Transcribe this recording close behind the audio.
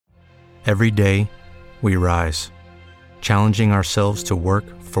Every day, we rise, challenging ourselves to work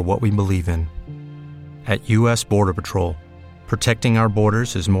for what we believe in. At U.S. Border Patrol, protecting our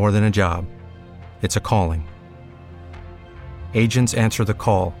borders is more than a job. It's a calling. Agents answer the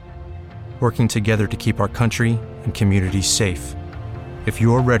call, working together to keep our country and communities safe. If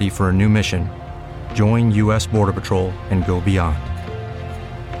you're ready for a new mission, join U.S. Border Patrol and go beyond.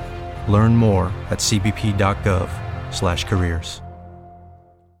 Learn more at cbp.gov/careers.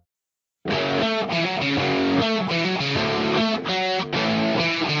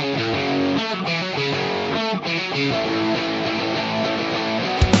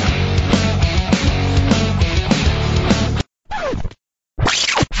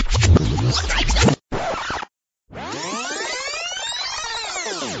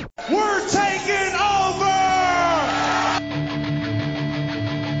 We're taking over!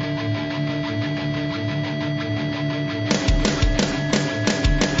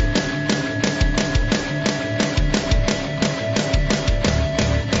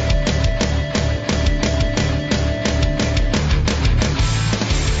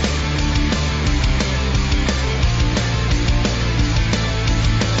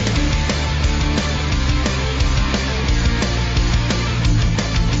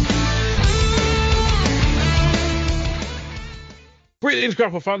 Greetings,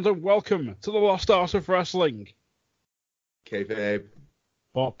 Grapple fans, and welcome to the Lost Art of Wrestling. Kayfabe.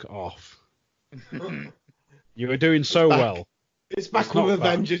 Fuck off. You were doing so well. It's back It's with not a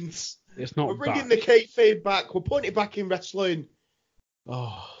back. vengeance. It's not We're bringing back. the kayfabe back. We're putting it back in wrestling.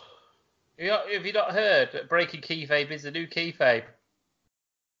 Oh, Have you not heard that breaking kayfabe is the new kayfabe?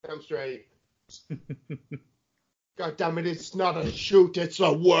 I'm straight. God damn it, it's not a shoot, it's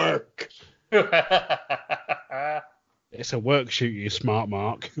a work. it's a work shoot, you smart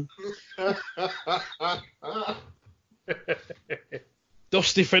mark.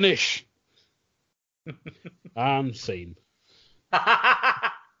 Dusty finish. And scene.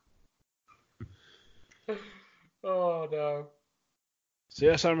 Oh no. So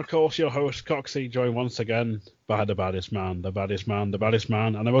yes, I'm of course your host, Coxie, joined once again by the baddest man, and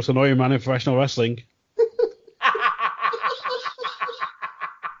the most annoying man in professional wrestling.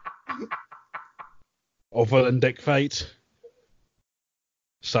 Other than Dick Fate.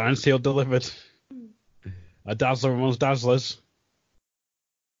 Signed, sealed, delivered. A dazzler amongst dazzlers.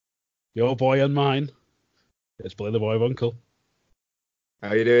 Your boy and mine. It's Billy the Boy of Uncle.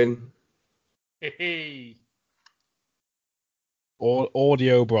 How you doing? Hey.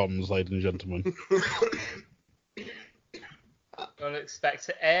 Audio bronze, ladies and gentlemen. Don't expect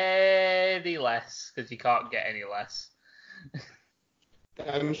any less, because you can't get any less.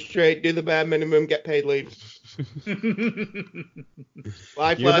 I'm straight, do the bare minimum, get paid leave.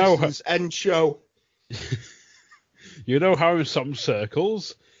 Life You know- lessons, end show. You know how in some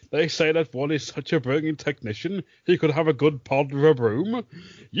circles they say that one is such a brilliant technician he could have a good pod with a broom?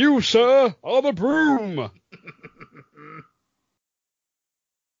 You, sir, are the broom!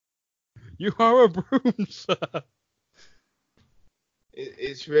 You are a broom, sir.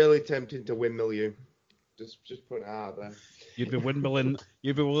 It's really tempting to windmill you. Just put it out there. You'd be windmilling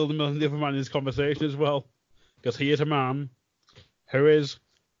the other man in this conversation as well. Because he is a man who is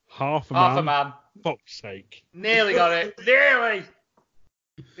half a man. Half a man. Fuck's sake. Nearly got it. Nearly.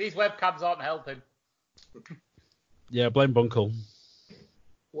 These webcams aren't helping. Yeah, blame Bunkle.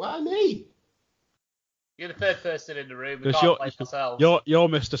 Why me? You're the third person in the room. We Because can't blame ourselves. you're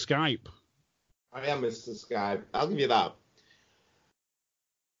Mr. Skype. I am Mr. Sky. I'll give you that.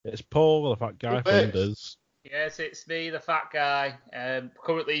 It's Paul, the fat guy from Yes. Thunders. Yes, it's me, the fat guy.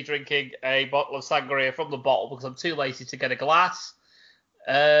 Currently drinking a bottle of sangria from the bottle because I'm too lazy to get a glass.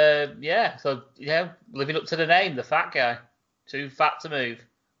 Living up to the name, the fat guy. Too fat to move.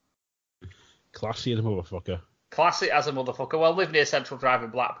 Classy as a motherfucker. Classic as a motherfucker. Well, I live near Central Drive in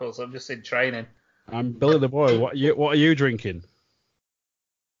Blackpool, so I'm just in training. I'm Billy the Boy. What are you drinking?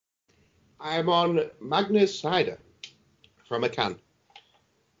 I'm on Magnus Cider from a can.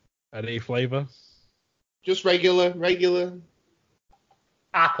 Any flavour? Just regular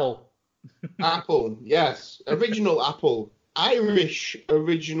Apple. apple. Yes, original apple. Irish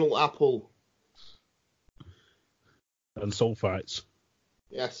original apple. And sulfites.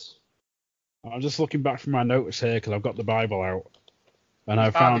 Yes. I'm just looking back from my notes here because I've got the Bible out. And I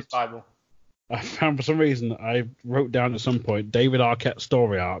Found his found Bible. for some reason, I wrote down at some point David Arquette's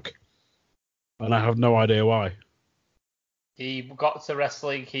story arc. And I have no idea why. He got to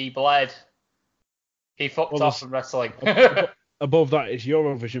wrestling, he bled. He fucked Well, off from wrestling. Above that is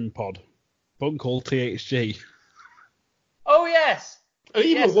Eurovision Pod. Bunkle THG. Oh, yes. I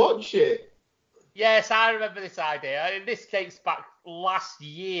didn't even Yes. watch it. Yes, I remember this idea. And this dates back last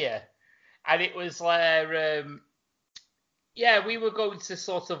year. and it was where, we were going to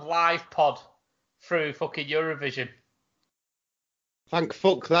sort of live pod through fucking Eurovision. Thank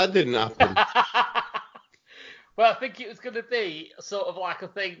fuck that didn't happen. Well, I think it was going to be sort of like a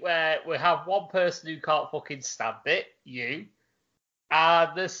thing where we have one person who can't fucking stand it, you,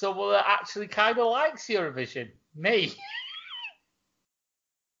 and there's someone that actually kind of likes Eurovision, me.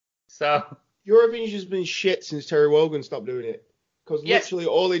 So Eurovision's been shit since Terry Wogan stopped doing it. Because Yes. literally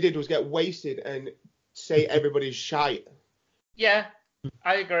all he did was get wasted and say everybody's shite. yeah,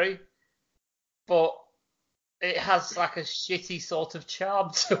 I agree, but it has like a shitty sort of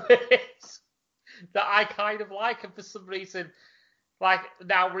charm to it that I kind of like, and for some reason, like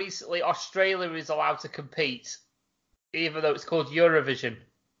now recently, Australia is allowed to compete, even though it's called Eurovision.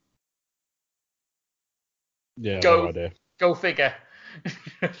 Yeah, Go. no idea. Go figure.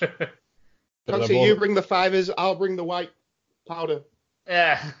 But Fancy they're you both- bring the fivers, I'll bring the white powder.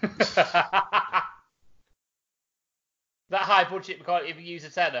 Yeah. That high budget, we can't even use a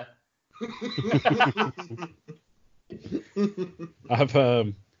tenner.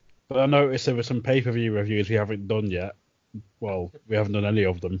 But I noticed there were some pay-per-view reviews we haven't done yet. Well, we haven't done any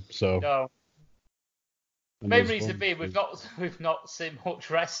of them, so. No. and Main there's reason one- being we've not seen much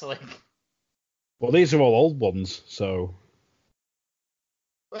wrestling. Well, these are all old ones, so.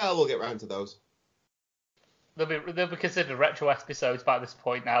 Well, we'll get round to those. They'll be considered retro episodes by this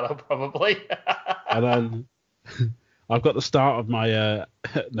point now, though, probably. And then I've got the start of my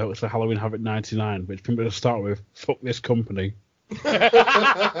notes for Halloween Havoc 99, which I'm going to start with "Fuck this company."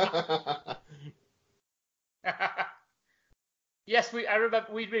 Yes, I remember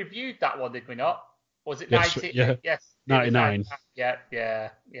we reviewed that one, did we not? Was it Yes, 90? yeah. Yes. it was 99. Yeah.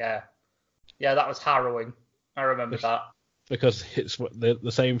 Yeah, that was harrowing. I remember that. Because it's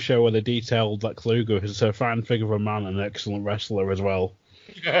the same show where they detailed Lex Luger is a fine figure of a man and an excellent wrestler as well.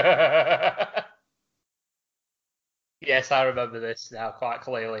 Yes, I remember this now quite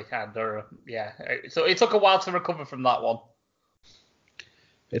clearly. And so it took a while to recover from that one.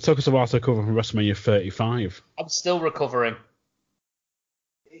 It took us a while to cover from WrestleMania 35. I'm still recovering.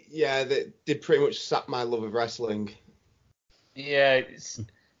 Yeah, they did pretty much sap my love of wrestling. Yeah,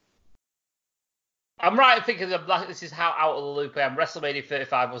 I'm right in thinking that this is how out of the loop I am. WrestleMania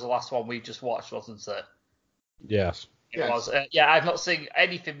 35 was the last one we just watched, wasn't it? Yes. It Yes. was. I've not seen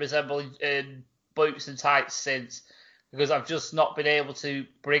anything resembling boots and tights since, because I've just not been able to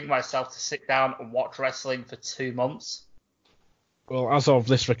bring myself to sit down and watch wrestling for 2 months. Well, as of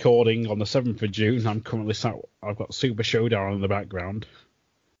this recording on the 7th of June, I'm currently I've got Super Showdown in the background.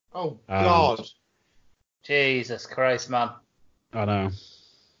 Oh, God. Jesus Christ, man. I know.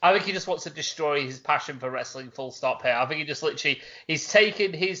 I think he just wants to destroy his passion for wrestling, full stop here. I think he just he's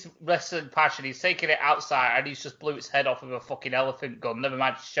taken his wrestling passion, he's taken it outside, and he's just blew its head off with a fucking elephant gun, never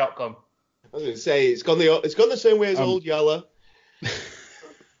mind a shotgun. I was going to say, it's gone the same way as Old Yeller.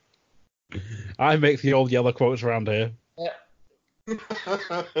 I make the old yellow quotes around here. Yeah.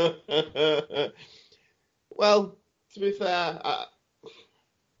 Well, to be fair,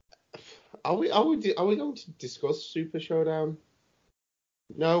 are we going to discuss Super Showdown?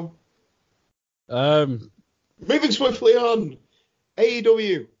 No. Moving swiftly on.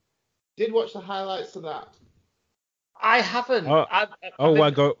 AEW. Did watch the highlights of that. I haven't. Oh, I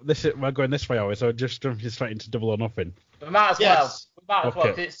we're going this way, are we? So just straight into Double or Nothing. We might as Yes. well. We might as well.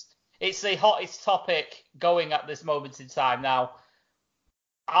 Okay. 'Cause it's the hottest topic going at this moment in time. Now,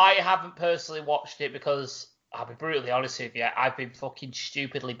 I haven't personally watched it because, I'll be brutally honest with you, I've been fucking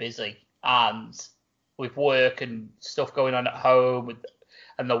stupidly busy. And with work and stuff going on at home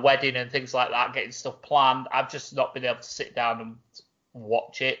and the wedding and things like that, getting stuff planned, I've just not been able to sit down and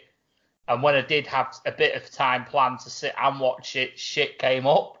watch it. And when I did have a bit of time planned to sit and watch it, shit came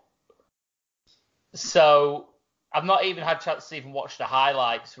up. So I've not even had a chance to even watch the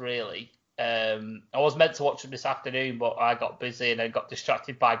highlights, really. I was meant to watch them this afternoon, but I got busy and then got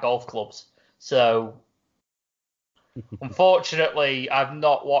distracted by golf clubs. So unfortunately, I've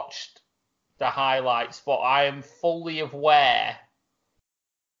not watched the highlights, but I am fully aware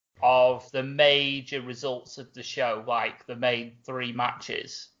of the major results of the show, like the main 3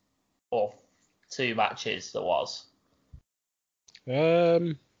 matches. Or 2 matches there was.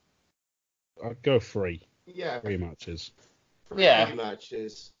 I'd go 3. Yeah. 3 matches. Yeah. 3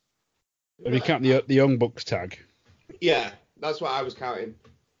 matches. If you count the Young Bucks tag. Yeah, that's what I was counting.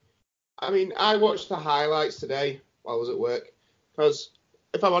 I mean, I watched the highlights today while I was at work. Because,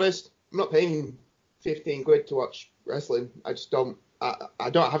 if I'm honest, I'm not paying 15 quid to watch wrestling. I just don't. I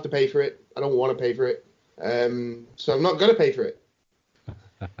don't have to pay for it. I don't want to pay for it. So I'm not going to pay for it.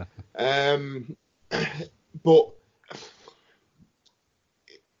 But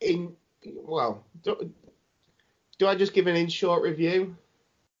well, do I just give an in-short review?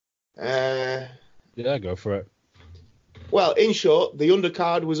 Yeah, go for it. Well, in short, the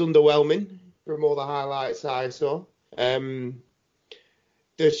undercard was underwhelming from all the highlights I saw. I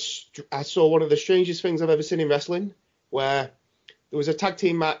saw one of the strangest things I've ever seen in wrestling, where there was a tag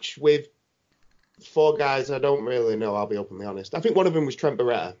team match with 4 guys I don't really know, I'll be openly honest. I think one of them was Trent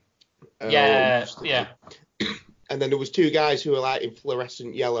Beretta. Yeah. And then there was 2 guys who were like in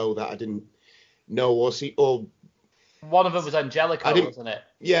fluorescent yellow that I didn't know or see. Or one of them was Angelico, wasn't it?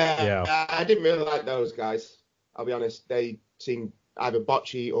 Yeah. I didn't really like those guys. I'll be honest. They seemed either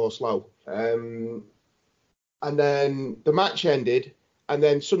botchy or slow. And then the match ended, and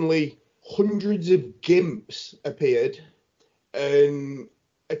then suddenly hundreds of gimps appeared and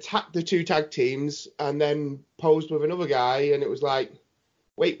attacked the 2 tag teams, and then posed with another guy, and it was like,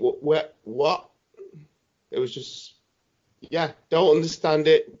 wait, what? It was just, don't understand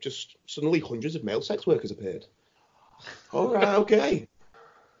it. Just suddenly hundreds of male sex workers appeared. All right, okay.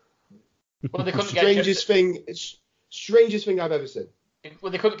 Well, they couldn't strangest thing I've ever seen.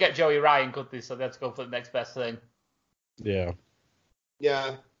 Well, they couldn't get Joey Ryan, could they? So they had to go for the next best thing. Yeah.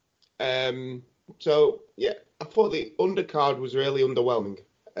 Yeah. So, I thought the undercard was really underwhelming.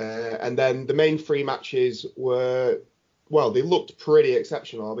 And then the main 3 matches were, well, they looked pretty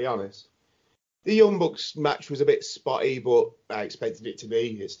exceptional, I'll be honest. The Young Bucks match was a bit spotty, but I expected it to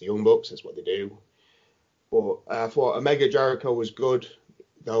be. It's the Young Bucks, that's what they do. But I thought Omega Jericho was good,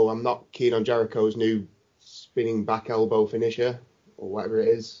 though I'm not keen on Jericho's new spinning back elbow finisher, or whatever it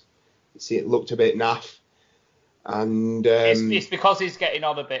is. See, it looked a bit naff. And it's because he's getting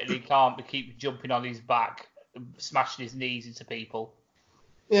on a bit and he can't keep jumping on his back, smashing his knees into people.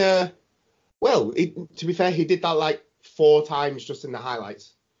 Yeah. Well, to be fair, he did that like 4 times just in the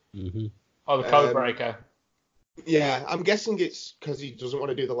highlights. Mm-hmm. Oh, the code breaker. Yeah, I'm guessing it's because he doesn't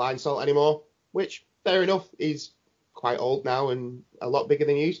want to do the line salt anymore, which, fair enough, he's quite old now and a lot bigger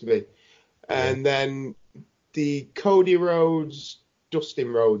than he used to be. And then the Cody Rhodes,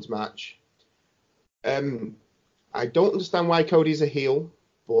 Dustin Rhodes match. I don't understand why Cody's a heel,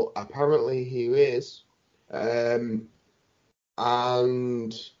 but apparently he is. And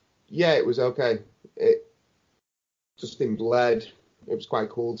it was okay. Dustin bled. It was quite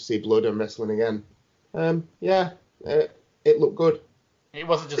cool to see blood and wrestling again. It looked good. It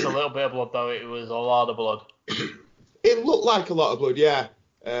wasn't just a little bit of blood though; it was a lot of blood. It looked like a lot of blood, yeah.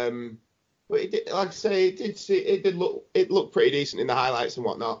 But it did, like I say, it looked pretty decent in the highlights and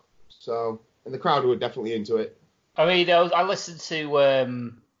whatnot. So, and the crowd were definitely into it. I mean, I listened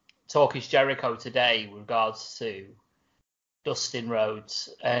to Talkish Jericho today with regards to Dustin Rhodes,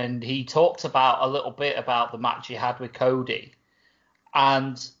 and he talked about a little bit about the match he had with Cody,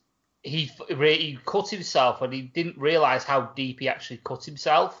 and he cut himself, and he didn't realise how deep he actually cut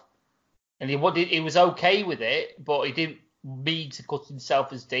himself, and he was okay with it, but he didn't mean to cut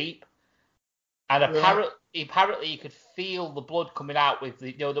himself as deep, and apparently he could feel the blood coming out with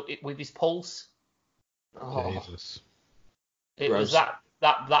with his pulse. Oh, Jesus. It gross. was that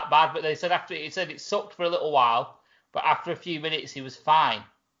bad, but they said it sucked for a little while, but after a few minutes he was fine.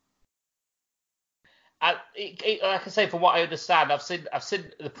 Like I say, from what I understand, I've seen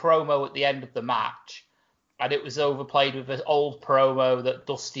the promo at the end of the match, and it was overplayed with an old promo that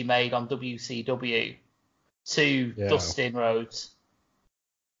Dusty made on WCW to Dustin Rhodes.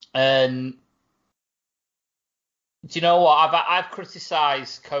 And do you know what? I've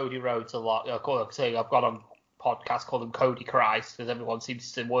criticised Cody Rhodes a lot. I've got on a podcast called him Cody Christ because everyone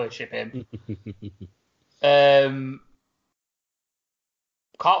seems to worship him. Can't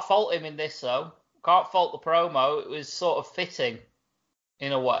fault him in this though. Can't fault the promo. It was sort of fitting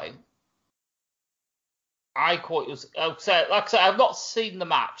in a way. I thought it was. Like I said, I've not seen the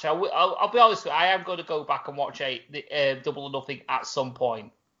match. I'll be honest with you. I am going to go back and watch Double or Nothing at some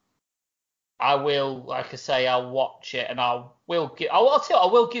point. I will, like I say, I'll watch it and I will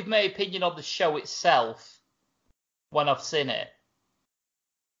give my opinion on the show itself when I've seen it.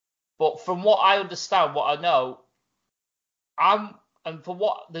 But from what I understand, what I know, and for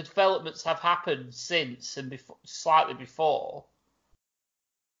what the developments have happened since and slightly before,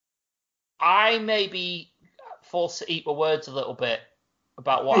 I may be forced to eat my words a little bit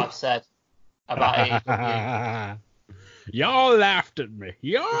about what I've said about AEW. Y'all laughed at me.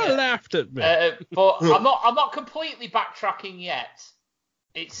 But I'm not completely backtracking yet.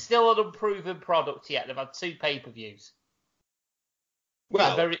 It's still an unproven product yet. They've had 2 pay-per-views.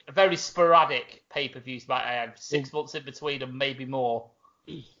 Well, very sporadic pay-per-views, might I add. 6 months in between and maybe more.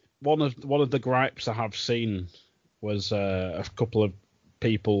 One of the gripes I have seen was a couple of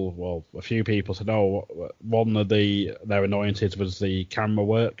a few people said, one of their annoyances was the camera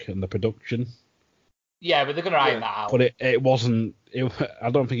work and the production. Yeah, but they're going to iron that out. But it wasn't. I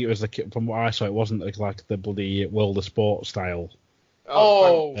don't think it was from what I saw. It wasn't like the bloody World of Sport style.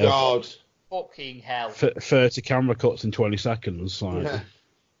 Oh God! Fucking hell! 30 camera cuts in 20 seconds. Like. Yeah.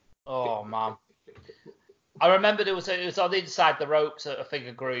 Oh man! I remember it was on Inside the Ropes at a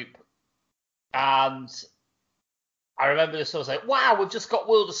figure group, and I remember this was like, "Wow, we've just got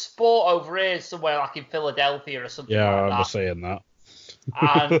World of Sport over here somewhere like in Philadelphia or something." Yeah, like I remember that. saying that.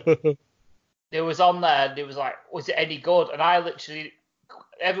 And it was on there, and it was like, "Was it any good?" And I literally,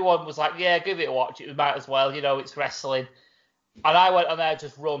 everyone was like, "Yeah, give it a watch. It might as well. You know, it's wrestling." And I went on there,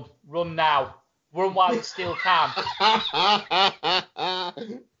 just run now, run while you still can.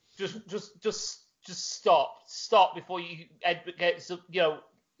 Just stop before you get,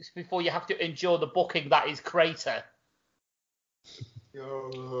 before you have to endure the booking that is Crater.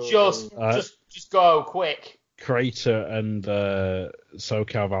 Just go quick. Crater and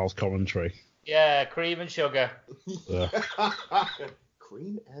SoCal Val's commentary. Yeah, cream and sugar.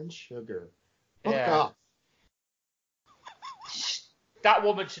 Cream and sugar. Yeah. That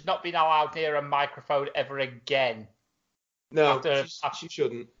woman should not be allowed near a microphone ever again. No, she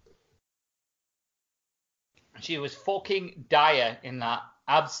shouldn't. She was fucking dire in that.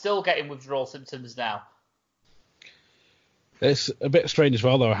 I'm still getting withdrawal symptoms now. It's a bit strange as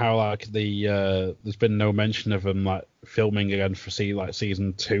well, though, how like there's been no mention of them like filming again for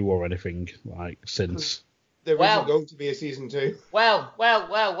season 2 or anything like since. There isn't going to be a season 2. Well.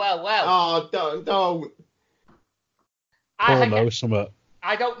 Oh, don't. Paul knows something.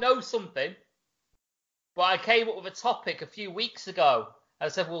 I don't know something, but I came up with a topic a few weeks ago. I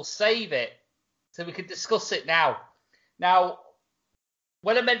said we'll save it so we can discuss it now. Now,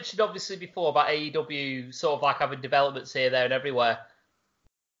 when I mentioned obviously before about AEW sort of like having developments here, there, and everywhere,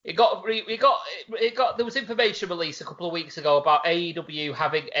 there was information released a couple of weeks ago about AEW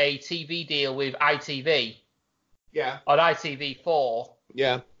having a TV deal with ITV. Yeah. On ITV4.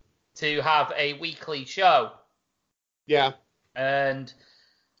 Yeah. To have a weekly show. Yeah. And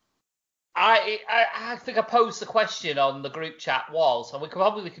I think I posed the question on the group chat and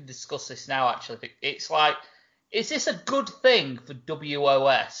we can discuss this now actually. It's like, is this a good thing for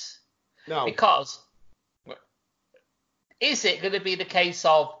WOS? No. Because is it going to be the case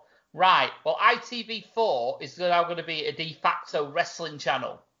of, right, well, ITV4 is now going to be a de facto wrestling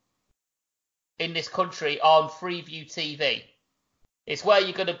channel in this country on Freeview TV. It's where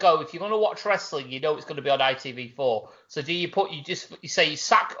you're going to go. If you're going to watch wrestling, you know it's going to be on ITV4. So do you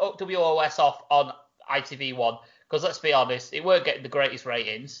sack WOS off on ITV1? Because let's be honest, it weren't getting the greatest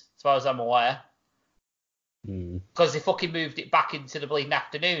ratings, as far as I'm aware. Because they fucking moved it back into the bleeding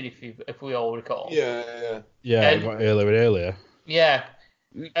afternoon, if we all recall. Yeah. Yeah, it got earlier and earlier. Yeah.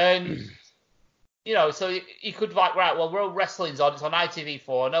 And, so you could like, right, well, World Wrestling's on, it's on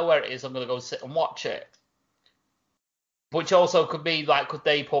ITV4, I know where it is, I'm going to go sit and watch it. Which also could be like, could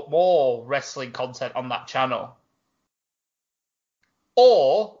they put more wrestling content on that channel?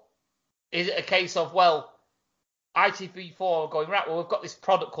 Or is it a case of, well, ITV4 are going, right, well, we've got this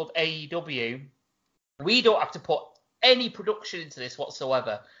product called AEW. We don't have to put any production into this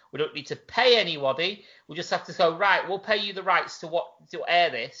whatsoever. We don't need to pay anybody. We just have to go, right, we'll pay you the rights to air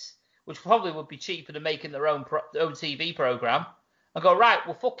this, which probably would be cheaper than making their own TV program. And go, right,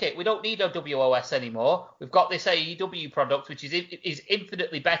 well, fuck it. We don't need no WOS anymore. We've got this AEW product, which is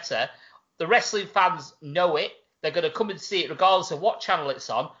infinitely better. The wrestling fans know it. They're going to come and see it regardless of what channel it's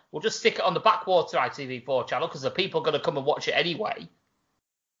on. We'll just stick it on the Backwater ITV4 channel because the people are going to come and watch it anyway.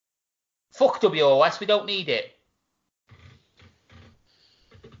 Fuck WOS. We don't need it.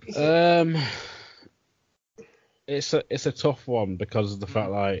 It's a tough one because of the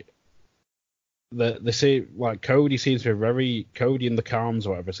fact like they say like Cody and the Calms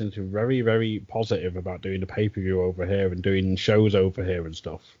or whatever seems to be very, very positive about doing the pay-per-view over here and doing shows over here and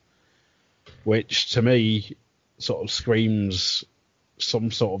stuff, which to me sort of screams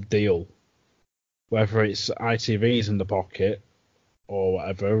some sort of deal, whether it's ITV's in the pocket or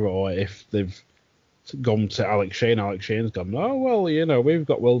whatever, or if they've gone to Alex Shane's gone, oh well, we've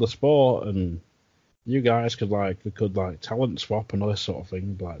got World of Sport and you guys could talent swap and all this sort of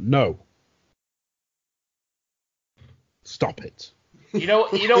thing. But no. Stop it. You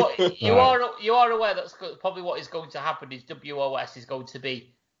are aware that's probably what is going to happen is WOS is going to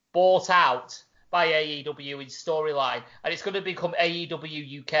be bought out by AEW in storyline, and it's going to become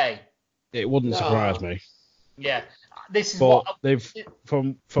AEW UK. It wouldn't surprise me. Yeah, this is but what they've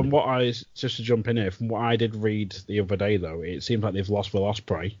from what I just to jump in here from what I did read the other day though, it seems like they've lost Will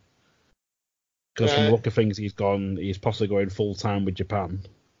Ospreay. Because from the look of things, he's possibly going full time with Japan.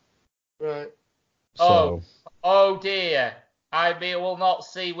 Right. So, Oh dear. I will not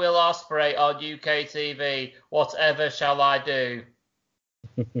see Will Ospreay on UK TV. Whatever shall I do?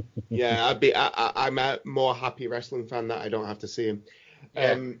 Yeah, I'm a more happy wrestling fan that I don't have to see him.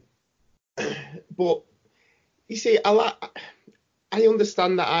 Yeah. But you see, I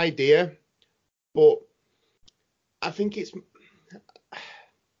understand that idea, but I think it's. Do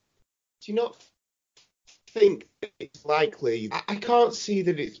you not think it's likely? I can't see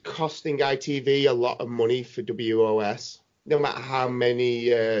that it's costing ITV a lot of money for WOS, no matter how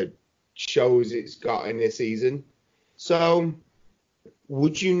many shows it's got in this season. So,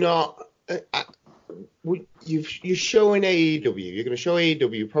 would you not? You're showing AEW. You're going to show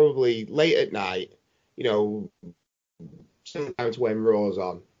AEW probably late at night. Sometimes when Raw's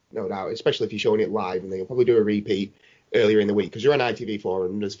on, no doubt. Especially if you're showing it live, and then you'll probably do a repeat earlier in the week because you're on ITV4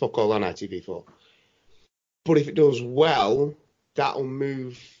 and there's fuck all on ITV4. But if it does well, that'll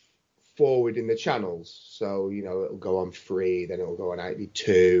move forward in the channels. So, it'll go on 3, then it'll go on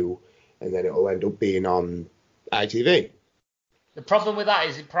ITV2, and then it'll end up being on ITV. The problem with that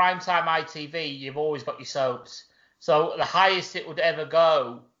is in primetime ITV, you've always got your soaps. So the highest it would ever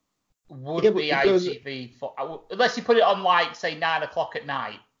go would be ITV, unless you put it on, like, say, 9 o'clock at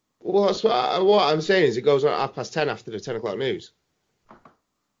night. Well, that's what I'm saying is it goes on at 10:30 after the 10 o'clock news.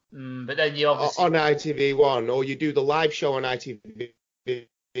 But then you obviously... On ITV1, or you do the live show on ITV1,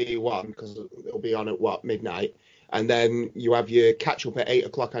 because it'll be on at, midnight, and then you have your catch-up at 8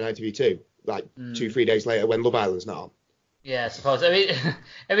 o'clock on ITV2, like 2-3 days later when Love Island's not on. Yeah, I suppose. I mean,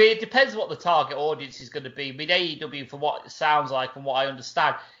 it depends what the target audience is going to be. I mean, AEW, from what it sounds like and what I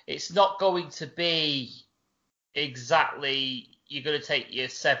understand, it's not going to be exactly you're going to take your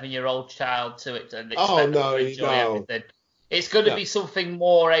 7-year-old child to it and expect them to enjoy everything. It's going to be something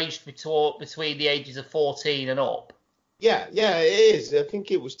more aged between the ages of 14 and up. Yeah, it is. I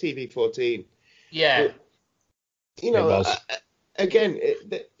think it was TV 14. Yeah. But, again,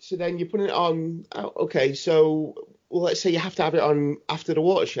 so then you're putting it on. Okay, so. Well, let's say you have to have it on after the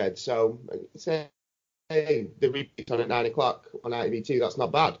Watershed. So, say the repeat's on at 9 o'clock on ITV2, that's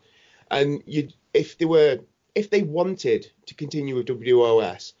not bad. And if they wanted to continue with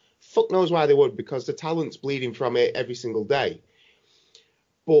WOS, fuck knows why they would, because the talent's bleeding from it every single day.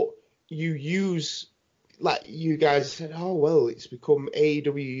 But you use, like you guys said, oh, well, it's become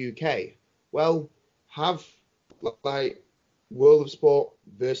AEW UK. Well, have, like, World of Sport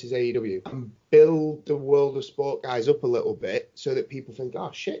versus AEW and build the World of Sport guys up a little bit so that people think,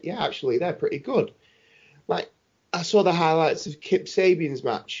 oh shit, yeah, actually they're pretty good. Like, I saw the highlights of Kip Sabian's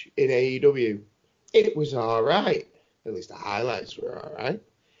match in AEW. It was all right. At least the highlights were all right.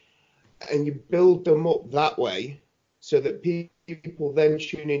 And you build them up that way so that people then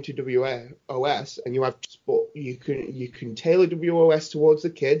tune into WOS, and you have sport. You can tailor WOS towards the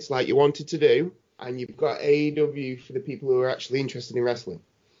kids like you wanted to do. And you've got AEW for the people who are actually interested in wrestling.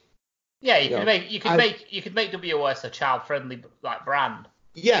 Yeah, you could make WOS a child-friendly like brand.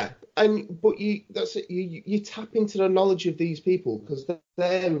 Yeah, but you tap into the knowledge of these people because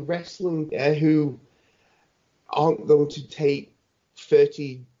they're wrestling who aren't going to take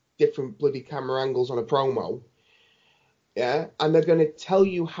 30 different bloody camera angles on a promo. Yeah, and they're going to tell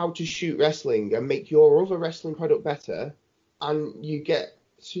you how to shoot wrestling and make your other wrestling product better, and you're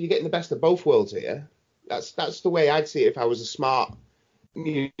getting the best of both worlds here. That's the way I'd see it if I was a smart,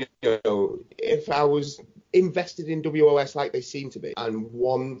 if I was invested in WOS like they seem to be and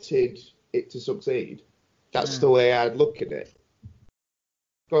wanted it to succeed. That's the way I'd look at it.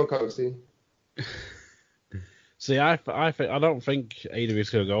 Go on, Coxie. See, I don't think AEW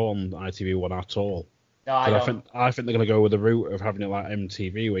is going to go on ITV1 at all. No, I don't. I think they're going to go with the route of having it like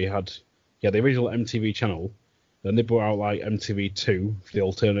MTV, where you had the original MTV channel. Then they brought out like MTV2 for the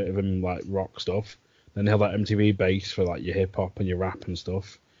alternative and like rock stuff. Then they had like MTV Base for like your hip hop and your rap and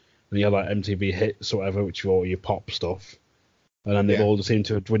stuff. And you had like MTV Hits or whatever, which were all your pop stuff. And then they've all seemed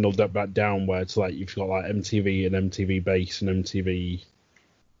to have dwindled that back down, where it's like you've got like MTV and MTV Base and MTV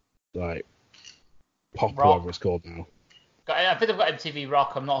like pop, rock. whatever it's called now. I think they've got MTV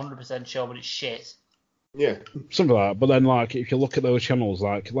Rock. I'm not 100% sure, but it's shit. Yeah, something like that. But then like if you look at those channels,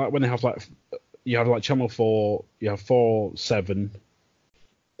 like when they have like. You have like Channel 4, you have 4, 7.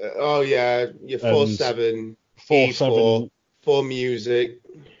 Oh yeah, you 4, 7, 4, 7, 4 music.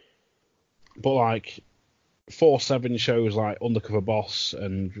 But like 4, 7 shows like Undercover Boss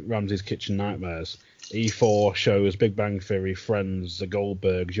and Ramsey's Kitchen Nightmares. E4 shows Big Bang Theory, Friends, The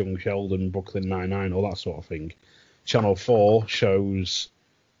Goldbergs, Young Sheldon, Brooklyn Nine-Nine, all that sort of thing. Channel 4 shows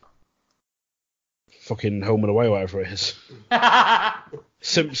fucking Home and Away, whatever it is.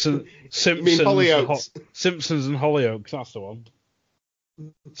 Simpsons You mean Hollyoaks? Simpsons and Hollyoaks, that's the one.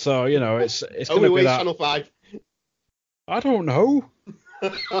 So, you know, it's going Only to be way that. Channel 5. I don't know.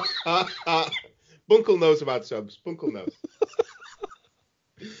 Bunkle knows about subs. Bunkle knows.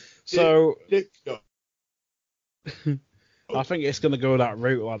 So Dick, no. I think it's going to go that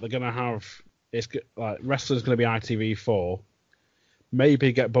route. Like they're going to have, like wrestling's going to be ITV4.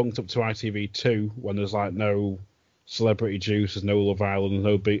 Maybe get bumped up to ITV2 when there's like no Celebrity Juice, there's no Love Island, there's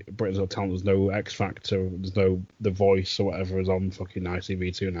no Britain's Got Talent, there's no X Factor, there's no The Voice or whatever is on fucking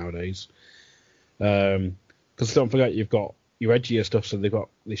ITV2 nowadays. Because don't forget, you've got your edgier stuff. So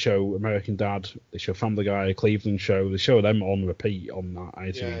they show American Dad, they show Family Guy, Cleveland Show, they show them on repeat on that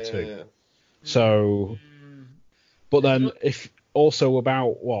ITV2. Yeah. So, but then if also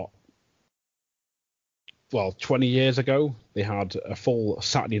about what? Well, 20 years ago, they had a full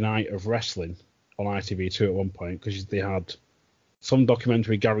Saturday night of wrestling on ITV2 at one point because they had some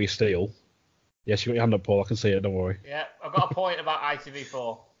documentary Gary Steele. Yes, you got your hand up, Paul. I can see it. Don't worry. Yeah, I've got a point about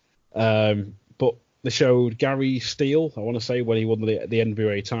ITV4. But they showed Gary Steele, I want to say, when he won the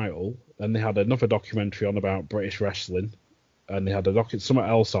NWA title. Then they had another documentary on about British wrestling. And they had something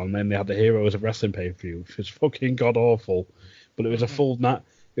else on. And then they had the Heroes of Wrestling pay-per-view, which was fucking god-awful. But it was a full night.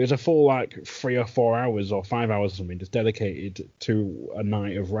 It was a full, like, 3 or 4 hours or 5 hours or something just dedicated to a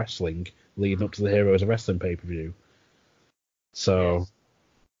night of wrestling leading up to the Heroes of Wrestling pay-per-view. So...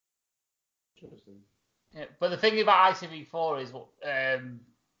 Yeah, but the thing about ITV4 is what I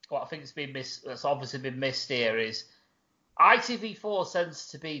think that's obviously been missed here is ITV4 tends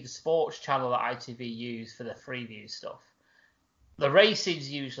to be the sports channel that ITV use for the freeview stuff. The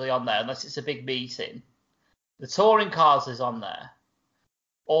racing's usually on there unless it's a big meeting. The touring cars is on there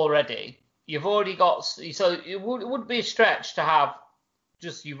already. You've already got, so it would be a stretch to have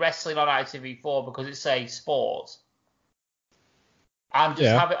just you wrestling on ITV4 because it's a sport. And just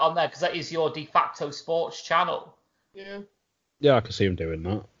have it on there because that is your de facto sports channel. Yeah. Yeah, I can see him doing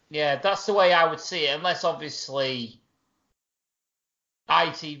that. Yeah, that's the way I would see it, unless obviously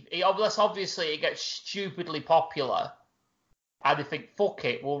it gets stupidly popular and they think, fuck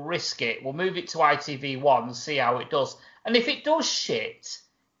it, we'll risk it, we'll move it to ITV1 and see how it does. And if it does shit,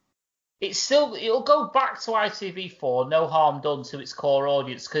 it'll go back to ITV4, no harm done to its core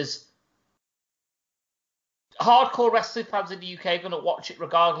audience, because hardcore wrestling fans in the UK are going to watch it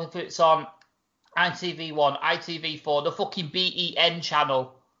regardless if it's on ITV1, ITV4, the fucking BEN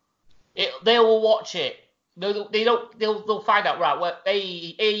channel. They will watch it. They'll find out, right, where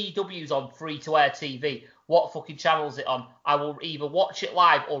AEW's on free-to-air TV. What fucking channel is it on? I will either watch it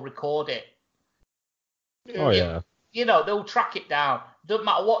live or record it. Oh, yeah. You know, they'll track it down. Doesn't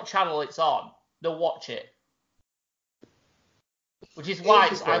matter what channel it's on, they'll watch it. Which is why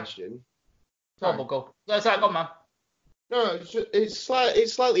Here's a question. Go. Go on, man. No, it's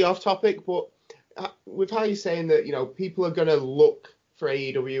slightly off topic, but with how you're saying that, you know, people are going to look for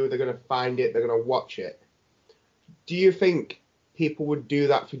AEW, they're going to find it, they're going to watch it. Do you think people would do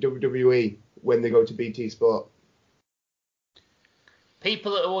that for WWE when they go to BT Sport?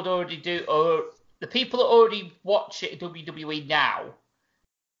 People that would already the people that already watch it at WWE now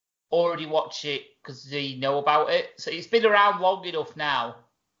already watch it because they know about it. So it's been around long enough now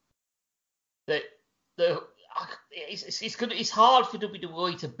that it's hard for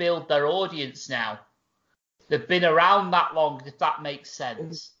WWE to build their audience now. They've been around that long, if that makes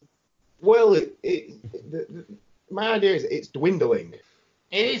sense. Well, my idea is it's dwindling.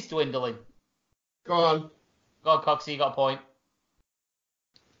 It is dwindling. Go on, Coxie, you got a point.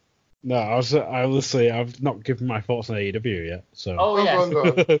 No, I've not given my thoughts on AEW yet. So. Oh, yes.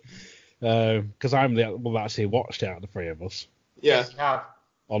 Go on. Because I'm the one that actually watched it out of the three of us. Yeah. Yes, you have.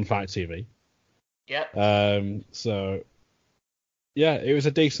 On Fight TV. Yep. So, yeah, it was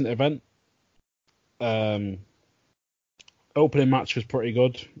a decent event. Opening match was pretty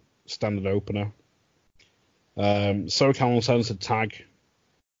good. Standard opener. SoCal Uncensored tag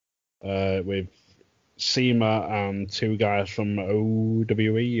with Seema and two guys from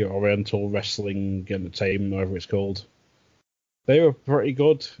OWE, Oriental Wrestling Entertainment, whatever it's called. They were pretty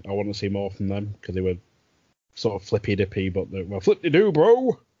good. I want to see more from them because they were sort of flippy-dippy, but they were flip-de-doo,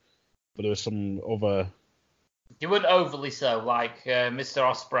 bro! But there was some other... You weren't overly so, like Mr.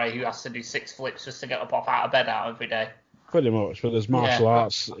 Ospreay, who has to do 6 flips just to get up off out of bed out every day. Pretty much, but there's martial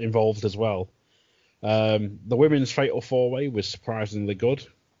arts involved as well. The women's Fatal 4-Way was surprisingly good.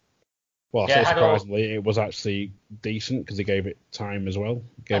 Well, I say surprisingly, it was actually decent because they gave it time as well.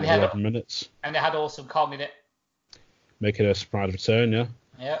 Gave it 11 minutes. And they had Awesome Kong in it. Making a surprise return, yeah.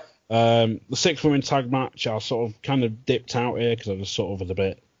 Yeah. The 6-women tag match, I sort of kind of dipped out here because I just sort of was a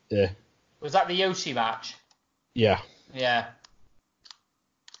bit, Was that the Yoshi match? Yeah. Yeah.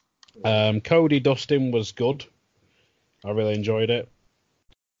 Cody Dustin was good. I really enjoyed it,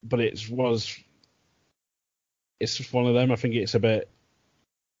 but it's just one of them. I think it's a bit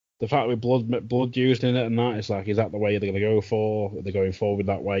the fact with blood used in it and that. It's like, is that the way they're going to go for? Are they going forward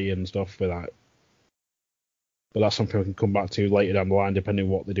that way and stuff with that? But that's something we can come back to later down the line, depending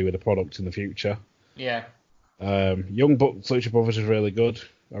on what they do with the product in the future. Yeah. Young Bucks Lucha Brothers is really good.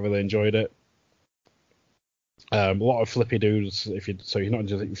 I really enjoyed it. A lot of flippy dudes. You're not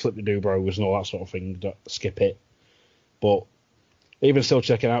just flippy do bros and all that sort of thing. Don't skip it. But even still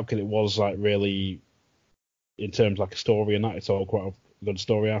check it out because it was like really, in terms of like a story and that, it's all quite a good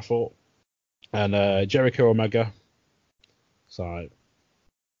story I thought. And Jericho Omega. So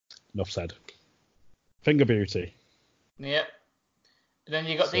enough said. Finger Beauty. Yep. And then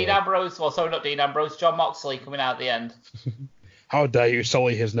you got Dean Ambrose. Well, sorry, not Dean Ambrose. John Moxley coming out at the end. How dare you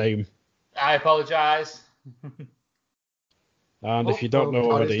sully his name? I apologise. And if you don't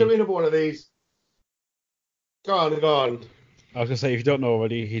know already, it's going to be another one of these. Go on. I was gonna say, if you don't know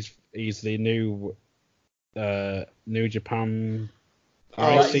already, he's the new New Japan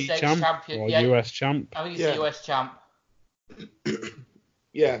IC champ or US champ. I think he's the US champ.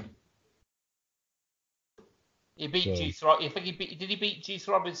 Yeah. He beat Juice. I think did he beat Juice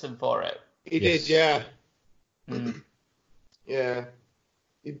Robinson for it? He did, yeah. Yeah.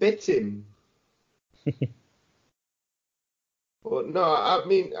 He bit him. But no, I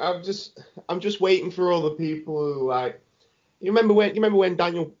mean, I'm just waiting for all the people who like. You remember when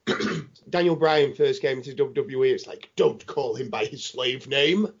Daniel Bryan first came into WWE? It's like, don't call him by his slave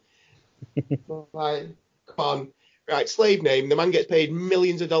name. Like, come on, right? Slave name. The man gets paid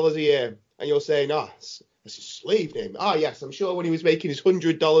millions of dollars a year, and you're saying, that's his slave name. Yes, I'm sure when he was making his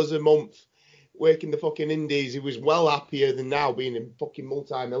 $100 a month working the fucking indies, he was well happier than now being a fucking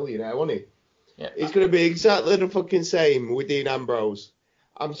multi-millionaire, wasn't he? Yeah. It's going to be exactly the fucking same with Dean Ambrose.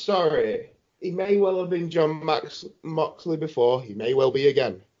 I'm sorry. He may well have been John Moxley before. He may well be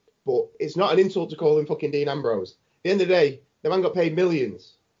again. But it's not an insult to call him fucking Dean Ambrose. At the end of the day, the man got paid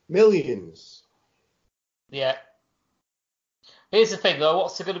millions. Millions. Yeah. Here's the thing, though.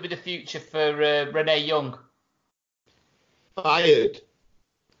 What's going to be the future for Renee Young? Fired.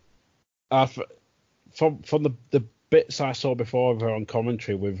 From the bits I saw before of her on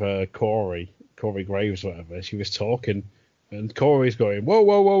commentary with Corey Graves, or whatever, she was talking, and Corey's going, whoa,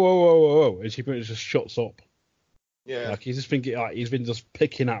 whoa, whoa, whoa, whoa, whoa, whoa, and she pretty much just shuts up. Yeah. Like he's been just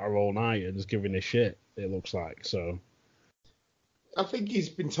picking at her all night and just giving a shit. It looks like so. I think he's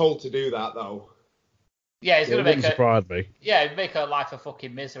been told to do that though. Yeah, it's going to make her. Yeah, make her life a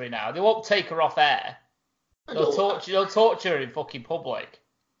fucking misery now. They won't take her off air. They'll torture her in fucking public.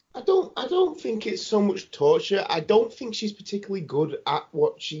 I don't think it's so much torture. I don't think she's particularly good at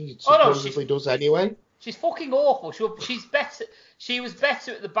what she supposedly does anyway. She's fucking awful. She's better. She was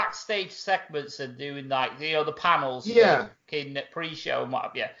better at the backstage segments and doing like the panels. Yeah. In pre-show and what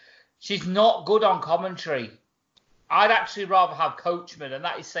have you. She's not good on commentary. I'd actually rather have Coachman, and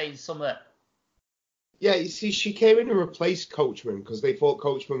that is saying something. Yeah, you see, she came in and replaced Coachman because they thought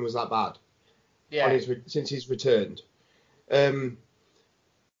Coachman was that bad. Yeah. Since he's returned.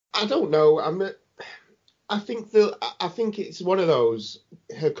 I don't know. I think it's one of those.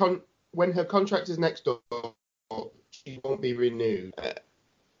 When her contract is next up, she won't be renewed.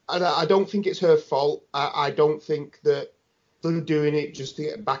 I don't think it's her fault. I don't think that they're doing it just to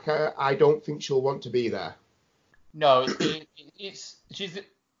get back at her. I don't think she'll want to be there. No,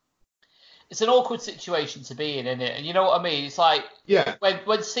 it's an awkward situation to be in, isn't it? And you know what I mean? It's like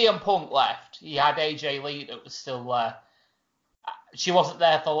when CM Punk left, he had AJ Lee that was still there. She wasn't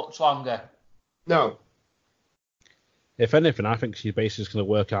there for much longer. No. If anything, I think she's basically just going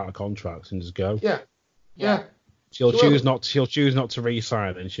to work out a contract and just go. Yeah. She'll choose not to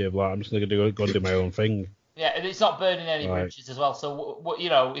re-sign, and she'll be like, I'm just going to go and do my own thing. Yeah, and it's not burning any bridges as well. So,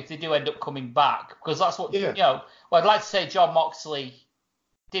 if they do end up coming back, because that's what well, I'd like to say John Moxley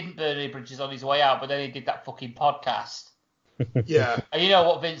didn't burn any bridges on his way out, but then he did that fucking podcast. Yeah. And you know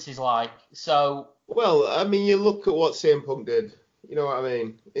what Vince is like, so. Well, I mean, you look at what CM Punk did. You know what I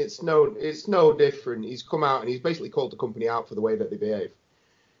mean? It's no different. He's come out and he's basically called the company out for the way that they behave.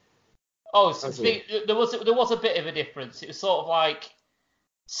 Oh, so there was a bit of a difference. It was sort of like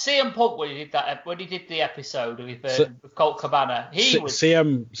CM Punk when he did the episode with Colt Cabana.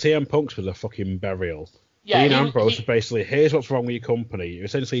 CM Punk's was a fucking burial. Yeah, Dean Ambrose was basically, here's what's wrong with your company.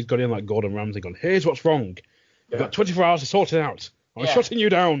 Essentially, he's gone in like Gordon Ramsay, gone, here's what's wrong. You've got 24 hours to sort it out. I'm shutting you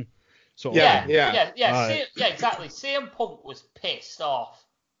down. Exactly. CM Punk was pissed off.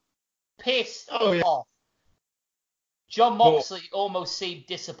 Off. John Moxley almost seemed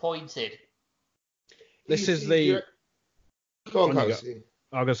disappointed. This is the. Go on, Cozy.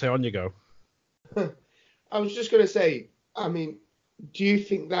 I'm gonna say on you go. I was just gonna say, I mean, do you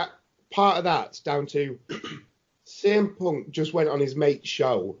think that part of that's down to CM Punk just went on his mate's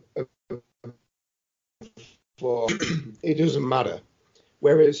show for it doesn't matter,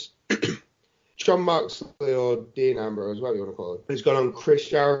 whereas John Moxley or Dean Ambrose, whatever you want to call it, has gone on Chris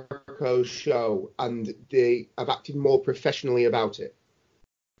Jericho's show and they have acted more professionally about it.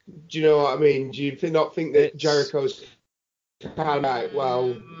 Do you know what I mean? Do you not think that Jericho's kind of like,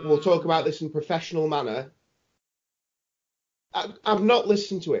 well, we'll talk about this in a professional manner? I've not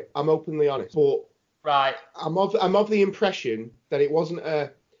listened to it. I'm openly honest, but right, I'm of the impression that it wasn't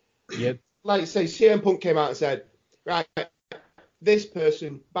a like say CM Punk came out and said, right, this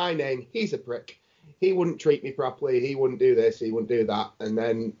person by name, he's a prick. He wouldn't treat me properly. He wouldn't do this. He wouldn't do that. And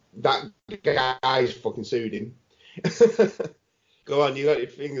then that guy's fucking sued him. Go on, you got your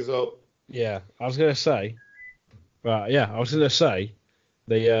fingers up. Yeah, I was gonna say. Right, yeah, I was gonna say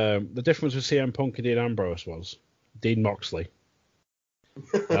the difference with CM Punk and Dean Ambrose was Dean Moxley,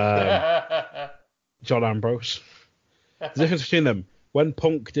 John Ambrose. The difference between them, when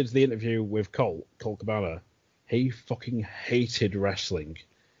Punk did the interview with Colt Cabana, he fucking hated wrestling.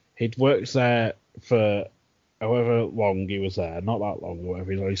 He'd worked there for however long he was there, not that long or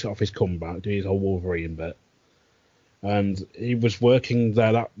whatever. He got off his comeback, doing his whole Wolverine bit. And he was working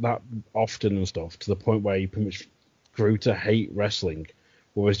there that often and stuff, to the point where he pretty much grew to hate wrestling.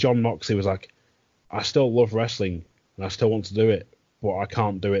 Whereas John Moxley was like, I still love wrestling, and I still want to do it, but I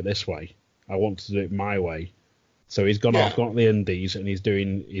can't do it this way. I want to do it my way. So he's gone off, gone to the indies, and he's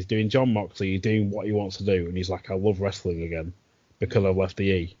doing John Moxley, he's doing what he wants to do, and he's like, I love wrestling again, because I've left the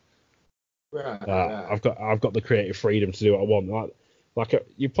E. Right. I've got the creative freedom to do what I want. Like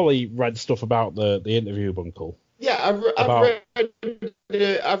you probably read stuff about the interview, Bunkle. Yeah,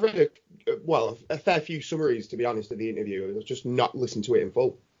 I've read a fair few summaries, to be honest, of the interview. I've just not listened to it in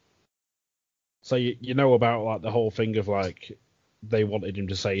full. So you know about like the whole thing of like they wanted him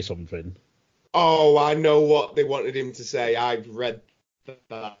to say something. Oh, I know what they wanted him to say. I've read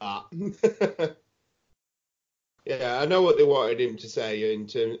that. Yeah, I know what they wanted him to say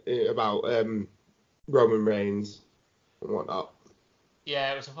about Roman Reigns and whatnot.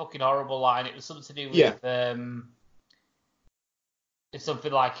 Yeah, it was a fucking horrible line. It was something to do with it's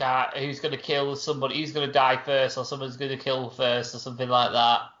something like who's going to kill somebody, who's going to die first, or someone's going to kill first, or something like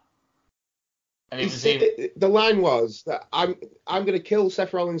that. And the line was that I'm going to kill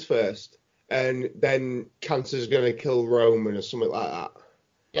Seth Rollins first, and then cancer's going to kill Roman or something like that.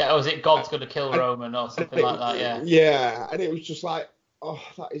 Yeah, or was it God's going to kill Roman or something like that? Yeah. Yeah, and it was just like, oh,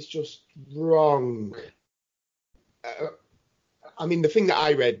 that is just wrong. I mean, the thing that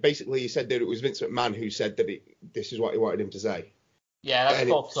I read, basically, he said that it was Vince McMahon who said that this is what he wanted him to say. Yeah, that's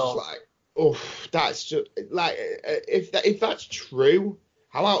fucked up. Like, oh, that's just like if that's true,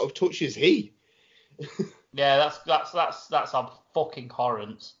 how out of touch is he? Yeah, that's fucking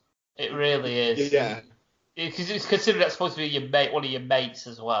horrent. It really is. Yeah. Because it's considered that's supposed to be your mate, one of your mates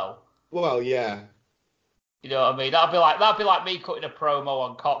as well. Well, yeah. You know what I mean? That'd be like me cutting a promo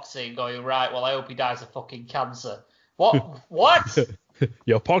on Coxie and going, right, well, I hope he dies of fucking cancer. What?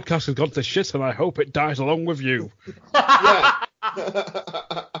 Your podcast has gone to shit, and I hope it dies along with you. Yeah.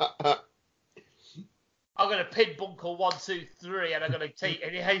 I'm gonna pin Bunkle 1, 2, 3, and I'm gonna take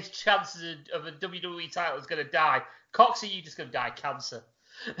any his chances of a WWE title is gonna die. Coxie, you just gonna die cancer.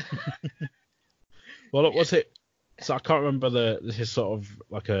 Well, was it? So I can't remember this is sort of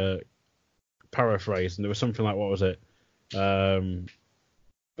like a paraphrase, and there was something like, what was it?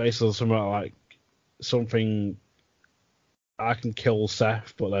 Basically something. I can kill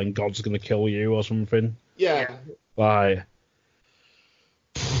Seth, but then God's gonna kill you or something. Yeah. Like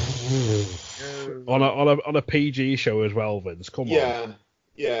on a PG show as well, Vince. Come on.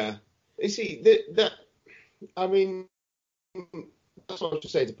 Yeah. You see that. I mean, that's what I was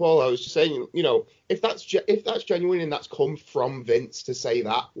just saying to Paul. I was just saying, you know, if that's genuine and that's come from Vince to say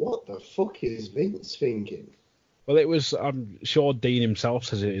that, what the fuck is Vince thinking? Well, it was. I'm sure Dean himself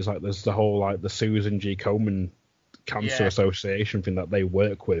says it is like there's the whole like the Susan G. Komen Cancer Association thing that they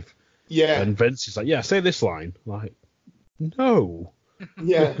work with. Yeah. And Vince is like, yeah, say this line. Like, no.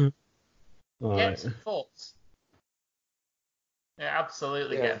 Yeah. Get fucked. Yeah,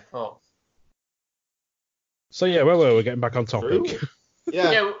 absolutely get fucked. So yeah, where were we? Getting back on topic.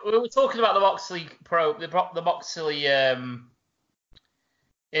 Yeah, we were talking about the Moxley the Moxley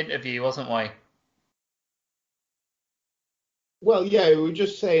interview, wasn't we? Well, yeah, we were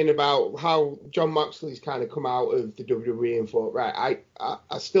just saying about how John Moxley's kind of come out of the WWE and thought, right,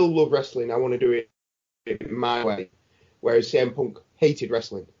 I still love wrestling. I want to do it my way. Whereas CM Punk hated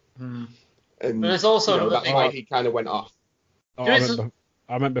wrestling. Hmm. And but there's also that's why he kind of went off. I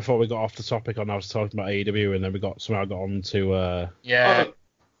I meant before we got off the topic I was talking about AEW, and then we somehow got on to. Yeah. Oh,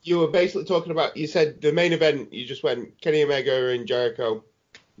 you were basically talking about. You said the main event. You just went Kenny Omega and Jericho.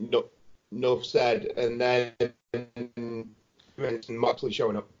 No, enough said, and then you mentioned Moxley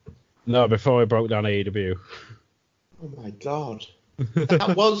showing up. No, before we broke down AEW. Oh my god,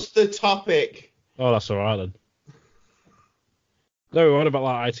 that was the topic. Oh, that's alright then. No, we were on about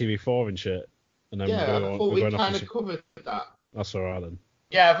like ITV4 and shit. And then Yeah, I thought we kind of covered that. That's alright then.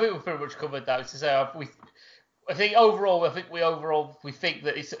 Yeah, I think we've pretty much covered that. To say, I think overall, we think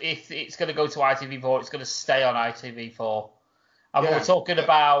that if it's going to go to ITV4, it's going to stay on ITV4. And we're talking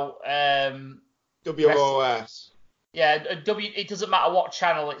about WOS. Yeah, it doesn't matter what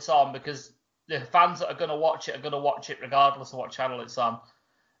channel it's on because the fans that are going to watch it regardless of what channel it's on.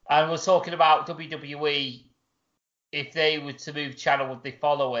 And we're talking about WWE. If they were to move channel, would they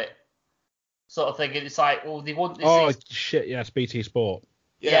follow it? Sort of thing. And it's like, well, they wouldn't. Shit, yes, BT Sport.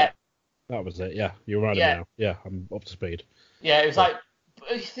 Yeah. That was it, yeah. You're right now. Yeah, I'm up to speed. Yeah, it was like,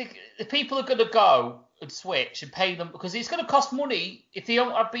 you think the people are going to go and switch and pay them because it's going to cost money if they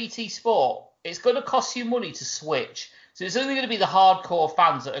don't have BT Sport. It's going to cost you money to switch. So it's only going to be the hardcore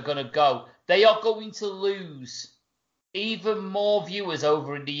fans that are going to go. They are going to lose even more viewers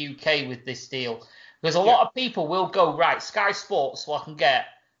over in the UK with this deal. Because a lot of people will go, right, Sky Sports, so I can get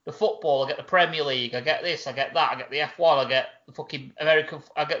the football, I get the Premier League, I get this, I get that, I get the F1, I get the fucking American,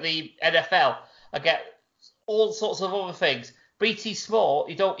 I get the NFL, I get all sorts of other things. BT Sport,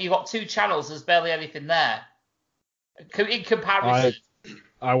 you've got two channels, there's barely anything there. In comparison.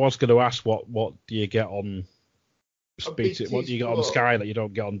 I was going to ask what do you get on BT, what do you get on Sport. Sky that you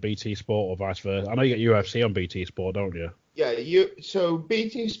don't get on BT Sport or vice versa? I know you get UFC on BT Sport, don't you? Yeah, so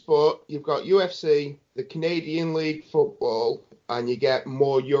BT Sport, you've got UFC, the Canadian League football, and you get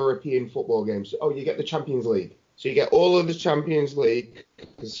more European football games. Oh, you get the Champions League. So you get all of the Champions League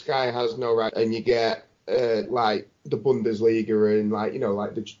because Sky has no right, and you get like the Bundesliga and like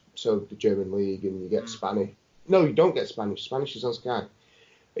the German league, and you get Spanish. No, you don't get Spanish. Spanish is on Sky.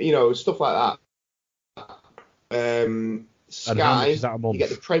 Stuff like that. Sky, and how much is that a month? you get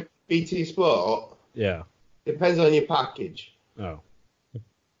the BT Sport. Yeah. Depends on your package. Oh.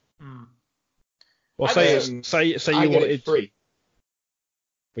 Hmm. Well, I say you get wanted it free.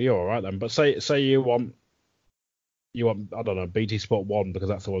 But you're all right then. But say you want I don't know BT Sport 1 because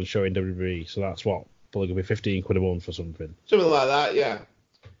that's the one showing WWE. So that's what probably gonna be £15 a month or something. Something like that, yeah.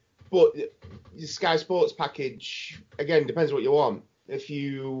 But your Sky Sports package again depends what you want. If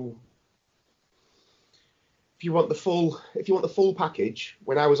you want the full package,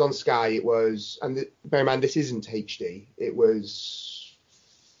 when I was on Sky, it was, and bear in mind this isn't HD, it was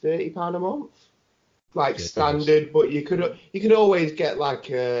 £30 a month, like standard. But you could always get like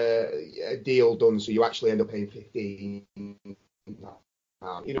a deal done, so you actually end up paying £15.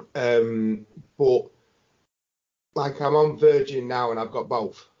 But like I'm on Virgin now, and I've got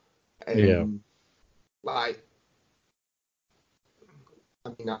both. Like, I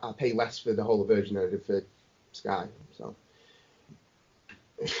mean, I pay less for the whole of Virgin than I did for Sky, so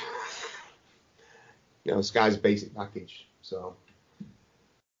Sky's basic package. So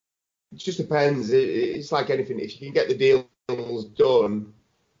it just depends. It's like anything. If you can get the deals done,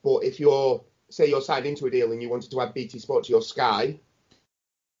 but if you're signed into a deal and you wanted to add BT Sport to your Sky,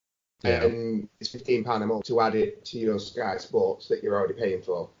 and it's £15 a month to add it to your Sky Sports that you're already paying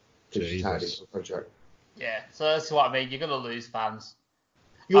for, because you're tied into a contract. Yeah, so that's what I mean. You're going to lose fans.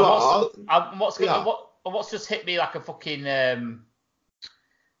 What's just hit me like a fucking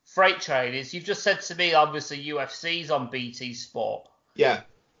freight train is you've just said to me, obviously, UFC's on BT Sport. Yeah.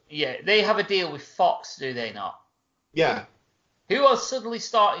 Yeah, they have a deal with Fox, do they not? Yeah. Who are suddenly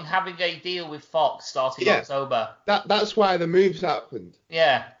having a deal with Fox starting October? That's why the moves happened.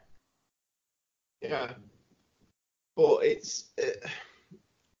 Yeah. Yeah. But it's...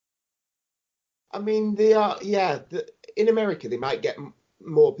 I mean, they are... Yeah, in America, they might get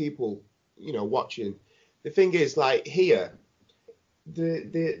more people, watching. The thing is, like, here,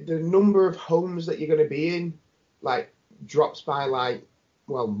 the number of homes that you're going to be in, like, drops by, like,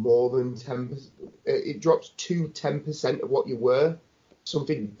 well, more than 10%. It drops to 10% of what you were.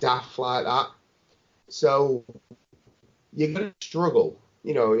 Something daft like that. So you're going to struggle.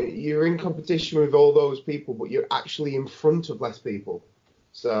 You're in competition with all those people, but you're actually in front of less people.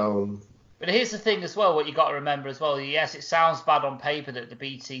 So... But here's the thing as well, what you got to remember as well. Yes, it sounds bad on paper that the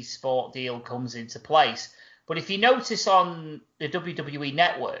BT Sport deal comes into place. But if you notice on the WWE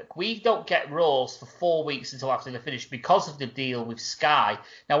Network, we don't get Raws for 4 weeks until after they're finished because of the deal with Sky.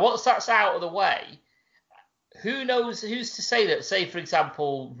 Now, once that's out of the way, who knows, who's to say that, say, for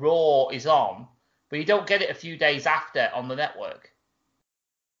example, Raw is on, but you don't get it a few days after on the network?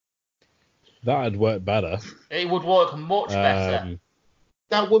 That'd work better. It would work much better.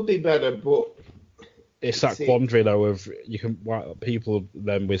 That would be better, but it's that quandary though of you can people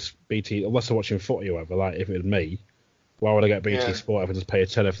then with BT, unless they're watching footy or whatever. Like if it was me, why would I get BT Sport if I just pay a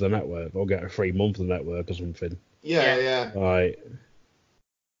tenner for the network or get a free month for the network or something? Yeah. Right.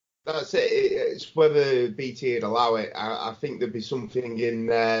 That's it. It's whether BT would allow it. I think there'd be something in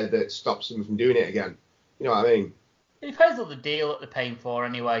there that stops them from doing it again. You know what I mean? It depends on the deal that they're paying for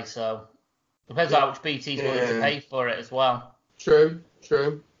anyway, so depends how much BT's willing to pay for it as well. True.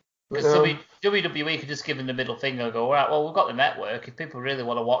 Because WWE could just give them the middle finger and go, all right, well, we've got the network. If people really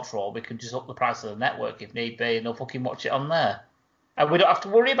want to watch Raw, we can just up the price of the network if need be, and they'll fucking watch it on there. And we don't have to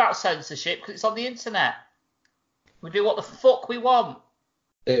worry about censorship because it's on the internet. We do what the fuck we want.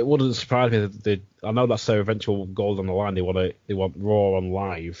 It wouldn't surprise me that I know that's their eventual goal on the line. They want Raw on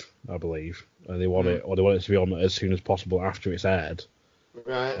live, I believe, and they want it to be on as soon as possible after it's aired.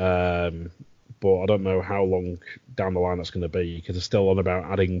 Right. But I don't know how long down the line that's going to be because they're still on about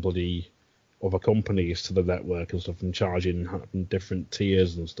adding bloody other companies to the network and stuff and charging different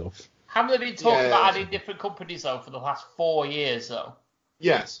tiers and stuff. Haven't they been talking about adding different companies though for the last 4 years though?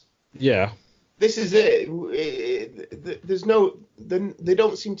 Yes. Yeah. This is it. They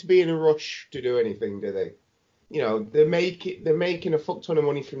don't seem to be in a rush to do anything, do they? You know, they're making a fuck ton of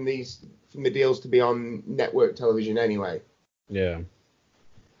money from the deals to be on network television anyway. Yeah.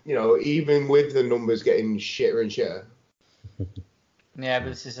 You know, even with the numbers getting shitter and shitter. Yeah, but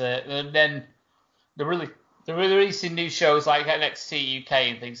this is it. And then they're releasing new shows like NXT UK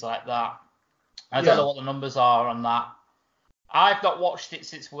and things like that. I don't know what the numbers are on that. I've not watched it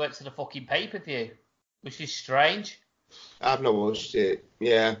since we went to the fucking pay-per-view, which is strange. I've not watched it.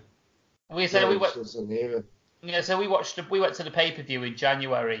 Yeah. So we went to the pay-per-view in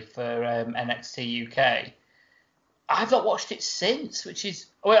January for NXT UK. I've not watched it since, which is...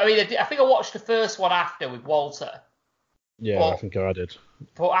 I mean, I think I watched the first one after with Walter. Yeah, I think I did.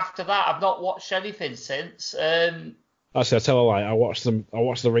 But after that, I've not watched anything since. Actually, I tell a lie. I watched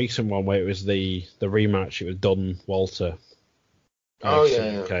the recent one where it was the rematch. It was Dunn Walter.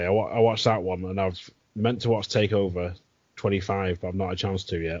 Okay, I watched that one, and I've meant to watch Takeover 25, but I've not had a chance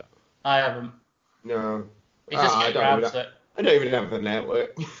to yet. I haven't. No. I don't even have the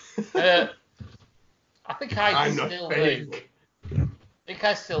network. I think I still do. I think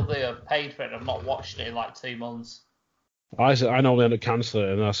I still do. I've paid for it. I've not watched it in like 2 months. I normally end up cancelling,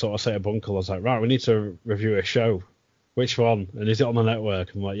 and I sort of say to Bunkle, I was like, right, we need to review a show. Which one? And is it on the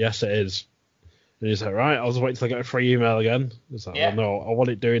network? I'm like, yes, it is. And he's like, right, I'll just wait till I get a free email again. It's like, well, no, I want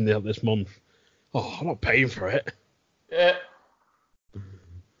it doing this month. Oh, I'm not paying for it.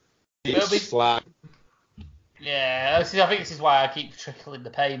 It's slack. Yeah, I think this is why I keep trickling the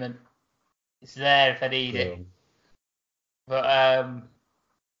payment. It's there if I need it. But,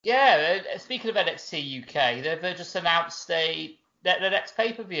 speaking of NXT UK, they've just announced the next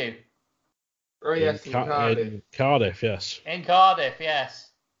pay-per-view. Oh, yes, in Cardiff. In Cardiff, yes. In Cardiff, yes.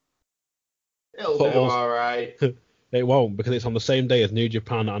 It'll do alright. It won't, because it's on the same day as New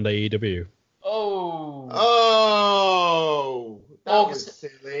Japan and AEW. Oh! That was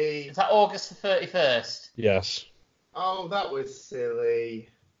silly. Is that August the 31st? Yes. Oh, that was silly.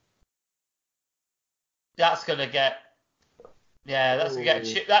 That's gonna get... Yeah, that's gonna get...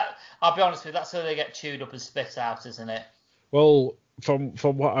 I'll be honest with you, that's gonna get chewed up and spit out, isn't it? Well, from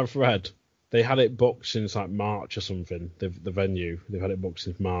what I've read, they had it booked since like March or something, the venue. They've had it booked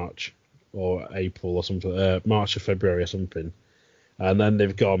since March or April or something, March or February or something. And then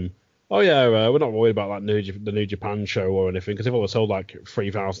they've gone, oh yeah, we're not worried about like the New Japan show or anything, because they've only sold like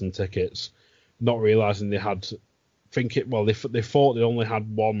 3,000 tickets, not realising they had... they thought they only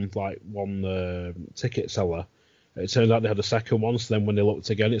had one ticket seller. It turns out they had a second one, so then when they looked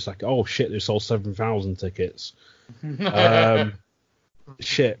again, it's like, oh shit, they sold 7,000 tickets.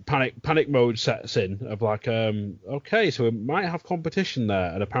 Shit, panic mode sets in of like, okay, so we might have competition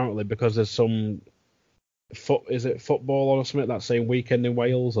there, and apparently because there's some football or something that same weekend in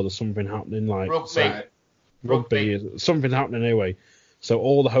Wales, or there's something happening like rugby, something happening anyway. So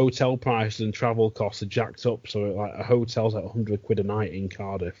all the hotel prices and travel costs are jacked up. So like a hotel's like £100 a night in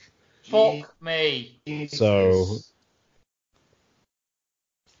Cardiff. Fuck me. So.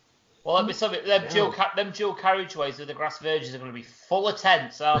 Well, let me say it. Them dual carriageways with the grass verges are going to be full of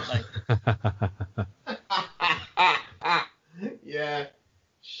tents, aren't they? Yeah.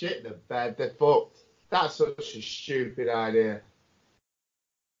 Shit in the bed. They're fucked. That's such a stupid idea.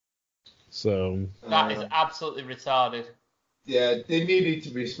 So. That is absolutely retarded. Yeah, they needed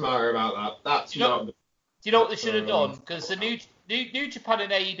to be smarter about that. That's not. Do you know what they should have done? Because the New Japan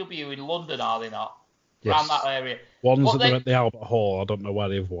and AEW in London, are they not? Yes. Around that area. One's at the Albert Hall. I don't know where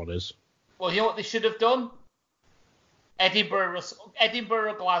the other one is. Well, you know what they should have done? Edinburgh,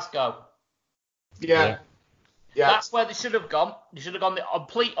 Glasgow. Yeah. That's where they should have gone. They should have gone the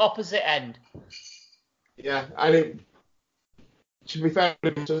complete opposite end. Yeah, and it should be fair,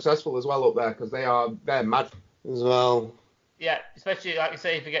 they've been successful as well up there because they're mad as well. Yeah, especially like you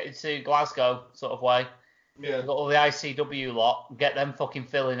say, if you get into Glasgow sort of way. Yeah. Got all the ICW lot, get them fucking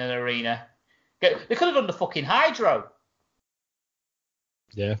filling an arena. They could have done the fucking Hydro.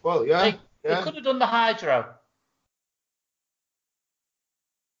 Yeah. Well, yeah. They could have done the Hydro.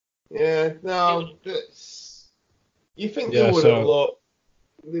 Yeah, no, you think they would have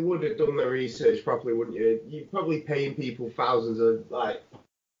they would have done their research properly, wouldn't you? You're probably paying people thousands of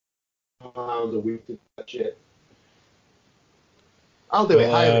pounds a week to do that shit. I'll do it.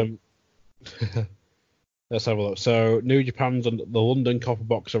 Let's have a look. So, New Japan's on the London Copper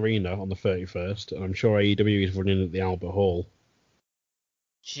Box Arena on the 31st, and I'm sure AEW is running at the Albert Hall.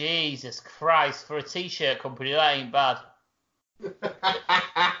 Jesus Christ, for a t-shirt company, that ain't bad.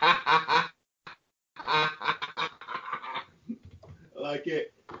 I like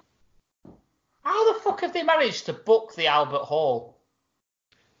it. How the fuck have they managed to book the Albert Hall?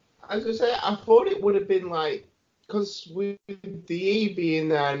 I was going to say, I thought it would have been because with the E being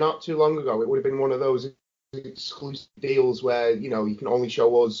there not too long ago, it would have been one of those exclusive deals where, you can only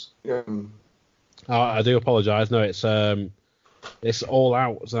show us. Oh, I do apologise. No, it's All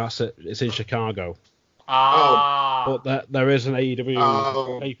Out, so that's it. It's in Chicago. But there is an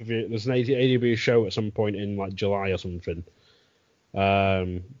AEW pay-per-view. There's an AEW show at some point in July or something.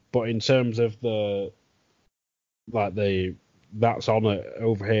 But in terms of that's on it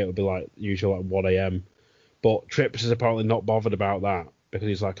over here, it'll be usually 1 a.m. But Trips is apparently not bothered about that because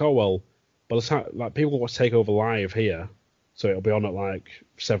he's like, oh well, by the time people want to take over live here, so it'll be on at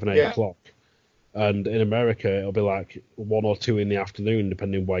 7, 8 o'clock, and in America it'll be 1 or 2 in the afternoon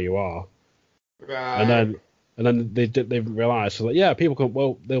depending where you are. Right. And then they realised people can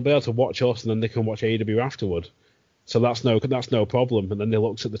they'll be able to watch us and then they can watch AEW afterward. So that's no problem. And then they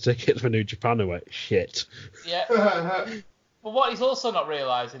looked at the tickets for New Japan and went, shit. Yeah. But what he's also not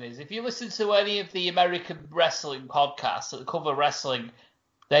realising is if you listen to any of the American wrestling podcasts that cover wrestling,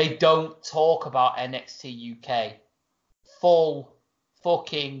 they don't talk about NXT UK. Full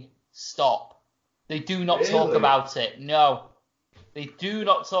fucking stop. They do not talk about it. No. They do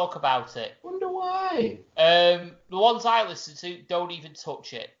not talk about it. Wonder why. The ones I listen to don't even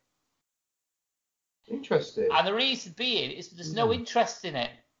touch it. Interesting. And the reason being is there's no interest in it.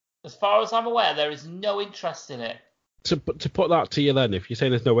 As far as I'm aware, there is no interest in it. To put that to you then, if you're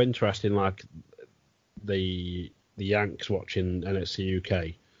saying there's no interest in the Yanks watching NXT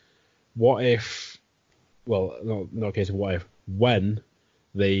UK, what if? Well, not a case of what if. When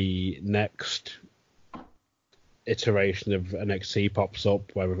the next iteration of NXT pops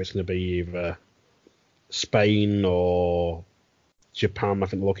up, whether it's going to be either Spain or Japan, I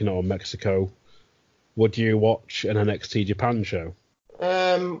think they're looking at, or Mexico, would you watch an NXT Japan show?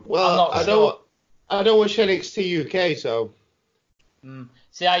 Well, I don't watch NXT UK, so.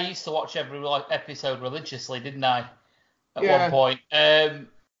 See, I used to watch every episode religiously, didn't I? At one point.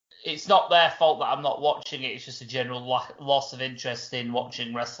 It's not their fault that I'm not watching it. It's just a general loss of interest in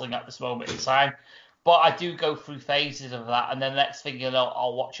watching wrestling at this moment in time. But I do go through phases of that, and then the next thing you know,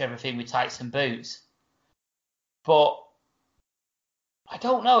 I'll watch everything with tights and boots. But I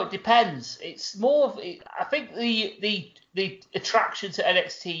don't know. It depends. It's more of. I think the attraction to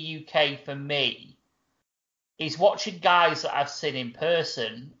NXT UK for me is watching guys that I've seen in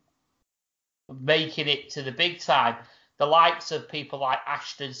person making it to the big time. The likes of people like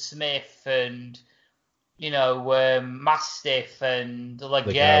Ashton Smith and Mastiff and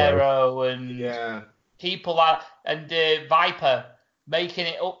Ligero and people like Viper making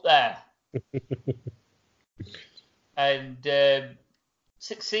it up there and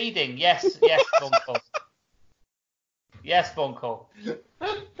succeeding. Yes, Bunko. Yes, Bunko.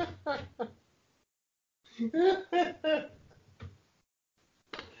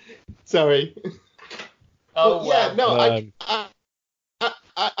 Sorry. Oh, yeah, no,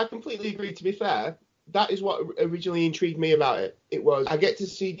 I completely agree. To be fair, that is what originally intrigued me about it. It was I get to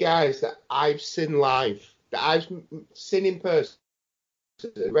see guys that I've seen live, that I've seen in person,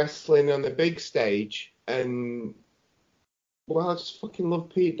 wrestling on the big stage, and I just fucking love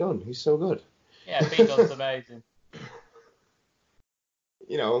Pete Dunne. He's so good. Yeah, Pete Dunne's amazing.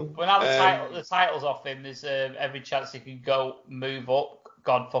 Well, now the title's off him, there's every chance he can go move up.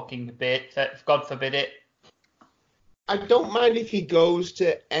 God forbid it. I don't mind if he goes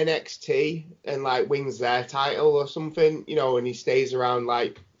to NXT and wins their title or something, and he stays around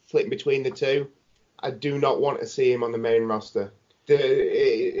flitting between the two. I do not want to see him on the main roster.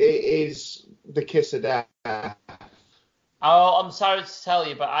 it is the kiss of death. Oh, I'm sorry to tell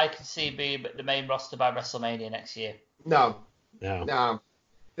you, but I can see him being the main roster by WrestleMania next year. No,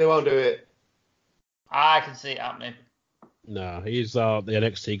 they won't do it. I can see it happening. No, he's the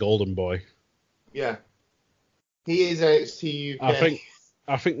NXT Golden Boy. Yeah, he is NXT UK.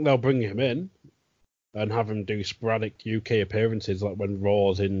 I think they'll bring him in and have him do sporadic UK appearances, like when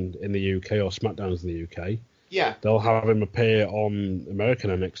Raw's in the UK or SmackDown's in the UK. Yeah. They'll have him appear on American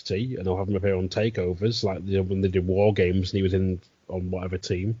NXT, and they'll have him appear on takeovers, like when they did War Games and he was in on whatever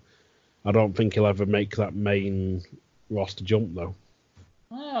team. I don't think he'll ever make that main roster jump, though.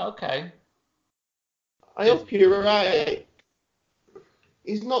 Oh, okay. I hope you're right.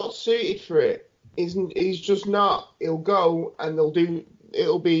 He's not suited for it. He's just not. He'll go and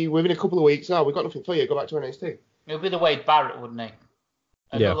it'll be within a couple of weeks. Oh, we've got nothing for you. Go back to NXT. It'll be the Wade Barrett, wouldn't he?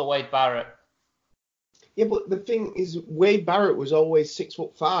 Another Wade Barrett. Yeah, but the thing is, Wade Barrett was always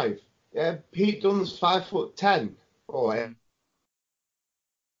 6'5". Yeah, Pete Dunne's 5'10". Oh, yeah.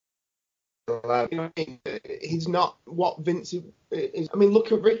 You know, he's not what Vince is. I mean,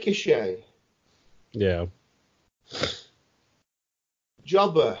 look at Ricochet. Yeah.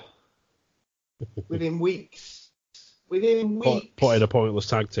 Jobber. Within weeks. Put in a pointless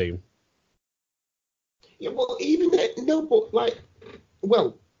tag team. Yeah, well, even no, but like,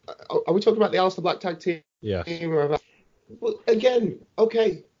 well, are we talking about the Aleister Black tag team? Yeah. Well, again,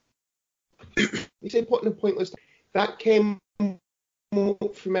 okay. You say putting a pointless. That came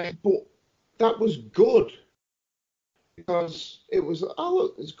up from me, but that was good because it was. Oh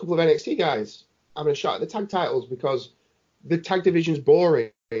look, there's a couple of NXT guys having a shot at the tag titles because the tag division's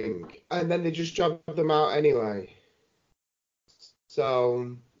boring, and then they just jobbed them out anyway.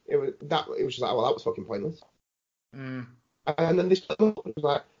 So it was just like, well, that was fucking pointless. Mm. And then this was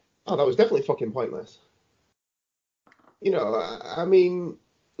like, oh, that was definitely fucking pointless. You know, I mean,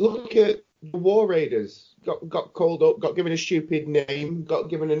 look at the War Raiders. Got called up, got given a stupid name, got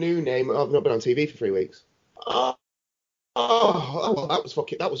given a new name. I've not been on TV for 3 weeks. Oh, well,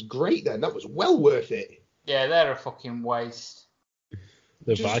 that was great then. That was well worth it. Yeah, they're a fucking waste.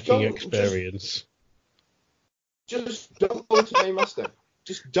 The Viking experience. Just don't go to main roster.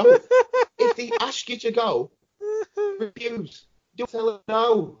 Just don't. If they ask you to go, refuse. Don't tell them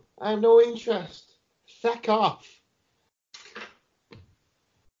no. I have no interest. Feck off.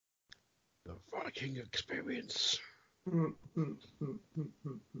 The Viking experience.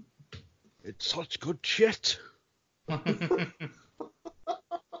 It's such good shit.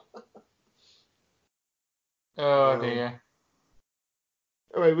 Oh dear.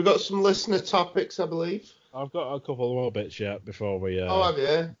 All right, we've got some listener topics, I believe. I've got a couple more bits yet before we have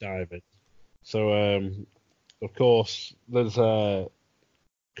you? dive in. So, of course, there's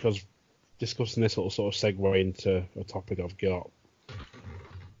because discussing this will sort of segue into a topic I've got.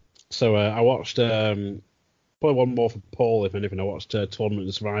 So I watched probably one more for Paul, if anything. I watched Tournament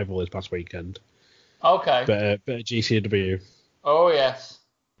of Survival this past weekend. Okay. Bit of GCW. Oh yes.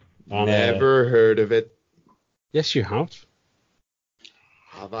 And, Never heard of it. Yes, you have.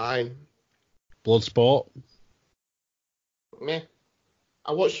 Have I? Bloodsport. Meh.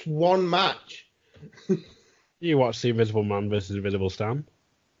 I watched one match. You watched The Invisible Man versus Invisible Stan?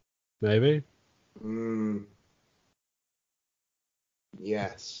 Maybe?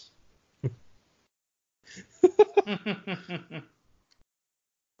 Yes.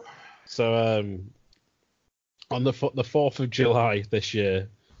 So, on the 4th of July this year,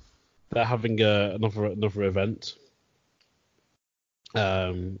 they're having another event.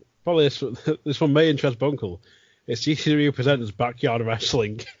 Probably this one may interest Bunkle. It's GCW presents Backyard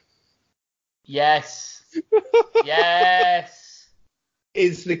Wrestling. Yes. Yes.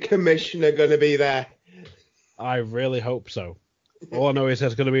 Is the commissioner going to be there? I really hope so. All I know is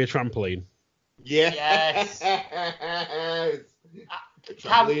there's going to be a trampoline. Yeah. Yes. A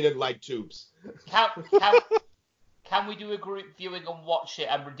trampoline and light tubes. Can we do a group viewing and watch it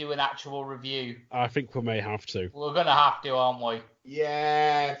and do an actual review? I think we may have to. We're going to have to, aren't we?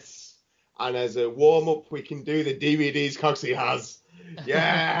 Yes. And as a warm-up, we can do the DVDs Coxie has.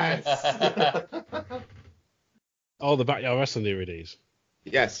 Yes. Oh, the Backyard Wrestling DVDs?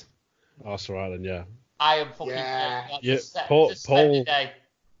 Yes. Oh, that's right then, yeah. I am fucking... Yeah.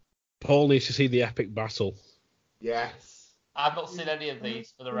 Paul needs to see the epic battle. Yes. I've not seen any of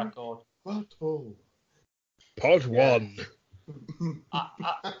these, for the record. What? Oh. Pod 1.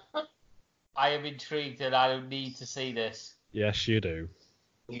 I am intrigued and I need to see this. Yes, you do.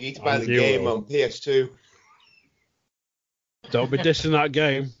 You need to buy the game on PS2. Don't be dissing that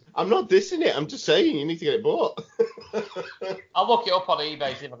game. I'm not dissing it. I'm just saying you need to get it bought. I'll look it up on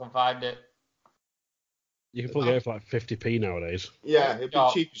eBay, see if I can find it. You can probably get it for like 50p nowadays. Yeah, it'd be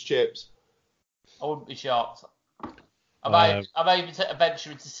cheap as chips. I wouldn't be shocked. I might even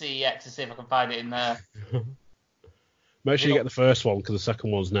venture into CEX to see if I can find it in there. Make sure you get the first one because the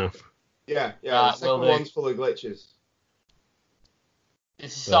second one's naff. Yeah. The second one's full of glitches.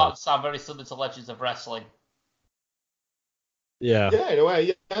 This is starting to sound very similar to Legends of Wrestling. Yeah. Yeah, in a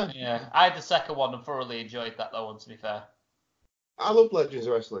way, yeah. Yeah, I had the second one and thoroughly enjoyed that one, to be fair. I love Legends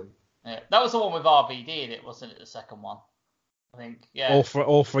of Wrestling. Yeah, that was the one with RVD in it, wasn't it? The second one, I think. Yeah.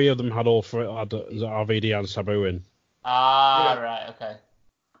 All three of them had RVD and Sabu in. Right, okay.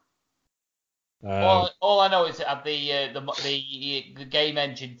 All I know is it had the game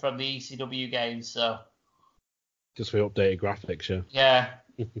engine from the ECW games, so. Just for updated graphics, yeah.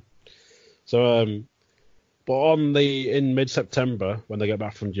 Yeah. So, but in mid-September, when they get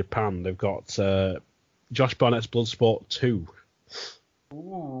back from Japan, they've got Josh Barnett's Bloodsport 2.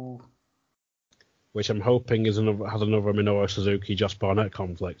 Ooh. Which I'm hoping has another Minoru Suzuki Josh Barnett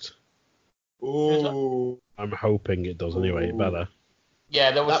conflict. Ooh. I'm hoping it does anyway. It better.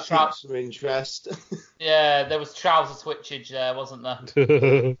 Yeah, there was some interest. Yeah, there was trouser twitchage there, wasn't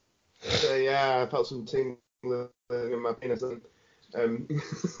there? So, yeah, I felt some tingling in my penis.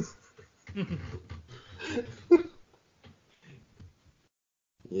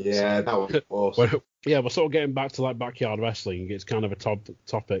 Yeah, that was awesome. Yeah, we're sort of getting back to like backyard wrestling. It's kind of a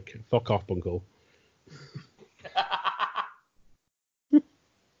topic. Fuck off, Uncle.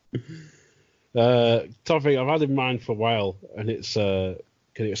 Topic I've had in mind for a while, and it's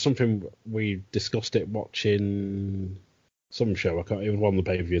something we discussed it watching some show. It was one of the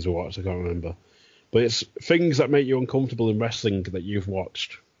pay-per-views we watched. I can't remember, but it's things that make you uncomfortable in wrestling that you've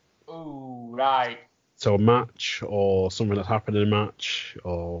watched. Ooh, right. So a match or something that's happened in a match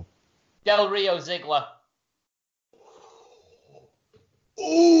or Del Rio Ziggler.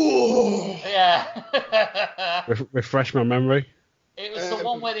 Ooh. Yeah. refresh my memory. It was the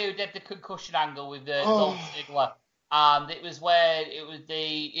one where they did the concussion angle with Dolph Ziggler, and it was where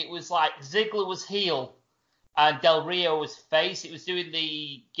it was like Ziggler was heel and Del Rio was face. It was doing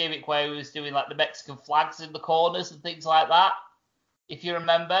the gimmick where he was doing like the Mexican flags in the corners and things like that. If you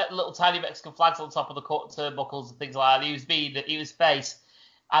remember, little tiny Mexican flags on top of the turnbuckles and things like that. He was face,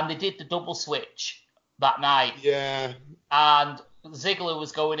 and they did the double switch that night. Yeah. And Ziggler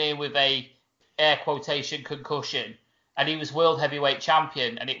was going in with a air quotation concussion, and he was world heavyweight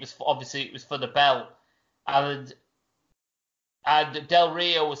champion, and it was for the belt, and Del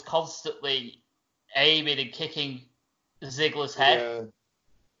Rio was constantly aiming and kicking Ziggler's head,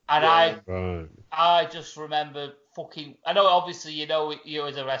 and I just remember fucking. I know, obviously, you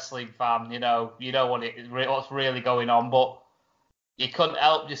as a wrestling fan, you know what's really going on, but you couldn't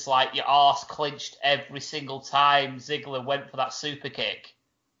help just like your arse clenched every single time Ziggler went for that super kick.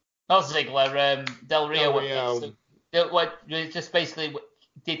 Not Ziggler, Del Rio. Just basically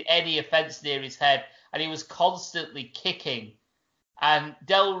did any offense near his head, and he was constantly kicking. And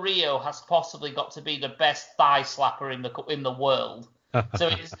Del Rio has possibly got to be the best thigh slapper in the world.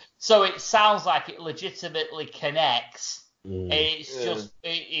 So it sounds like it legitimately connects. It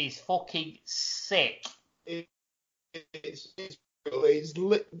is fucking sick. To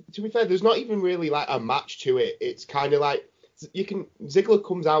be fair, there's not even really like a match to it. It's kind of like Ziggler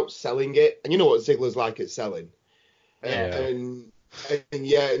comes out selling it, and you know what Ziggler's like at selling. And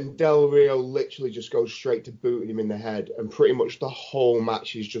Del Rio literally just goes straight to booting him in the head, and pretty much the whole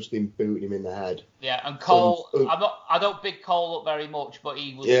match is just him booting him in the head. Yeah, and Cole, I don't big Cole up very much, but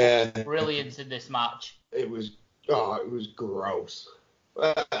he was brilliant in this match. It was gross.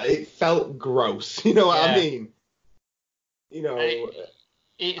 It felt gross. You know what I mean? You know,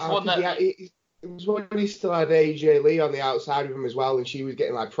 it's one that. It was when he still had AJ Lee on the outside of him as well, and she was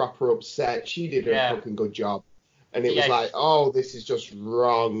getting like proper upset. She did a fucking good job. And it was like, oh, this is just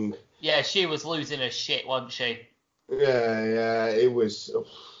wrong. Yeah, she was losing her shit, wasn't she? Yeah, it was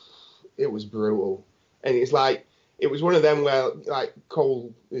brutal. And it's like, it was one of them where, like,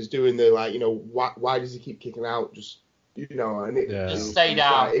 Cole is doing the, like, why does he keep kicking out? Just, and just stay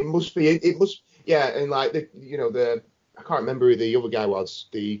down. Like, and like, I can't remember who the other guy was,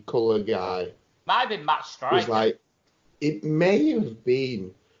 the colour guy. Might have been Matt Striker. Was like, it may have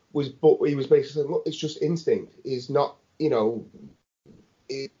been. But he was basically saying, look, it's just instinct. It's not, if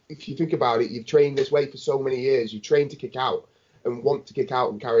you think about it, you've trained this way for so many years. You trained to kick out and want to kick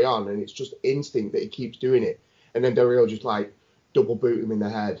out and carry on, and it's just instinct that he keeps doing it. And then Del Rio just like double boot him in the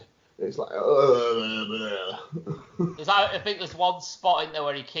head. And it's like, I think there's one spot in there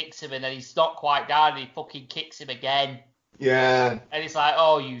where he kicks him and then he's not quite down and he fucking kicks him again. Yeah. And it's like,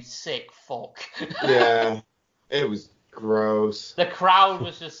 oh, you sick fuck. Yeah. It was gross. The crowd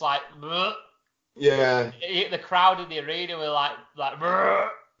was just like, bleh. Yeah. The crowd in the arena were like "Brrr."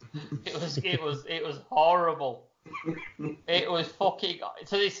 It was horrible. It was fucking.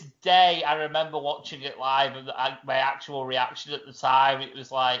 To this day, I remember watching it live and my actual reaction at the time. It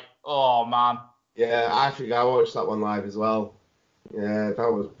was like, oh man. Yeah, I think I watched that one live as well. Yeah,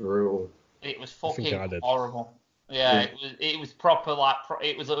 that was brutal. It was fucking horrible. Yeah, it was proper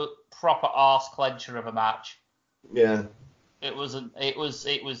it was a proper arse clencher of a match. Yeah. It was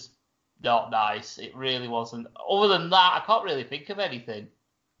not nice. It really wasn't. Other than that, I can't really think of anything.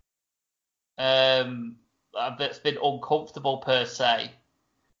 That's been uncomfortable per se.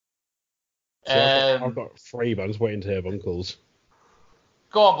 I've got 3, but I'm just waiting to hear Bunkle's.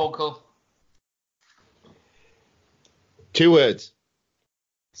 Go on, Bunkle. 2 words.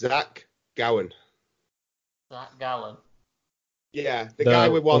 Zach Gowen. Zach Gallen. Yeah, the guy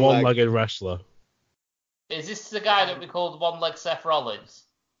with one leg. One-legged wrestler. Is this the guy that we called one-leg Seth Rollins?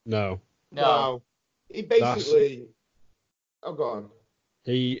 No. He basically... Oh, go on.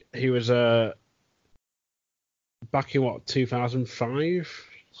 He was back in, 2005?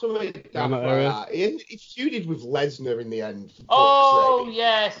 Something like that. He feuded with Lesnar in the end. Oh,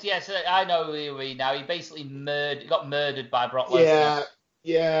 yes. I know who you mean now. He basically got murdered by Brock Lesnar.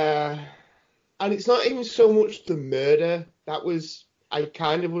 Yeah. And it's not even so much the murder. That was... I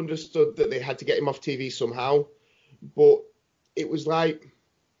kind of understood that they had to get him off TV somehow. But it was like...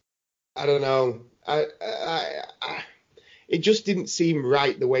 I don't know. It just didn't seem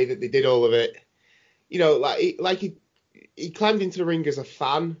right the way that they did all of it. You know, he climbed into the ring as a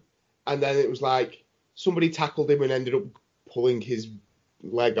fan, and then it was like somebody tackled him and ended up pulling his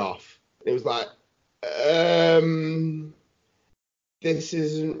leg off. It was like, this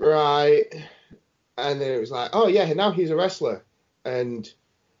isn't right. And then it was like, oh yeah, now he's a wrestler. And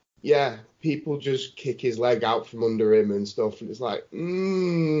yeah, people just kick his leg out from under him and stuff. And it's like,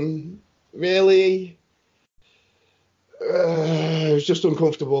 really? It was just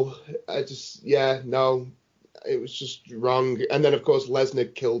uncomfortable. It was just wrong. And then, of course,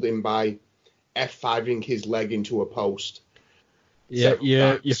 Lesnar killed him by F5ing his leg into a post. Yeah,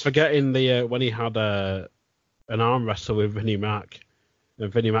 you're forgetting the when he had an arm wrestle with Vinnie Mac.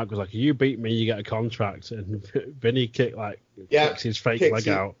 And Vinnie Mac was like, you beat me, you get a contract. And Vinnie kicks his fake leg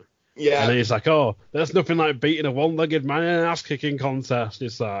out. Yeah. And then he's like, oh, there's nothing like beating a one-legged man in an ass-kicking contest.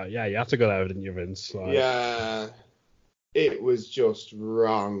 It's like, yeah, you had to go there, didn't you, Vince? Like, yeah. It was just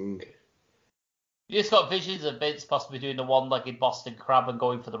wrong. You just got visions of Vince possibly doing the one-legged Boston Crab and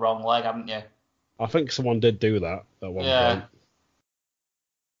going for the wrong leg, haven't you? I think someone did do that at one point.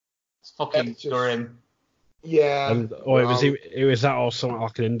 It's fucking grim. Yeah. And, it was that or something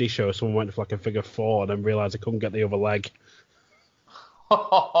like an indie show. Someone went for like a figure 4 and then realised they couldn't get the other leg.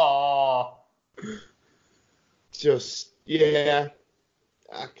 Just, yeah.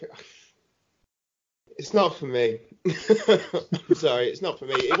 It's not for me. I'm sorry, it's not for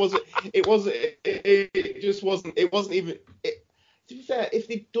me. It just wasn't even. To be fair, if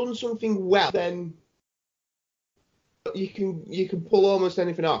they'd done something well, then you can pull almost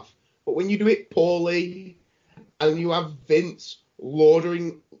anything off. But when you do it poorly, and you have Vince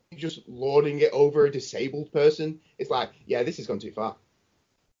lording it over a disabled person, it's like, yeah, this has gone too far.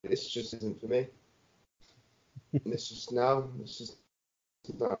 This just isn't for me. This is not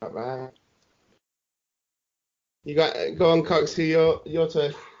right. You go on, Coxie, your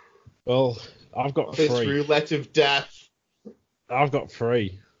turn. Well, I've got this 3. Roulette of death. I've got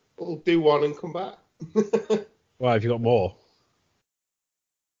 3. We'll do one and come back. Well, have you got more?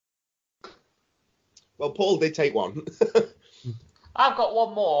 Well, Paul did take one. I've got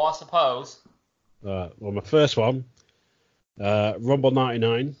one more, I suppose. Well, my first one, Rumble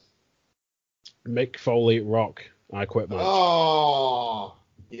 99, Mick Foley, Rock, I Quit match. Oh,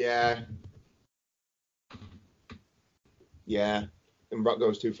 yeah. Yeah, and Rock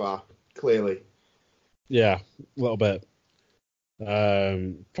goes too far, clearly. Yeah, a little bit.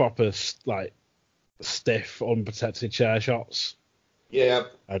 Proper, like, stiff, unprotected chair shots. Yeah.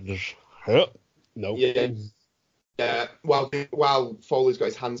 And just, nope. Yeah. While Foley's got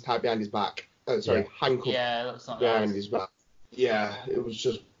his hands tied behind his back. Handcuffed that's not behind his back. Yeah, it was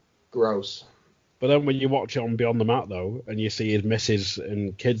just gross. But then when you watch it on Beyond the Mat, though, and you see his missus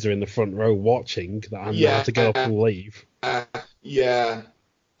and kids are in the front row watching, that and they have to get up and leave. Yeah,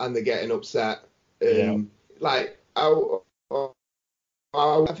 and they're getting upset. Like, I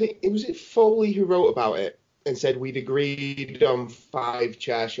think it was Foley who wrote about it and said we'd agreed on 5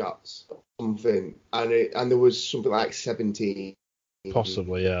 chair shots or something, and there was something like 17.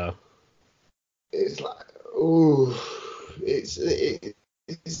 Possibly, yeah. It's like, ooh,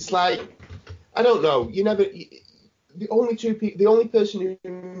 it's like, I don't know. the only person who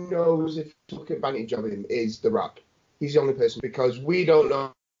knows if he took advantage of him is The Rock. He's the only person, because we don't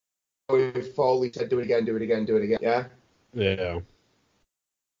know if Foley said do it again. Yeah. Yeah.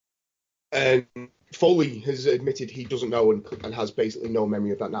 And Foley has admitted he doesn't know and has basically no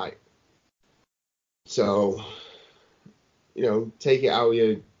memory of that night. So, take it how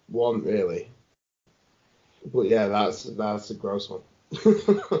you want, really. But yeah, that's a gross one.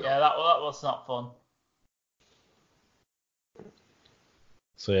 Yeah, that was not fun.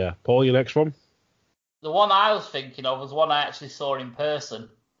 So yeah, Paul, your next one? The one I was thinking of was one I actually saw in person,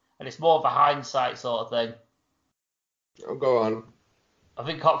 and it's more of a hindsight sort of thing. Oh, go on. I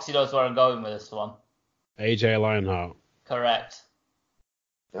think Coxie knows where I'm going with this one. AJ Lionheart. Correct.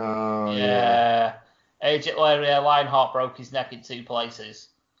 Oh, yeah. AJ Lionheart broke his neck in 2 places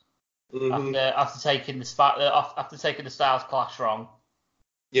after taking the Styles Clash wrong.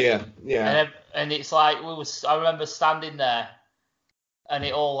 Yeah. And it's like I remember standing there, and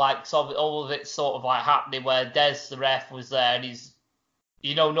it all of it sort of like happening where Des the ref was there, and he's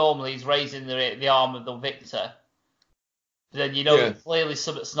normally he's raising the arm of the victor. Then clearly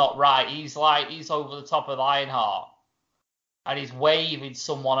something's not right. He's over the top of Lionheart, and he's waving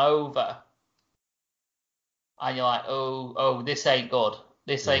someone over, and you're like, oh, this ain't good.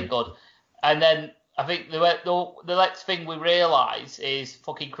 This ain't good. And then I think the next thing we realise is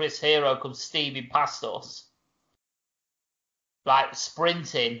fucking Chris Hero comes steaming past us, like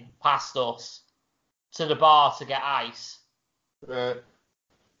sprinting past us to the bar to get ice. Right.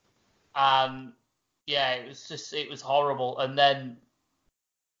 Yeah, it was horrible. And then,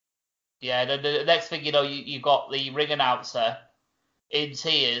 the next thing you got the ring announcer in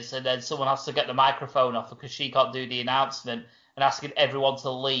tears, and then someone has to get the microphone off because she can't do the announcement, and asking everyone to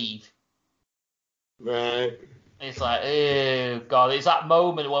leave. Right. It's like, oh god, it's that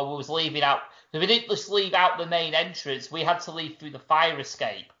moment where we was leaving out. We didn't just leave out the main entrance, we had to leave through the fire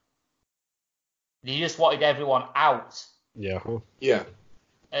escape. You just wanted everyone out. Yeah. Yeah.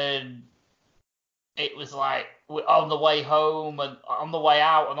 And it was like, on the way home and on the way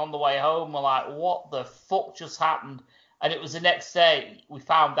out and on the way home, we're like, what the fuck just happened? And it was the next day we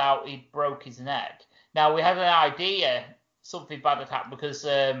found out he'd broke his neck. Now, we had an idea something bad had happened because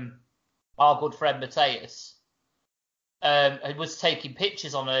our good friend Mateus was taking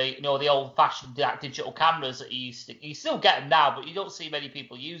pictures on the old-fashioned was cameras that you still get them now, but you don't see many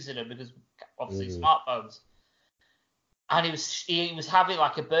people using them because obviously smartphones. And he was having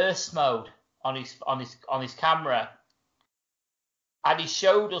like a burst mode on his camera, and he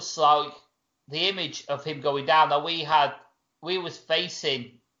showed us like the image of him going down. Now we was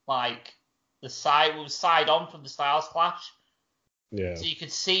facing like we was side on from the Styles Clash, so you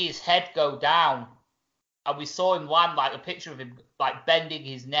could see his head go down, and we saw him land, like a picture of him like bending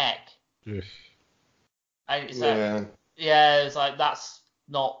his neck. And it's it's like that's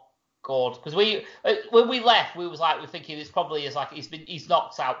not good, because when we left we was like we're thinking it's probably is like he's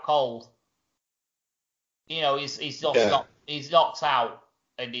knocked out cold. He's knocked out,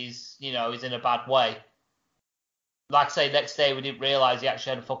 and he's in a bad way. Like I say, next day we didn't realise he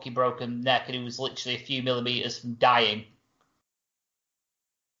actually had a fucking broken neck, and he was literally a few millimetres from dying.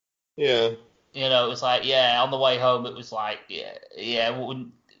 Yeah. It was like, on the way home it was like, it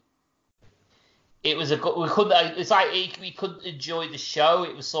was we couldn't enjoy the show.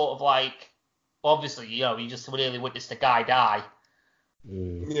 It was sort of like, obviously, you just really witnessed a guy die.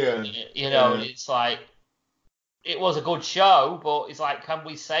 Yeah. It's like, it was a good show, but it's like, can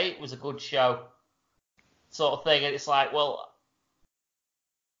we say it was a good show? Sort of thing. And it's like, well,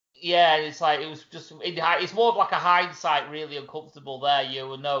 it's like, it was just, it's more of like a hindsight, really uncomfortable there. You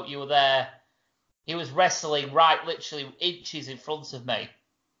were there. He was wrestling right literally inches in front of me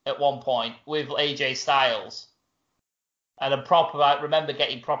at one point with AJ Styles. And I remember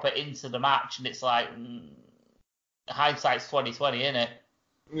getting proper into the match, and it's like, hindsight's 20/20, isn't it?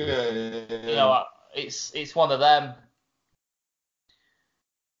 Yeah. It's one of them.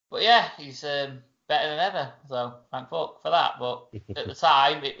 But yeah, he's better than ever. So thank fuck for that. But at the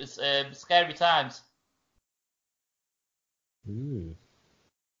time, it was scary times.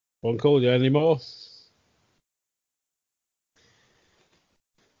 One call, you any more?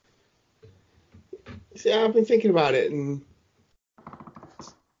 See, I've been thinking about it, and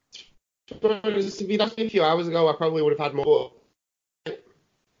if you'd asked me a few hours ago, I probably would have had more.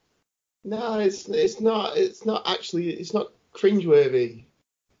 No, it's not cringeworthy.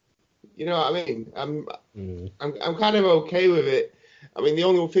 You know what I mean? I'm kind of okay with it. I mean, the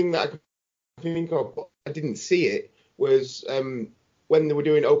only thing that I could think of, but I didn't see it, was when they were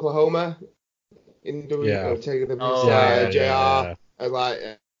doing Oklahoma in the JR. I was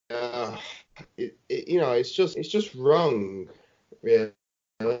like, it's just wrong, really.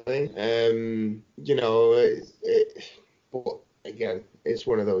 But again, it's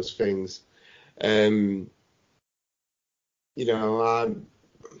one of those things. I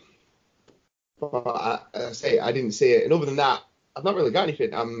say I didn't see it, and other than that, I've not really got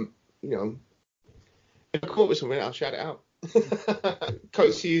anything. If I come up with something, I'll shout it out.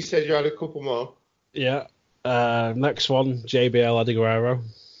 Coach, you said you had a couple more. Yeah. Next one, JBL Eddie Guerrero.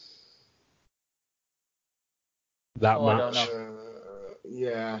 That match. I don't know.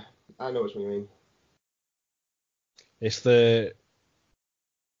 Yeah, I know what you mean. It's the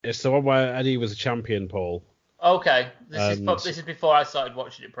one where Eddie was a champion, Paul. Okay, this is before I started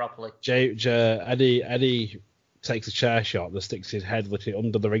watching it properly. Eddie takes a chair shot that sticks his head literally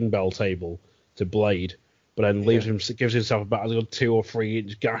under the ring bell table to Blade, but then gives himself about a 2 or 3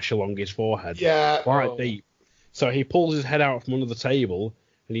 inch gash along his forehead. Yeah. Quite deep. So he pulls his head out from under the table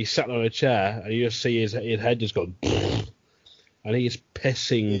and he's sat on a chair and you just see his head just go and he's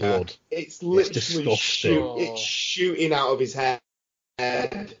pissing blood. It's literally disgusting. It's shooting out of his head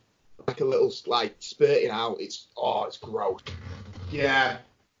like a little spurting out. It's gross. Yeah.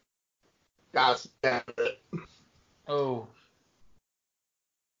 That's Oh.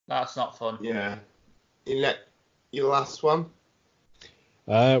 That's not fun. Yeah. Your last one?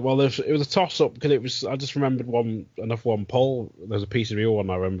 Well, it was a toss-up because I just remembered another one. Paul, there's a piece of real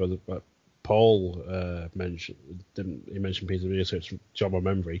one I remember that Paul mentioned. He mentioned piece of real, so it's jogged my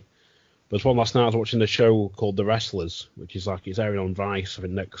memory. But there's one last night I was watching a show called The Wrestlers, which is it's airing on Vice I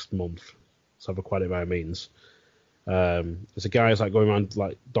think next month. So I've acquired it by means. There's a guy who's going around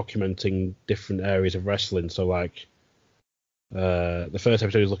documenting different areas of wrestling. So the first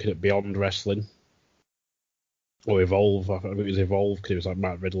episode is looking at Beyond Wrestling. Or Evolve, I think it was Evolve because it was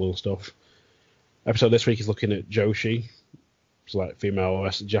Matt Riddle and stuff. Episode this week is looking at Joshi, it's female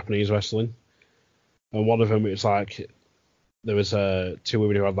Japanese wrestling, and one of them it's there was 2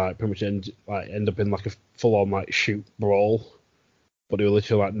 women who had pretty much end up in a full on shoot brawl, but they were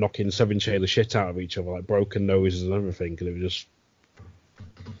literally knocking 7-chain the shit out of each other, broken noses and everything, and it was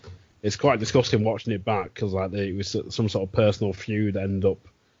it's quite disgusting watching it back because it was some sort of personal feud that ended up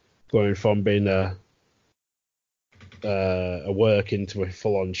going from being a work into a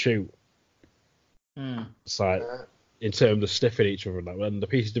full-on shoot. It's in terms of sniffing each other and the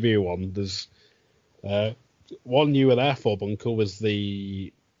PCW one, there's one you were there for, Bunker, was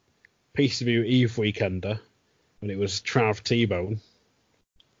the PCW Eve Weekender when it was Trav T-Bone.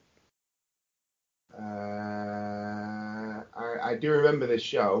 I do remember this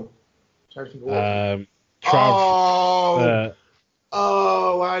show. Trav.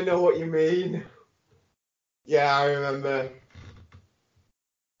 I know what you mean. Yeah, I remember.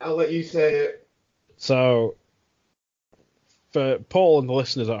 I'll let you say it. So, for Paul and the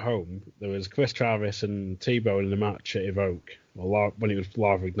listeners at home, there was Chris Travis and T-Bone in the match at Evoke, when it was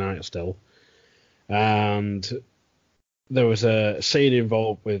Lava Ignite still. And there was a scene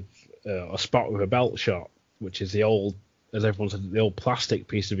involved with a spot with a belt shot, which is the old, as everyone said, the old plastic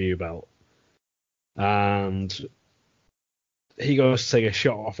PCW belt. And he goes to take a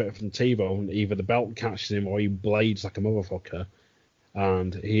shot off it from T-Bone. Either the belt catches him or he blades like a motherfucker.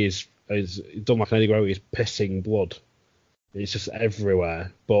 And he's done like an Eddie Guerrero, he's pissing blood. It's just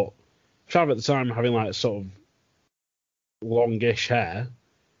everywhere. But Trav at the time, having sort of longish hair,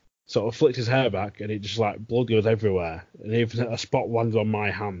 sort of flicked his hair back and it just blood goes everywhere. And even a spot landed on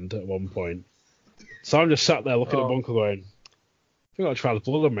my hand at one point. So I'm just sat there looking at Bunker going, I think I Trav's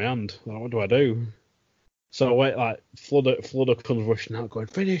blood on my hand. What do I do? So I wait, Fludder comes rushing out, going,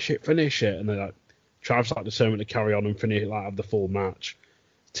 finish it. And then Trav's determined to carry on and finish have the full match.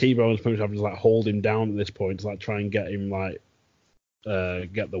 T-Bone's pretty much having to hold him down at this point to try and get him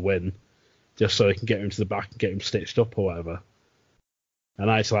get the win, just so he can get him to the back and get him stitched up or whatever.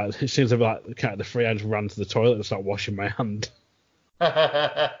 And I as soon as I cat the free, I just ran to the toilet and started washing my hand.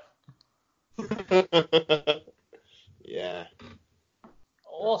 Yeah.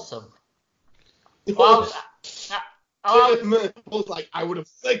 Awesome. Well, Paul's I would have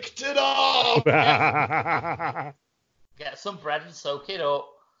flicked it off. Get some bread and soak it up.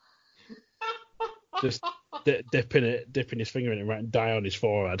 Just dipping his finger in it and writing die on his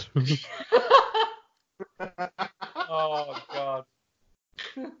forehead. Oh god.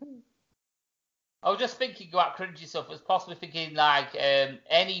 I was just thinking about cringy stuff. I was possibly thinking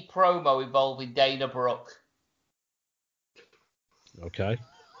any promo involving Dana Brooke. Okay.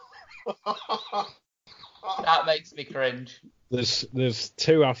 That makes me cringe. There's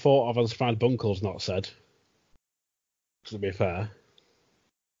 2 I thought of as far as Bunkle's not said. To be fair.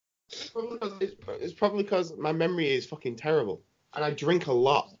 It's probably because my memory is fucking terrible. and I drink a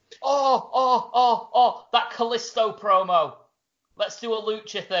lot. Oh, that Callisto promo. Let's do a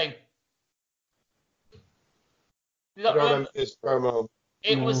lucha thing. I don't remember this promo.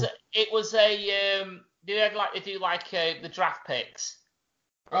 It was a they do the draft picks.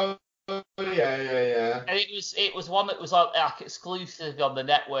 Oh yeah. And it was one that was like exclusive on the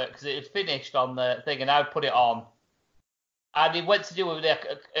network because it had finished on the thing, and I would put it on. And he went to do a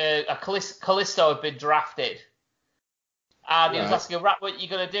Callisto had been drafted, and he was asking, "What are you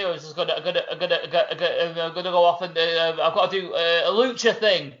gonna do?" I was just gonna go off and I've got to do a lucha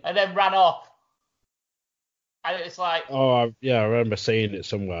thing, and then ran off. And it's like, I remember seeing it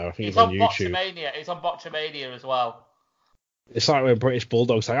somewhere. I think it's on on YouTube. Botchamania. It's on Botchamania as well. It's like when British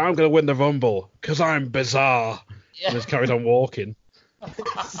Bulldogs say, "I'm going to win the Rumble because I'm bizarre," and just carries on walking.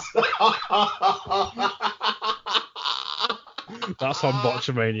 That's on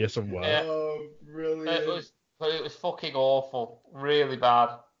Botchamania somewhere. Yeah. Oh, brilliant. But it was fucking awful, really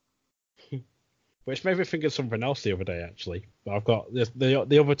bad. Which made me think of something else the other day, actually. But I've got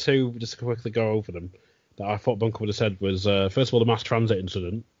the other two, just to quickly go over them, that I thought Bunker would have said was, first of all, the mass transit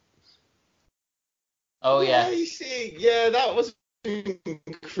incident. Oh, yeah. You see, that was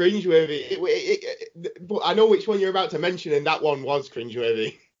cringeworthy. But I know which one you're about to mention, and that one was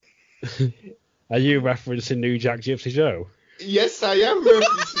cringeworthy. Are you referencing New Jack Gypsy Joe? Yes, I am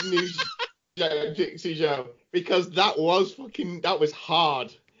referencing New Jack Gypsy Joe, because that was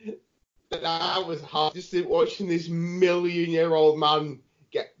hard. That was hard. Just watching this million-year-old man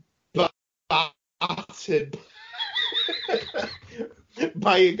get battered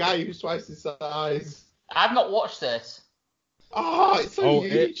by a guy who's twice his size. I've not watched this. Oh, it's on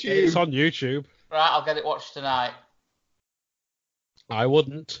YouTube. It's on YouTube. Right, I'll get it watched tonight. I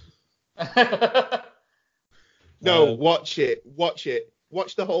wouldn't. No, watch it. Watch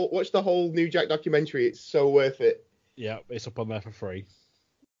the whole New Jack documentary. It's so worth it. Yeah, it's up on there for free.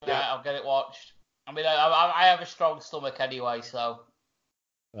 Yeah, I'll get it watched. I mean, I have a strong stomach anyway, so.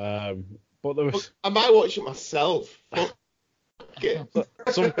 But there was. I might watch it myself.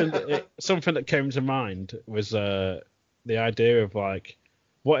 Something that came to mind was the idea of like,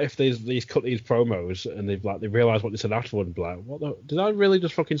 what if these cut these promos and they realise what they said afterward and be like, did I really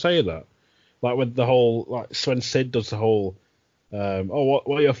just fucking say that? Like with the whole, like when Sid does the whole, what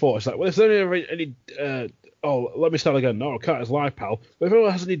are your thoughts? Like, well, if there's any let me start again. No, can't. It's live, pal. But if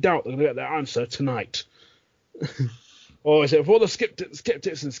anyone has any doubt, they're gonna get their answer tonight. Or is it for the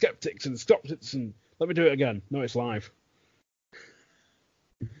skeptics and let me do it again? No, it's live.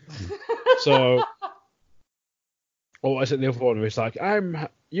 So, or is it the other one where it's like,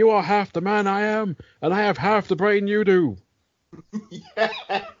 you are half the man I am, and I have half the brain you do. Yeah.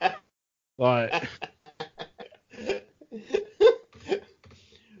 Like.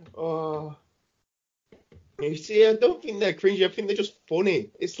 Oh. You see, I don't think they're cringy. I think they're just funny.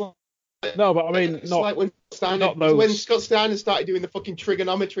 It's like. No, but I mean, it's like when Scott Steiner started doing the fucking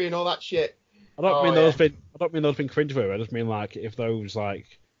trigonometry and all that shit. I don't mean those been cringeworthy. I just mean like if those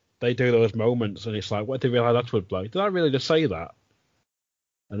like they do those moments and it's like, what did they realise afterward? Like, did I really just say that?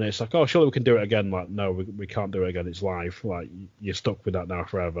 And it's like, oh, surely we can do it again. Like, no, we can't do it again. It's live. Like, you're stuck with that now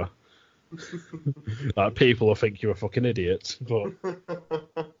forever. Like, people will think you're a fucking idiot. But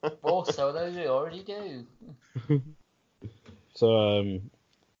also, they already do. So,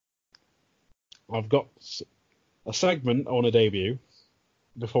 I've got a segment I want to debut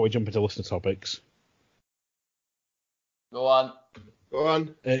before we jump into listener topics. Go on.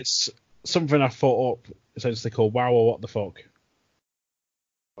 It's something I thought up, essentially called Wow or What the Fuck.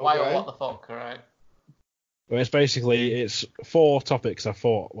 Why or what the fuck, right? Well, it's 4 topics I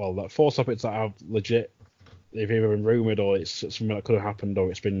thought, like 4 topics that have legit, they've either been rumoured or it's something that could have happened or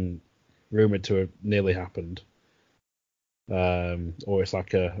it's been rumoured to have nearly happened. Or it's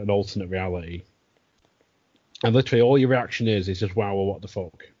like an alternate reality. And literally all your reaction is just wow or what the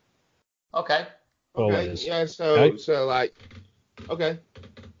fuck. Okay. All it is. Yeah, okay? Okay.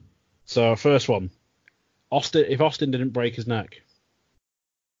 So first one. If Austin didn't break his neck,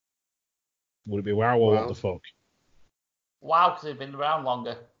 would it be wow or what the fuck? Wow, because he'd been around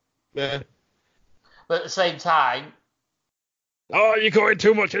longer. Yeah. But at the same time... Oh, you're going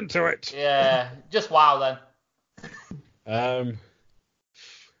too much into it. Yeah, just wow then. I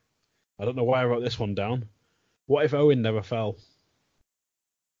don't know why I wrote this one down. What if Owen never fell?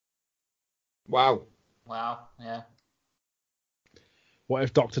 Wow, yeah. What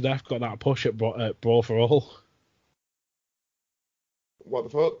if Dr. Death got that push at Brawl for All? What the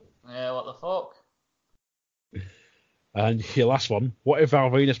fuck? Yeah, what the fuck? And your last one. What if Val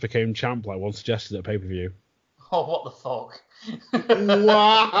Venus became champ like one suggested at pay-per-view? Oh, what the fuck?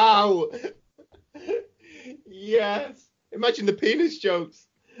 Wow! Yes! Imagine the penis jokes.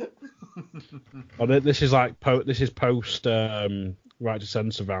 Oh, this is like post right to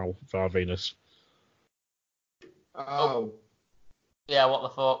censor Val Venus. Oh. Yeah, what the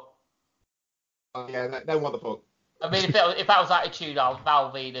fuck? Oh, yeah, then what the fuck? I mean, if that was Attitude Era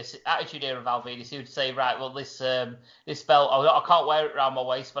Val Venus, he would say, right, well, this belt, I can't wear it around my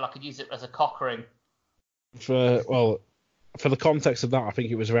waist, but I could use it as a cock ring. For the context of that, I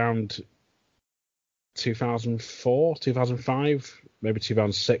think it was around 2004, 2005, maybe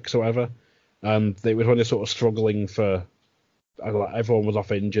 2006 or whatever, and it was when they sort of struggling for, like, everyone was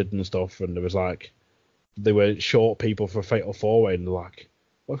off injured and stuff, and there was like, they were short people for a Fatal 4-Way, and they're like,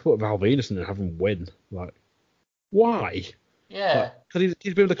 what if we put Val Venus in and have him win? Like, why? Yeah. Because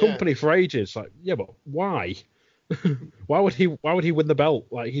he's been with the company for ages. Like, yeah, but why? Why would he win the belt?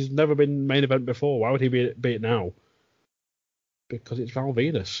 Like, he's never been main event before. Why would he be it now? Because it's Val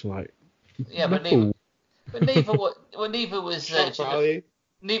Venus. Like, yeah, no. but neither was Shock value.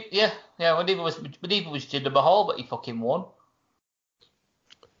 when neither was Jinder Mahal, but he fucking won.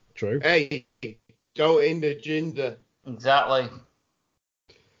 True. Hey, go into Jinder. Exactly.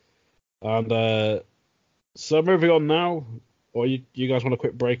 And so moving on now, or you guys want a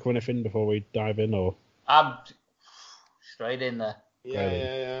quick break or anything before we dive in, or? I'm straight in there.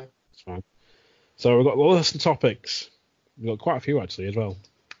 Yeah. It's fine. So we've got a list of topics. We've got quite a few actually as well.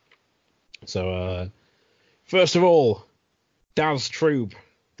 So first of all, Daz Trube,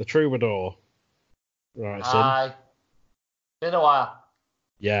 the Troubadour. Right, Sin? Aye. Been a while.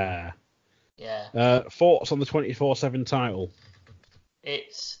 Yeah. Yeah. Thoughts on the 24/7 title?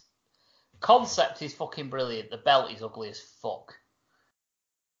 Its concept is fucking brilliant. The belt is ugly as fuck.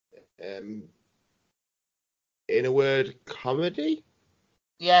 In a word, comedy?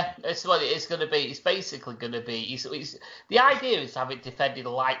 Yeah, it's what it's going to be. It's basically going to be. The idea is to have it defended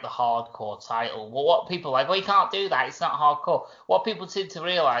like the hardcore title. Well, what people are like, well, you can't do that. It's not hardcore. What people seem to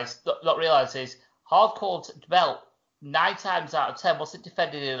not realize is hardcore belt. 9 times out of 10 wasn't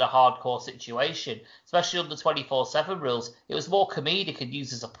defended in a hardcore situation, especially under 24/7 rules. It was more comedic and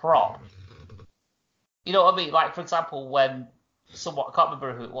used as a prop. You know what I mean? Like, for example, when I can't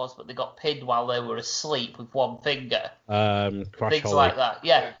remember who it was, but they got pinned while they were asleep with one finger. Crash things Holly. like that.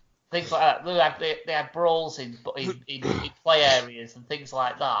 Yeah, things like that. They had brawls in play areas and things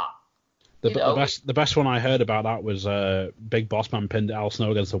like that. The best one I heard about that was Big Boss Man pinned Al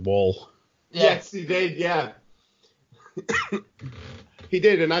Snow against the wall. Yeah. Yes, he did. Yeah. He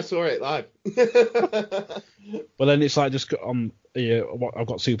did, and I saw it live. But then it's like just I've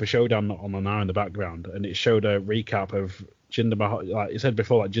got Super Showdown on the now in the background, and it showed a recap of Jinder Mahal. Like it said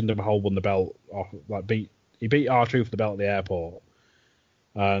before, like Jinder Mahal won the belt off, like he beat R-Truth for the belt at the airport,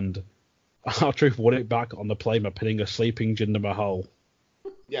 and R-Truth won it back on the plane by pinning a sleeping Jinder Mahal.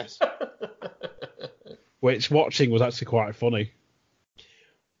 Yes. Which watching was actually quite funny.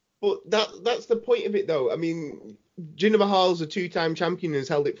 But that's the point of it, though. I mean, Jinder Mahal's a 2-time champion and has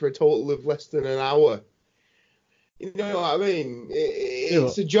held it for a total of less than an hour. You know what I mean?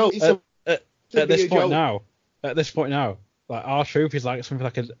 It's a joke. At this point now, like R-Truth is like something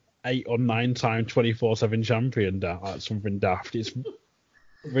like an 8 or 9 time 24/7 champion, like something daft. It's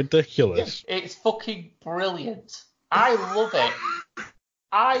ridiculous. It's fucking brilliant. I love it.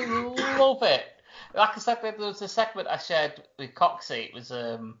 I love it. Like I said, there was a segment I shared with Coxie. It was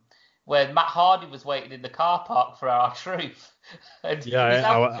when Matt Hardy was waiting in the car park for R-Truth. Yeah,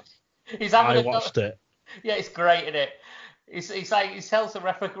 I watched it. Yeah, it's great, isn't it? He's like, he tells the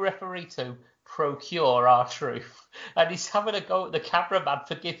referee to procure R-Truth, and he's having a go at the cameraman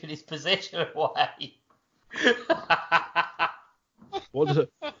for giving his position away. What does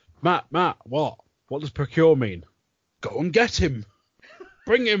it, Matt? What? What does procure mean? Go and get him.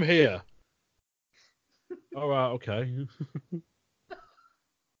 Bring him here. All right, okay.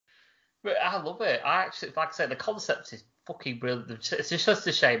 But I love it. I actually, like I said, the concept is fucking brilliant. It's just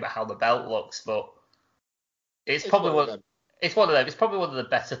a shame at how the belt looks, but it's probably one of them. It's probably one of the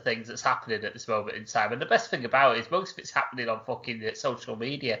better things that's happening at this moment in time. And the best thing about it is most of it's happening on fucking social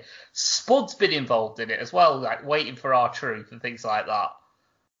media. Spud's been involved in it as well, like waiting for R-Truth and things like that.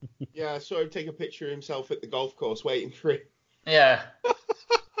 Yeah, I saw him take a picture of himself at the golf course waiting for it. Yeah.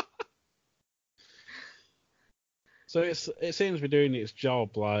 So it seems to be doing its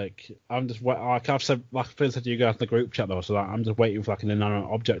job. Like I've said, like Phil said to you guys in the group chat though, so that I'm just waiting for like an inanimate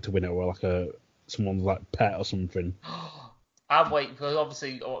object to win it, or like someone's like pet or something. I'm waiting because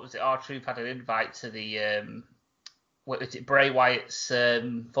obviously, what was it? R-Truth had an invite to the what was it? Bray Wyatt's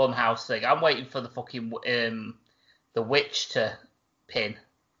Funhouse thing. I'm waiting for the fucking the witch to pin.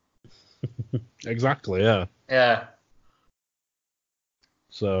 Exactly. Yeah. Yeah.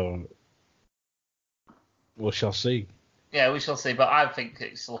 So we shall see. Yeah, we shall see. But I think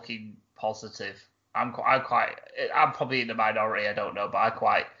it's looking positive. I'm probably in the minority. I don't know, but I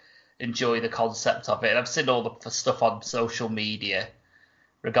quite enjoy the concept of it. And I've seen all the stuff on social media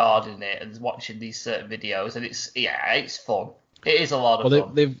regarding it and watching these certain videos, and it's fun. It is a lot of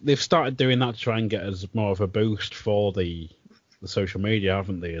fun. They've started doing that to try and get us more of a boost for the social media,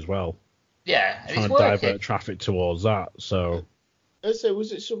 haven't they, as well? Yeah, and trying it's to working. divert traffic towards that. So. So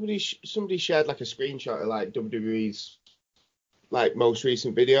was it somebody shared like a screenshot of like WWE's like most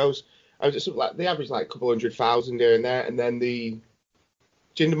recent videos? I was just like they average like a couple 100,000 here and there, and then the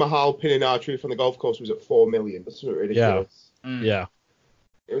Jinder Mahal pinning R-Truth on the golf course was at 4 million. That's ridiculous. Yeah.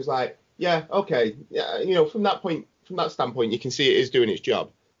 It was like, yeah, okay, yeah, you know, from that standpoint, you can see it is doing its job.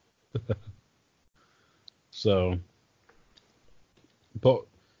 So, but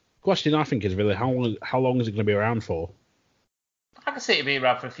question I think is really how long is it going to be around for? I can see it being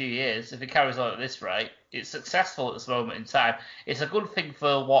around for a few years if it carries on at this rate. It's successful at this moment in time. It's a good thing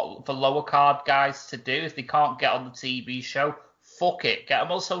for lower card guys to do if they can't get on the TV show. Fuck it, get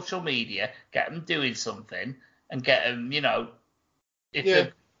them on social media, get them doing something, and get them, you know.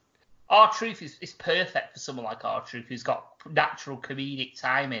 R-Truth is perfect for someone like R-Truth who's got natural comedic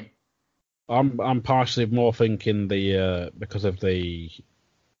timing. I'm partially more thinking because of the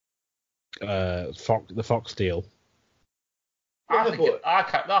Fox deal. I think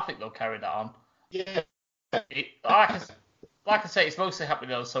they'll carry that on. Yeah. Like I say, it's mostly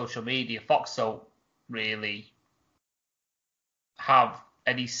happening on social media. Fox don't really have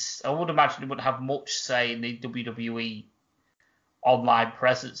any. I would imagine they wouldn't have much say in the WWE online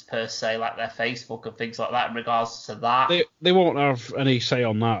presence per se, like their Facebook and things like that. In regards to that, they won't have any say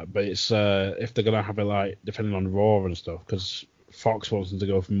on that. But it's if they're gonna have it like depending on Raw and stuff, because Fox wants them to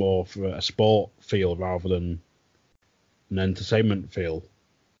go for a sport feel rather than an entertainment feel.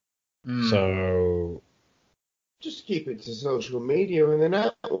 So just keep it to social media and the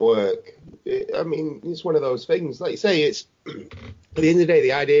network. I mean, it's one of those things. Like you say, it's at the end of the day,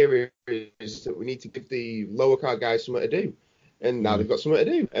 the idea is that we need to give the lower card guys something to do, and now they've got something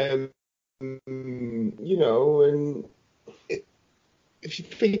to do. You know, and if you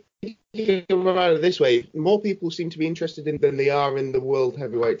think about it this way, more people seem to be interested in than they are in the world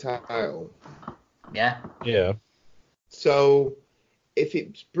heavyweight title. Yeah. Yeah. So if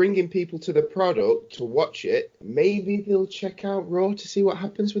it's bringing people to the product to watch it, maybe they'll check out Raw to see what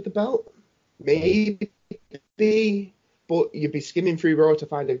happens with the belt. Maybe, but you'd be skimming through Raw to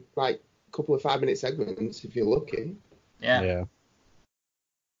find a couple of 5-minute segments if you're lucky. Yeah.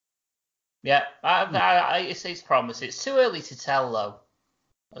 It's promising. It's too early to tell though,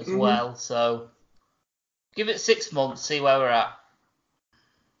 as well. So give it 6 months, see where we're at.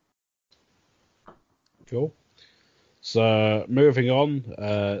 Cool. So, moving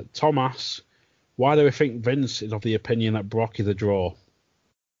on, Tom asks, why do we think Vince is of the opinion that Brock is a draw?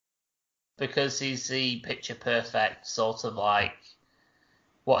 Because he's the picture perfect, sort of like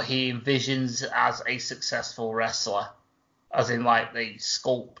what he envisions as a successful wrestler. As in, like, the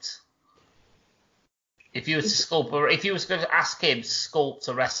sculpt. If you was going to ask him to sculpt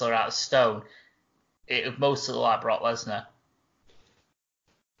a wrestler out of stone, it would mostly look like Brock Lesnar.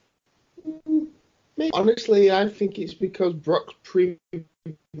 Honestly, I think it's because Brock's proven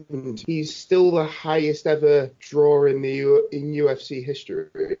he's still the highest ever draw in UFC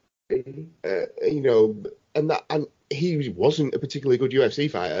history. You know, and he wasn't a particularly good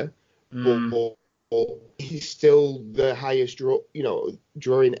UFC fighter, but he's still the highest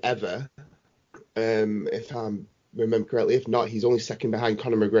drawing ever. If I remember correctly, if not, he's only second behind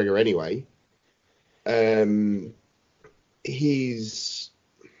Conor McGregor anyway.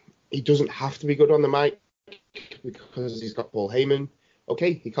 He doesn't have to be good on the mic because he's got Paul Heyman.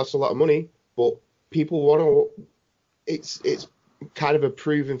 Okay, he costs a lot of money, but people want to. It's kind of a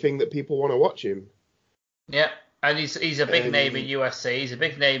proven thing that people want to watch him. Yeah, and he's a big name in UFC. He's a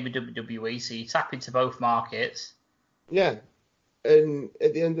big name in WWE. So you tap into both markets. Yeah, and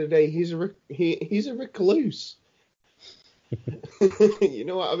at the end of the day, he's a recluse. You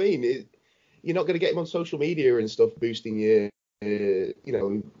know what I mean? You're not going to get him on social media and stuff boosting your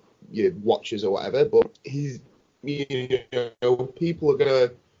watchers or whatever, but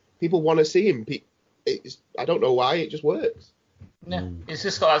people want to see him. I don't know why, it just works. Yeah, he's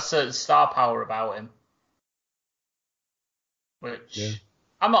just got a certain star power about him, which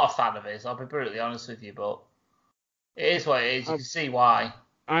I'm not a fan of his. I'll be brutally honest with you, but it is what it is. You can see why.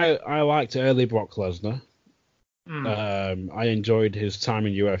 I liked early Brock Lesnar. I enjoyed his time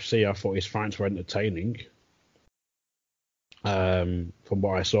in UFC. I thought his fights were entertaining. From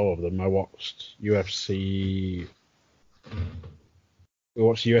what I saw of them, I watched UFC. We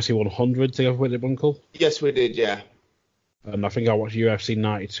watched UFC 100 together with him, Uncle. Yes, we did. Yeah. And I think I watched UFC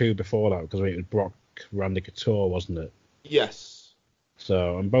 92 before that because it was Brock Randy Couture, wasn't it? Yes.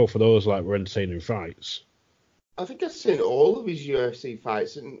 So, and both of those were entertaining fights. I think I've seen all of his UFC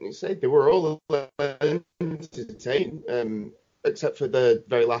fights, and he said they were all entertaining, except for the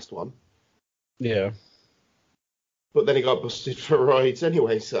very last one. Yeah. But then he got busted for roids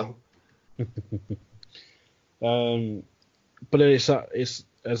anyway, so. But it's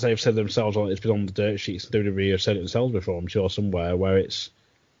as they've said themselves, it's been on the dirt sheets. WWE have said it themselves before, I'm sure, somewhere, where it's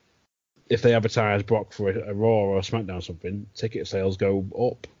if they advertise Brock for a Raw or a SmackDown or something, ticket sales go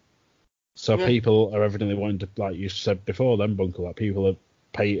up. So people are evidently wanting to, like you said before, then Bunker, like people are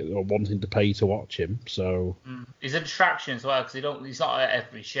wanting to pay to watch him. So he's a distraction as well because he's not at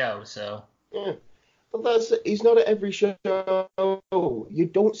every show. So yeah, but he's not at every show. You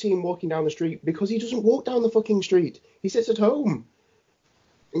don't see him walking down the street because he doesn't walk down the fucking street. He sits at home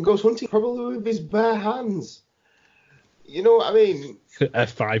and goes hunting probably with his bare hands. You know what I mean?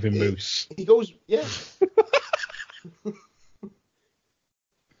 F5 in Moose. He goes, yeah.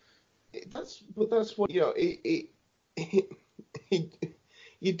 That's what, you know,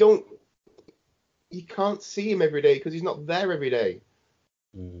 you can't see him every day because he's not there every day.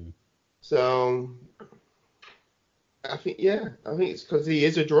 So I think it's because he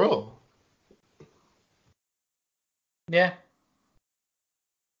is a draw. Yeah,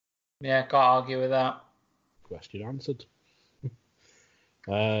 can't argue with that. Question answered.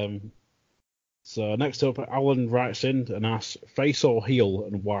 So next up, Alan writes in and asks, face or heel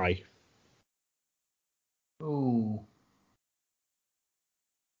and why? Ooh.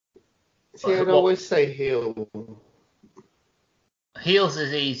 See, I'd always say heel. Heels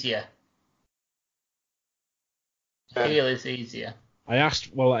is easier. Yeah. Heel is easier. I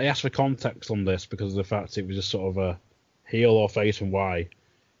asked for context on this because of the fact it was just sort of a heel or face and why.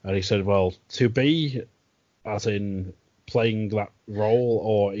 And he said, well, to be, as in playing that role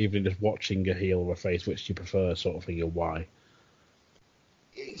or even just watching a heel or a face, which do you prefer, sort of thing, or why?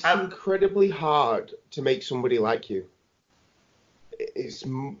 It's incredibly hard to make somebody like you. It's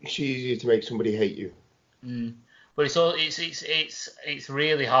much easier to make somebody hate you. But it's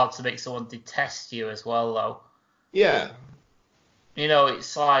really hard to make someone detest you as well, though. Yeah. You know,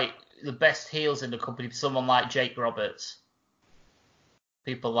 it's like the best heels in the company, someone like Jake Roberts.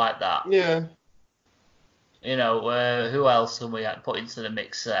 People like that. Yeah. You know, who else can we put into the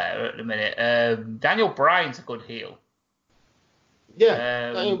mix there at the minute? Daniel Bryan's a good heel.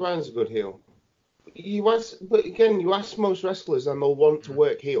 Yeah, Daniel Bryan's a good heel. But again, you ask most wrestlers and they'll want to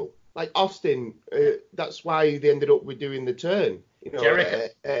work heel. Like Austin, that's why they ended up with doing the turn. You know, Jericho.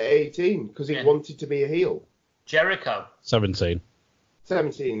 At 18, because he wanted to be a heel. Jericho. 17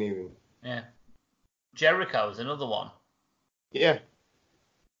 even. Yeah. Jericho's another one. Yeah.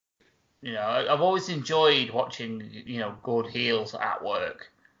 You know, I've always enjoyed watching, you know, good heels at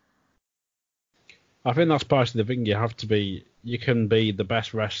work. I think that's part of the thing. You can be the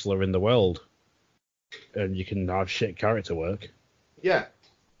best wrestler in the world, and you can have shit character work. Yeah.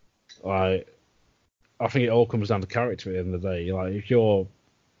 Like, I think it all comes down to character at the end of the day. Like, if you're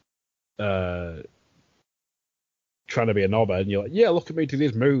trying to be a knobhead and you're like, yeah, look at me do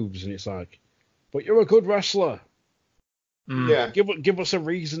these moves, and it's like, but you're a good wrestler. Yeah. Give us a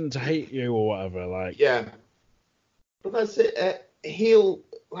reason to hate you or whatever. Like. Yeah. But that's it. A heel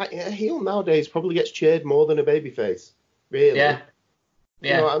nowadays probably gets cheered more than a babyface. Really. Yeah.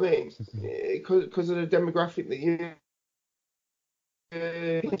 You know what I mean? Because of the demographic that you.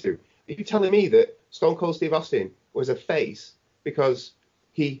 Are you telling me that Stone Cold Steve Austin was a face because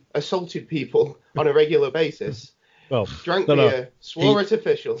he assaulted people on a regular basis? Well, drank beer, swore at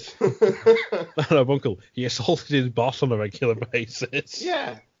officials. No, Uncle, he assaulted his boss on a regular basis.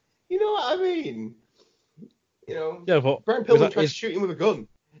 Yeah, you know what I mean. You know, yeah, but Brian Pillman tried to shoot him with a gun.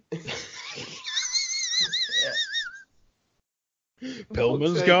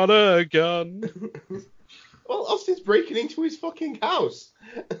 Pillman's got a gun. Well, Austin's breaking into his fucking house.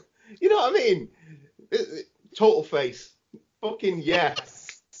 You know what I mean? Total face. Fucking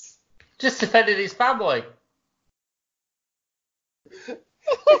yes. Just defended his family.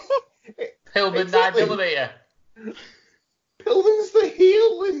 Pillman Exactly. 9mm. Pillman's the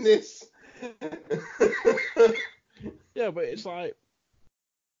heel in this. Yeah, but it's like,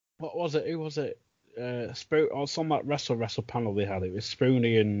 what was it? Who was it? Or some that wrestle panel they had. It was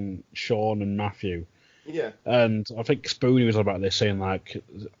Spoonie and Sean and Matthew. Yeah. And I think Spoonie was about this, saying like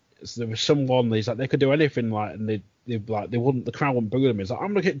there was someone he's like they could do anything, like, and the crowd wouldn't boo them. It's like, I'm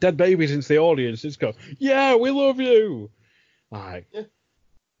gonna get dead babies into the audience. Just go, yeah, we love you. Like, yeah.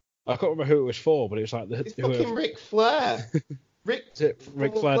 I can't remember who it was for, but it's like it's fucking Ric Flair. Ric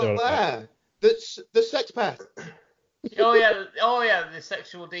Flair. That's the sex path. Oh yeah, the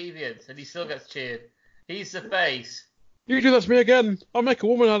sexual deviant, and he still gets cheered. He's the face. You do that to me again, I'll make a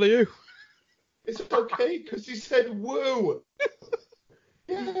woman out of you. It's okay because he said woo.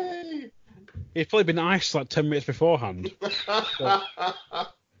 Yay! He's probably been iced like 10 minutes beforehand.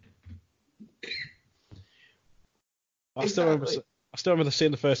 I still remember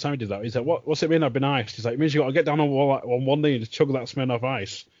seeing the first time he did that. He's like, what's it mean I've been iced? He's like, it means you got to get down on one knee and just chug that Smirnoff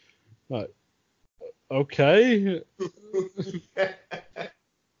Ice. Like, okay.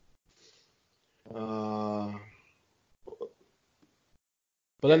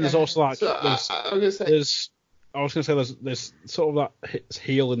 But then there's also like, So, I was gonna say, there's sort of that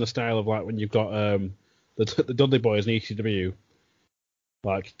heel in the style of like when you've got the Dudley Boys in ECW,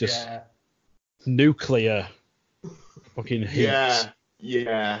 like just nuclear fucking heat.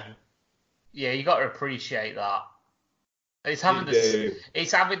 Yeah. Yeah, you got to appreciate that. It's having this.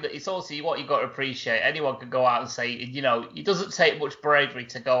 It's also what you got to appreciate. Anyone can go out and say, it doesn't take much bravery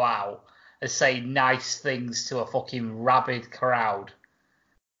to go out and say nice things to a fucking rabid crowd.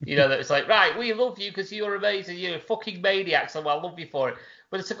 That it's like, right, we love you because you're amazing. You're a fucking maniac, so I love you for it.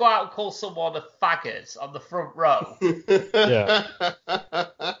 But to go out and call someone a faggot on the front row. Yeah.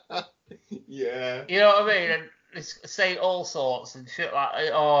 Yeah. You know what I mean? And it's say all sorts and shit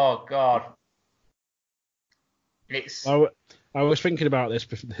like, oh god. I was thinking about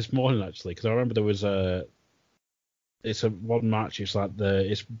this morning actually because I remember there was it's a one match.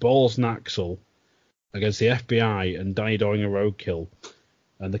 It's Balls and Axel against the FBI and Danny Doring and Roadkill,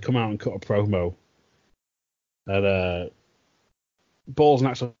 and they come out and cut a promo, and Balls and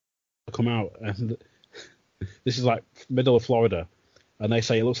Axel come out, and this is like middle of Florida, and they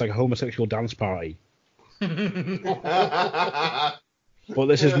say it looks like a homosexual dance party. But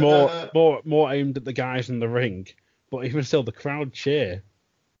this is more aimed at the guys in the ring. But even still, the crowd cheer.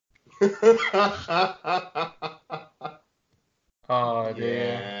 Oh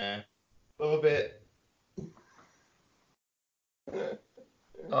dear. Yeah. A little bit.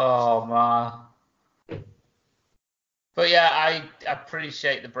 Oh man. But yeah, I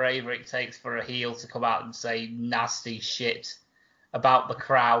appreciate the bravery it takes for a heel to come out and say nasty shit about the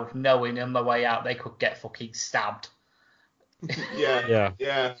crowd, knowing on the way out they could get fucking stabbed. Yeah.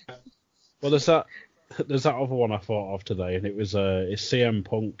 Well, there's that other one I thought of today, and it was it's CM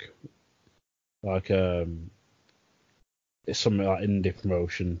Punk, like it's something like indie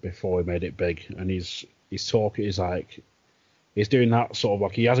promotion before he made it big, and he's talking, he's doing that sort of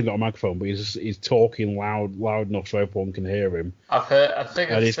like he hasn't got a microphone, but he's talking loud enough so everyone can hear him.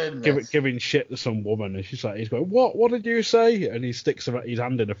 And he's giving shit to some woman, and he's going, what did you say? And he sticks his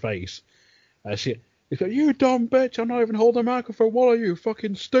hand in her face. He's like, you dumb bitch, I'm not even holding a microphone. What are you,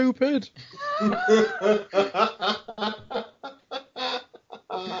 fucking stupid? And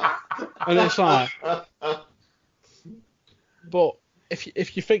it's like, but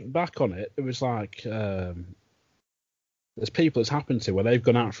if you think back on it, it was like, there's people it's happened to where they've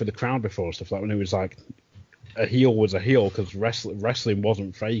gone out for the crowd before and stuff, like when it was like, a heel was a heel because wrestling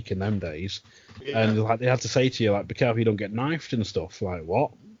wasn't fake in them days. Yeah. And like they had to say to you, like, be careful you don't get knifed and stuff. Like,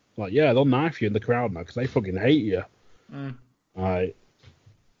 what? Like, yeah, they'll knife you in the crowd now because they fucking hate you. Right.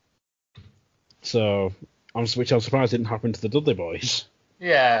 So, which I'm surprised didn't happen to the Dudley Boys.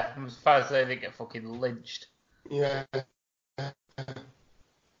 Yeah, I'm surprised they didn't get fucking lynched. Yeah.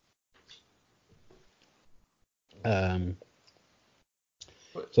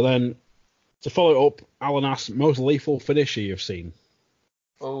 So then, to follow up, Alan asks, most lethal finisher you've seen?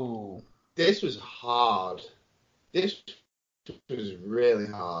 Oh. This was hard. This was really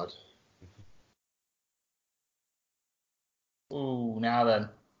hard. Ooh, now then.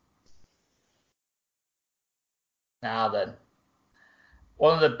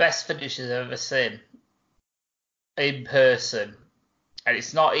 One of the best finishes I've ever seen in person. And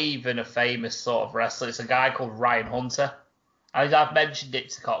it's not even a famous sort of wrestler. It's a guy called Ryan Hunter. And I've mentioned it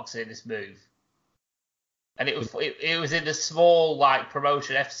to Cox in this move. And it was in a small like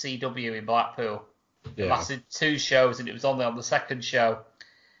promotion, FCW in Blackpool. It lasted 2 shows, and it was only on the second show.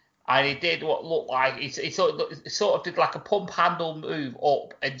 And he did what looked like he sort of did like a pump handle move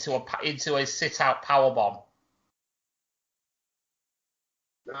up into a sit out power bomb.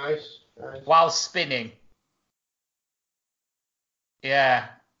 Nice. While spinning. Yeah.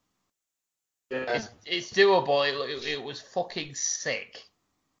 It's doable. It was fucking sick.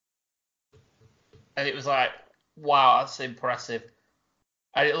 And it was like, wow, that's impressive.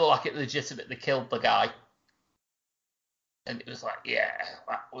 And it looked like it legitimately killed the guy. And it was like, yeah,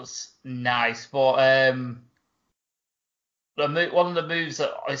 that was nice. But one of the moves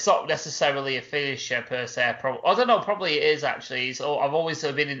that it's not necessarily a finisher per se. I don't know, probably it is actually. I've always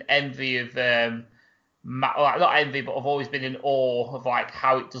sort of been in envy of like, not envy, but I've always been in awe of like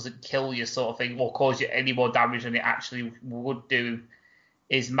how it doesn't kill you, sort of thing, or cause you any more damage than it actually would do.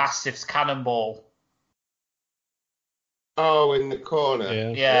 Is Mastiff's Cannonball? Oh, in the corner.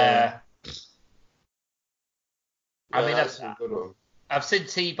 Yeah. I mean, that's a good one. I've seen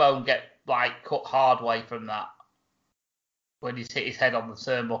T-Bone get like cut hard way from that when he's hit his head on the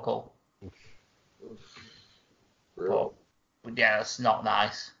turnbuckle. But yeah, that's not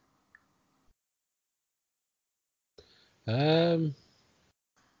nice. Trying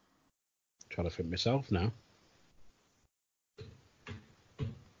to think myself now.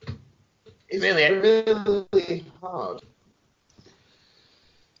 It's really hard.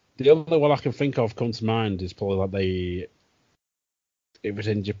 The other one I can think of come to mind is probably like it was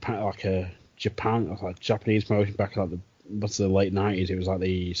in Japan, like a Japanese promotion back in like the late 90s. It was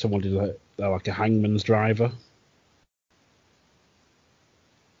like someone did like a hangman's driver.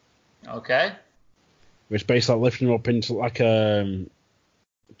 Okay. It's basically like lifting them up into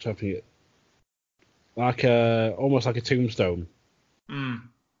almost like a tombstone. Mm.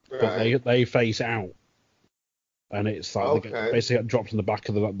 But they face out, and it's like they basically get dropped in the back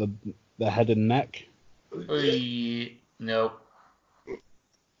of the head and neck. No.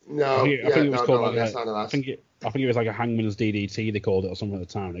 I think it was called I think it was like a hangman's DDT they called it or something at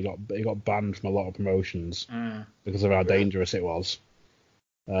the time. It got banned from a lot of promotions because of how dangerous it was.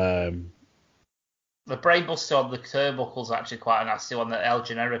 The brainbuster on the turnbuckle is actually quite a nasty one that El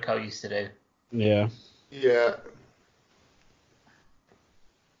Generico used to do. Yeah. Yeah.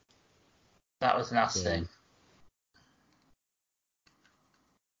 That was nasty. Yeah.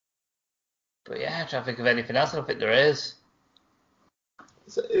 But yeah, I'm trying to think of anything else. I don't think there is.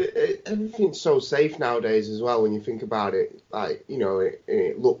 Everything's so safe nowadays as well when you think about it. Like, you know,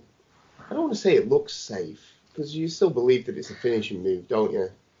 I don't want to say it looks safe, because you still believe that it's a finishing move, don't you?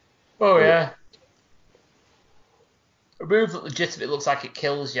 Oh, yeah. A move that legitimately looks like it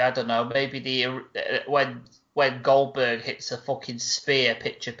kills you, I don't know. Maybe when Goldberg hits a fucking spear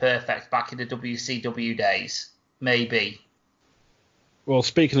picture perfect back in the WCW days. Maybe. Well,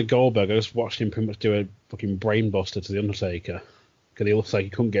 speaking of Goldberg, I just watched him pretty much do a fucking brainbuster to The Undertaker. Because he looks like he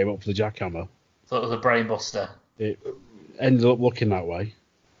couldn't get him up for the jackhammer. So it was a brainbuster. It ended up looking that way.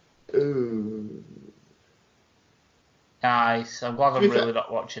 Ooh. Nice. I'm glad I'm really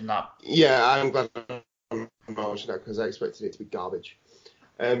not watching that. Yeah, I'm glad I'm not watching that because I expected it to be garbage.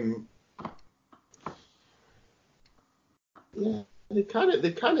 Yeah, they kind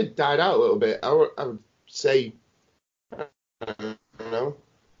of died out a little bit. I would say, I don't know.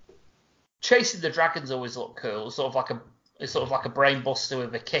 Chasing the Dragons always look cool. It's sort of like a brainbuster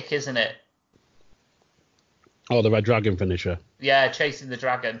with a kick, isn't it? Oh, the Red Dragon finisher. Yeah, Chasing the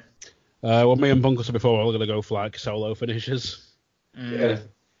Dragon. Well, me and Bunker said before, we're going to go for like solo finishes. Yeah.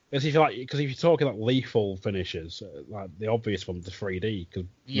 Because if you're talking like lethal finishes, like the obvious one, the 3D, because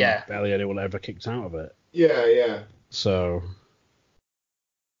barely anyone ever kicked out of it. Yeah. So.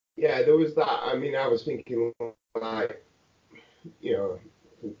 Yeah, there was that. I mean, I was thinking like, you know,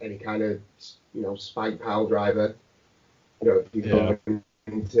 any kind of, you know, spike pile driver. You know, if you go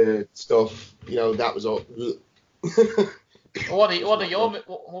into stuff, you know, that was all. One of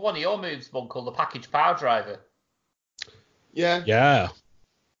your moves, Bunkle, the package power driver. Yeah. Yeah.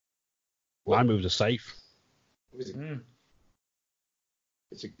 My moves are safe. It's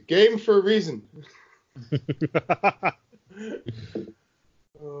a game for a reason.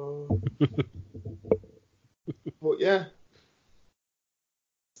 But yeah.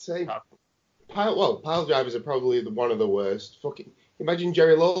 Same. Pile drivers are probably one of the worst. Fucking imagine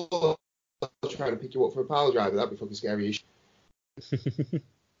Jerry Lawler trying to pick you up for a pile driver. That'd be fucking scary as shit.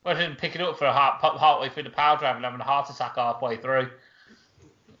 Well, I didn't pick it up for halfway through the power drive and having a heart attack halfway through.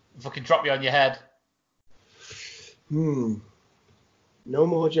 Fucking drop you on your head. No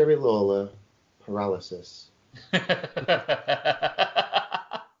more Jerry Lawler paralysis.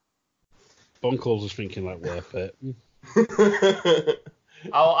 Bunkles was thinking like worth it.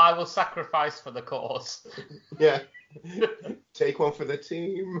 I will sacrifice for the cause. Yeah. Take one for the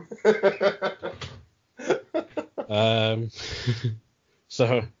team.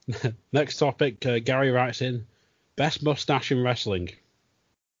 So, next topic, Gary writes in, best mustache in wrestling.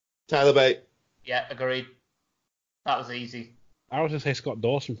 Tyler Bate. Yeah, agreed. That was easy. I was going to say Scott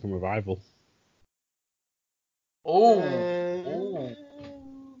Dawson from Revival. Oh.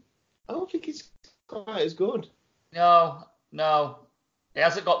 I don't think he's quite as good. No. He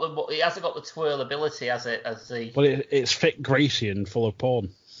hasn't got the twirl ability as the. But it's fit, greasy, and full of porn.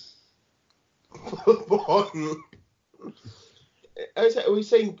 Are we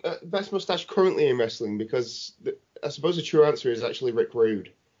saying best mustache currently in wrestling? Because I suppose the true answer is actually Rick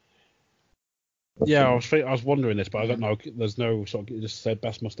Rude. Yeah, I was wondering this, but I don't know. There's no sort of, it just said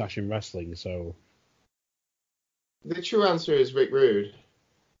best mustache in wrestling, so. The true answer is Rick Rude.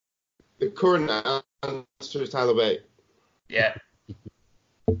 The current answer is Tyler Bate. Yeah.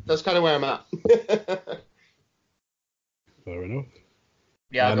 That's kind of where I'm at. Fair enough.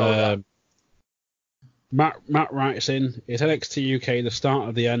 Yeah, I'll go with that. Matt writes in, is NXT UK the start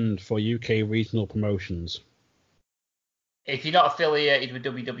of the end for UK regional promotions? If you're not affiliated with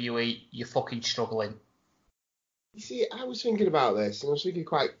WWE, you're fucking struggling. You see, I was thinking about this, and I was thinking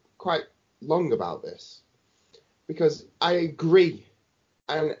quite long about this, because I agree,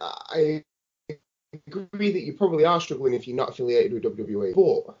 and I agree that you probably are struggling if you're not affiliated with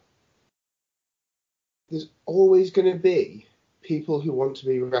WWE, but there's always going to be people who want to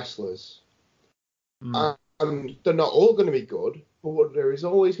be wrestlers. And they're not all going to be good, but there is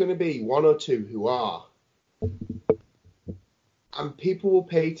always going to be one or two who are. And people will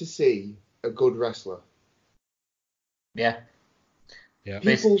pay to see a good wrestler. Yeah.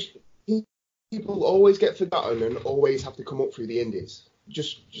 People always get forgotten and always have to come up through the indies.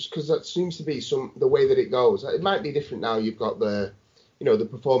 Just because that seems to be the way that it goes. It might be different now. You've got the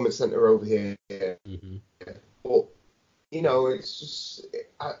performance center over here. Mm-hmm. But, it's just,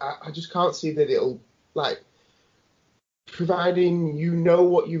 I just can't see that it'll, providing you know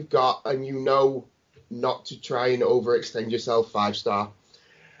what you've got and you know not to try and overextend yourself 5-star,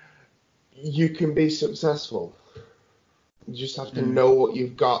 you can be successful. You just have to know what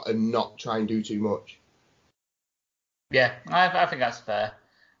you've got and not try and do too much. Yeah, I think that's fair.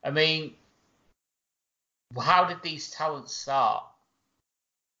 I mean, how did these talents start?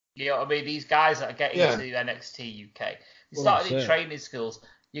 You know what I mean? These guys that are getting to NXT UK, they started in training schools.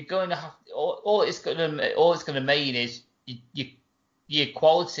 You're going to have all it's going to mean is your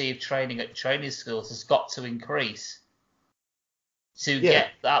quality of training at training schools has got to increase to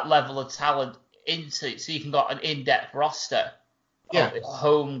get that level of talent into, so you can got an in-depth roster of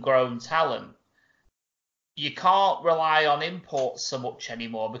homegrown talent. You can't rely on imports so much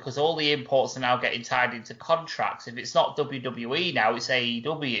anymore because all the imports are now getting tied into contracts. If it's not WWE now, it's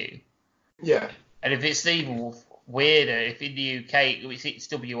AEW. Yeah. And if it's even weirder, if in the UK it's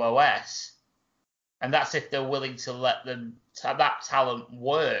WOS, and that's if they're willing to let them that talent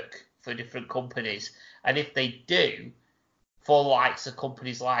work for different companies. And if they do, for the likes of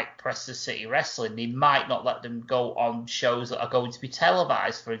companies like Preston City Wrestling, they might not let them go on shows that are going to be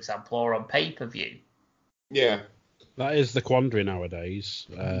televised, for example, or on pay-per-view. Yeah. That is the quandary nowadays,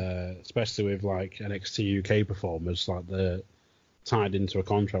 especially with NXT UK performers, they're tied into a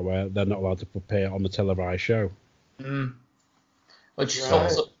contract where they're not allowed to appear on the televised show. Which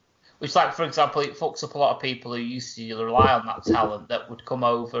fucks up. Which, for example, it fucks up a lot of people who used to rely on that talent that would come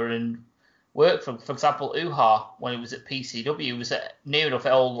over and work for example, Uha, when he was at PCW, was at near enough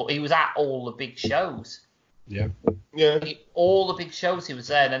he was at all the big shows. Yeah. Yeah. All the big shows he was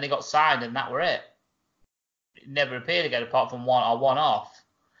there, and then he got signed, and that were it. It never appeared again, apart from one off.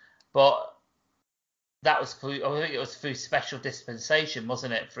 But that was I think it was through special dispensation,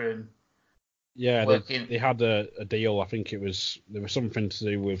 wasn't it, for him? Yeah, they had a deal. I think there was something to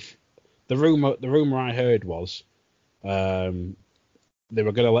do with the rumor I heard was they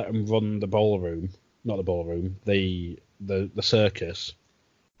were going to let him run the ballroom, not the ballroom, the circus,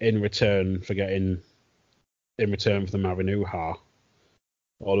 in return for the Marinuha.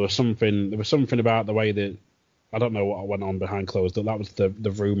 Or there was something about the way that, I don't know what went on behind closed doors. That was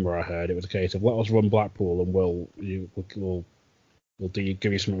the rumor I heard. It was a case of, let us run Blackpool and we'll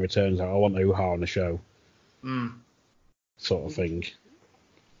give you some returns. I want Uha on the show, sort of thing.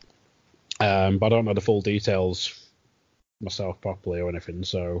 But I don't know the full details myself properly or anything,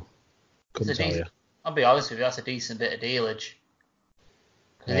 so couldn't tell you. I'll be honest with you, that's a decent bit of dealage.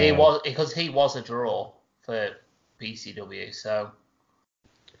 Because he was a draw for PCW, so.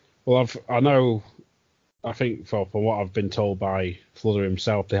 Well, I think from what I've been told by Fludder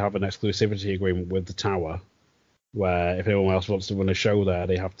himself, they have an exclusivity agreement with the Tower, where if anyone else wants to run a show there,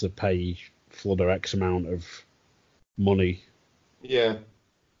 they have to pay Fludder X amount of money. Yeah.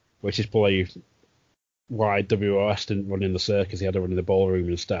 Which is probably why WOS didn't run in the circus, they had to run in the ballroom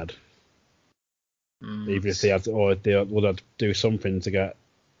instead. Even if they would have to do something to get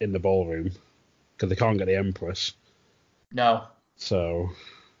in the ballroom, because they can't get the Empress. No. So.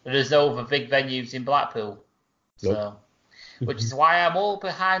 There's no other big venues in Blackpool. Nope. So. Which is why I'm all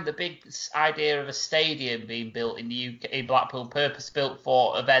behind the big idea of a stadium being built in the UK, in Blackpool, purpose-built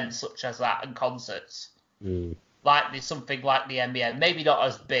for events such as that and concerts. There's something like the NBA, maybe not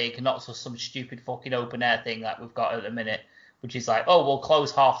as big, not so some stupid fucking open air thing like we've got at the minute, which is we'll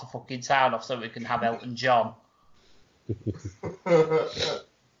close half the fucking town off so we can have Elton John.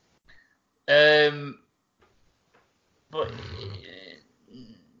 But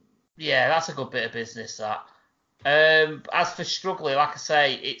yeah, that's a good bit of business. That. As for struggling, like I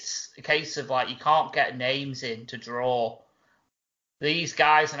say, it's a case of like you can't get names in to draw. These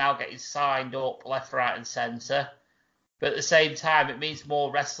guys are now getting signed up left, right, and centre. But at the same time, it means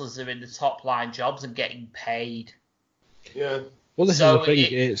more wrestlers are in the top line jobs and getting paid. Yeah. Well, this So is the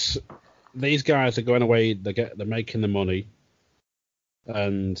thing. It's these guys are going away. They're making the money,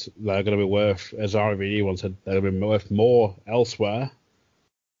 and they're going to be worth, as RVD once said, they're going to be worth more elsewhere,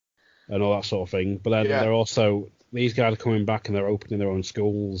 and all that sort of thing. But then they're also, these guys are coming back and they're opening their own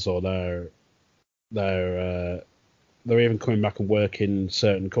schools, or they're even coming back and working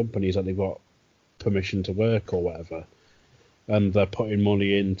certain companies that they've got permission to work or whatever. And they're putting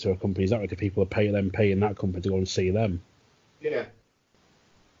money into a company that way because people are paying that company to go and see them. Yeah.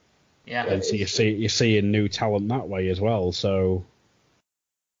 Yeah. And so you're seeing new talent that way as well. So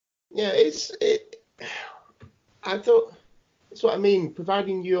yeah, I thought that's what I mean.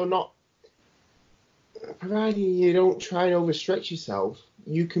 Providing you don't try and overstretch yourself,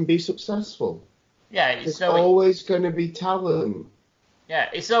 you can be successful. Yeah, There's always going to be talent. Yeah,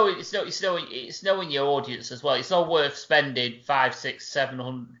 it's knowing your audience as well. It's not worth spending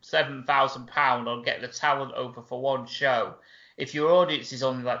 £7,000 on getting the talent over for one show if your audience is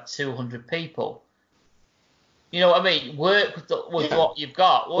only like 200 people. You know what I mean? Work with what you've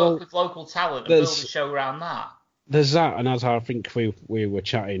got. Work with local talent and build a show around that. There's that, and as I think we were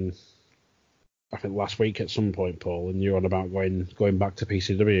chatting, I think last week at some point, Paul, and you're on about going back to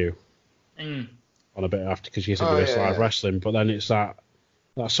PCW on a bit after because you said you miss live wrestling, but then it's that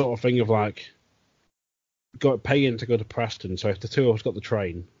sort of thing of like paying to go to Preston. So if the two of us got the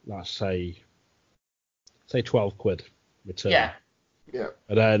train, let's say 12 quid return. Yeah. Yeah.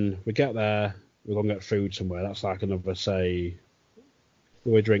 And then we get there, we're going to get food somewhere. That's like another, say,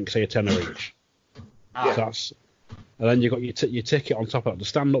 we drink, say, a tenner each. Yeah. So and then you've got your ticket on top of that. To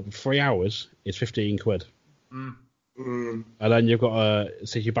stand up for 3 hours is 15 quid. Mm. And then you've got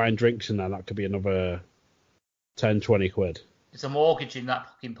so if you're buying drinks in there, that could be another 10, 20 quid. It's a mortgage in that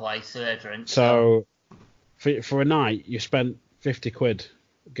fucking place, drinks. So for a night, you spent 50 quid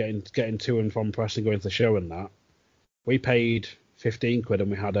getting to and from Preston, going to the show and that. We paid 15 quid and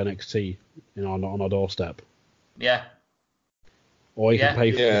we had NXT on our doorstep. Yeah. Or you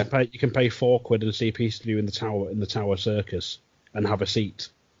can pay 4 quid and see PCW in the Tower Circus and have a seat.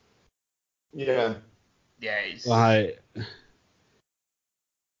 Yeah. Yeah. It's...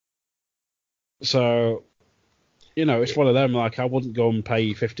 So, it's one of them. Like, I wouldn't go and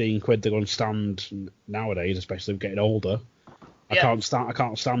pay 15 quid to go and stand nowadays, especially getting older. I can't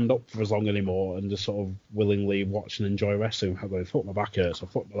stand up for as long anymore and just sort of willingly watch and enjoy wrestling without going, fuck, my back hurts or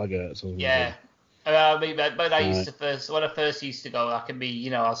fuck, my leg hurts. Yeah. I mean, but when I first used to go, I can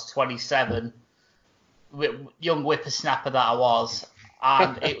be, I was 27, young whippersnapper that I was,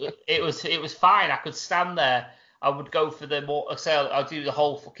 and it was fine. I could stand there. I would go for I'd do the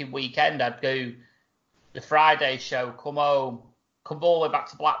whole fucking weekend. I'd go the Friday show, come home, come all the way back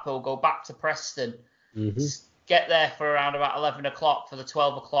to Blackpool, go back to Preston, get there for around about 11 o'clock for the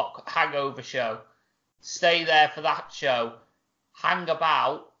 12 o'clock hangover show, stay there for that show, hang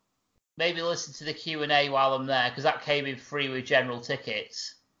about, maybe listen to the Q&A while I'm there, because that came in free with general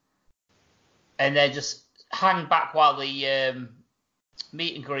tickets, and then just hang back while the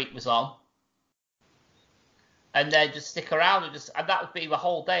meet and greet was on, and then just stick around and that would be the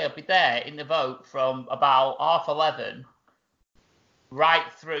whole day. I'd be there in the vote from about 11:30 right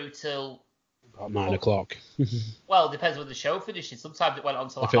through till about 9 o'clock. Well, it depends when the show finishes. Sometimes it went on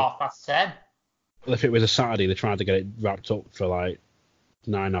till 10:30. Well, if it was a Saturday, they tried to get it wrapped up for like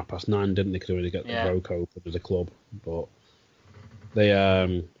 9:30, didn't they? Because they really get the Roke open as a club. But they,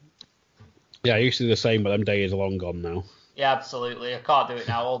 I used to do the same, but them days are long gone now. Yeah, absolutely. I can't do it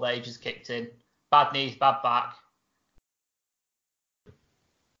now. Old age has kicked in. Bad knees, bad back.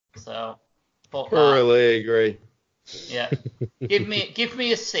 So, thoroughly agree. Yeah, give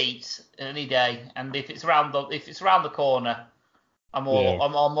me a seat any day, and if it's around the corner, I'm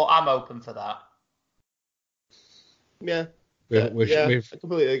open for that. Yeah. I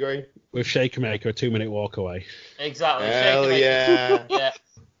completely agree. With Shakermaker, a 2-minute walk away. Exactly. Hell yeah. Yeah.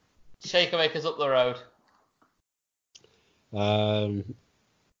 Shakermaker's up the road.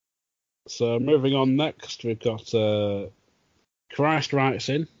 So moving on next, we've got Christ writes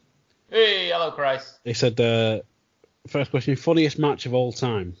in. Hey, hello, Christ. He said, first question, funniest match of all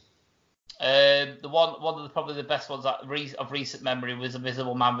time. The one of probably the best ones of recent memory was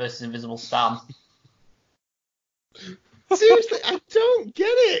Invisible Man versus Invisible Stan. Seriously, I don't get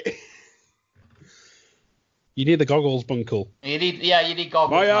it. You need the goggles, Bunkle. You need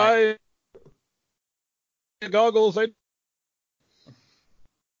goggles. My eye. the goggles.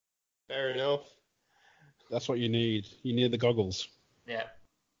 Fair enough. That's what you need. You need the goggles. Yeah.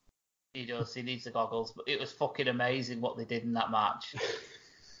 He does. He needs the goggles. But it was fucking amazing what they did in that match.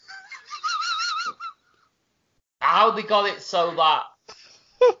 How they got it so that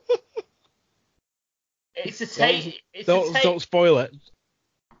it's a table. Don't spoil it.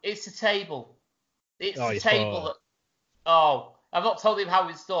 It's a table. It's Oh, a you table spoiled that. Oh, I've not told him how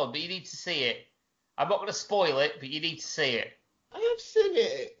it's done, but you need to see it. I'm not going to spoil it, but you need to see it. I have seen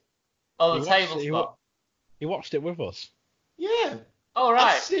it. Oh, You the watched table it, spot. You watched it with us. Yeah. Oh, I've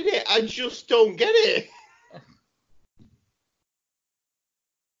right. seen it. I just don't get it.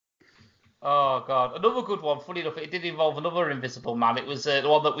 Oh, God. Another good one, funny enough, it did involve another Invisible Man. It was the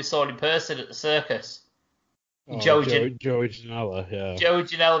one that we saw in person at the circus. Oh, Joe Joey Janela, yeah. Joe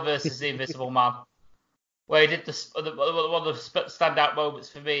Janela versus the Invisible Man. Where he did one of the standout moments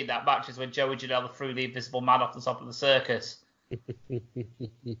for me in that match is when Joey Janela threw the Invisible Man off the top of the circus.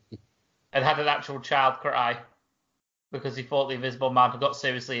 And had an actual child cry because he thought the Invisible Man had got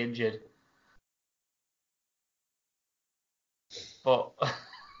seriously injured. But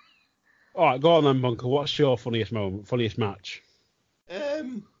All right, go on then, Bunker. What's your funniest moment, funniest match?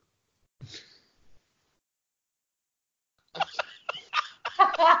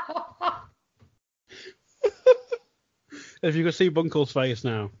 If you could see Bunkle's face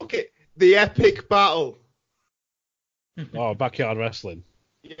now. Okay, the epic battle. Oh, backyard wrestling.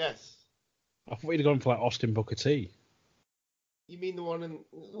 Yes. I thought you'd gone for like Austin Booker T. You mean the one in...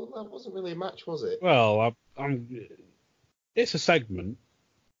 Well, that wasn't really a match, was it? Well, I'm. It's a segment.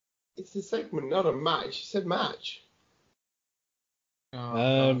 It's a segment, not a match. You said match.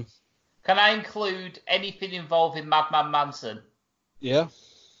 Can I include anything involving Madman Manson? Yeah.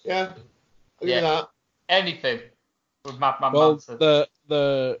 Yeah. I'll give you that. Anything with Madman Well, Manson.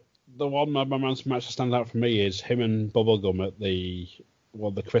 the one Madman Manson match that stands out for me is him and Bubblegum at the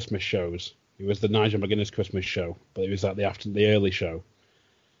Christmas shows. It was the Nigel McGuinness Christmas show, but it was at the early show.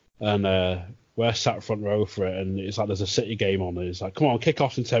 And we're sat front row for it, and it's like there's a City game on, and it's like, come on, kick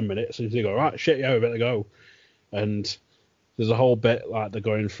off in 10 minutes. And you go, right, shit, yeah, we better go. And there's a whole bit like they're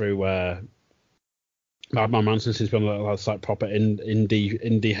going through where Madman Manson seems to be on like proper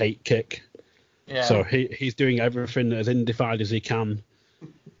indie hate kick. Yeah. So he's doing everything as indified as he can.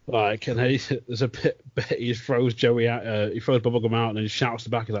 Like, and there's a bit he throws Joey out, he throws Bubblegum out, and he shouts to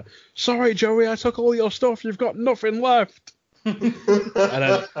the back, he's like, "Sorry, Joey, I took all your stuff. You've got nothing left." And then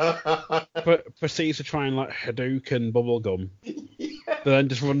proceeds to try and like Hadouken Bubblegum, but then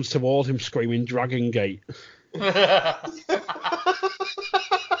just runs towards him screaming Dragon Gate. Yeah,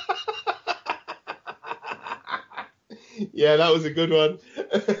 that was a good one.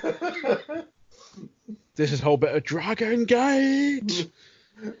 This is a whole bit of Dragon Gate.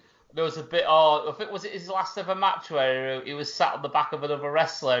 There was a bit, I think was it his last ever match where he was sat on the back of another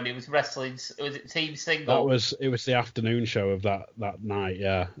wrestler and he was wrestling. Was it team single? It was the afternoon show of that night.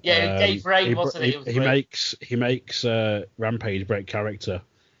 Yeah. Yeah, Dave Rain, wasn't it? He makes Rampage break character.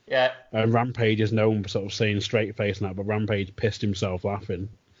 Yeah. And Rampage is known for sort of saying straight face and that, but Rampage pissed himself laughing.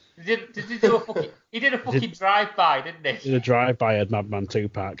 Did he do a fucking? He did a fucking drive by, didn't he? Did a drive by at Madman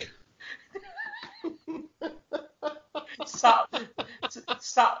 2-pack. sat,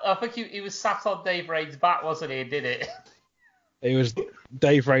 I think he was sat on Dave Rain's back, wasn't he? And did it. It was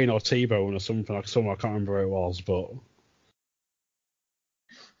Dave Rain or T-Bone or something. I can't remember who it was, but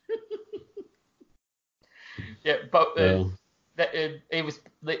yeah, but he was.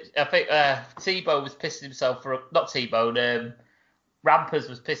 I think T-Bone was pissing himself for not T-Bone. Rampers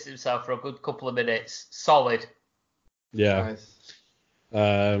was pissing himself for a good couple of minutes. Solid. yeah.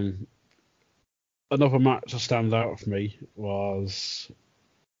 Nice. Another match that stands out for me was...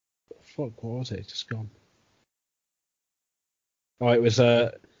 Fuck, what was it? It's just gone. Oh, it was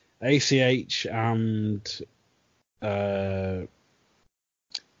ACH and...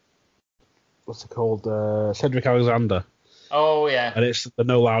 what's it called? Cedric Alexander. Oh, yeah. And it's the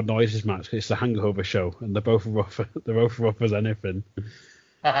No Loud Noises match. It's the Hangover show, and they're both rough. They're both rough as anything.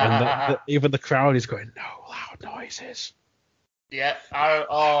 And even the crowd is going, "No loud noises." Yeah.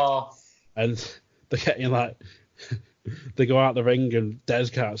 And they're getting like, they go out the ring, and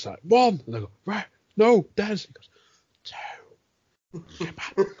Descartes like 1, and they go, right, no, Des. He goes, 2. Get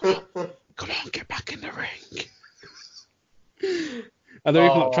back. Come on, get back in the ring. And they're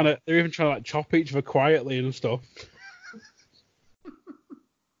even trying to like chop each other quietly and stuff.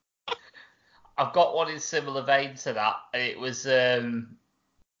 I've got one in similar vein to that. It was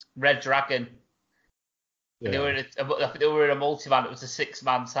Red Dragon. Yeah. I think they were in a multi-man. It was a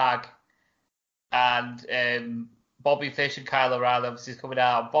 6-man tag. And Bobby Fish and Kyle O'Reilly obviously coming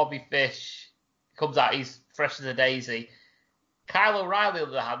out. Bobby Fish comes out. He's fresh as a daisy. Kyle O'Reilly, on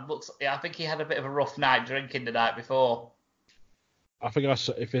the other hand, I think he had a bit of a rough night drinking the night before. I think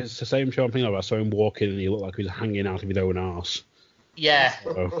if it's the same show I'm thinking of, I saw him walking and he looked like he was hanging out of his own arse. Yeah.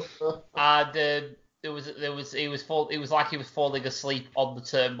 So, And he was like he was falling asleep on the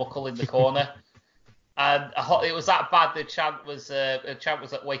turnbuckle in the corner. And it was that bad. The chant was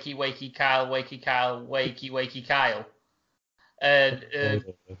like "Wakey, wakey, Kyle, wakey, Kyle, wakey, wakey, Kyle." And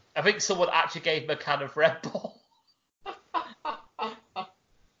I think someone actually gave him a can of Red Bull.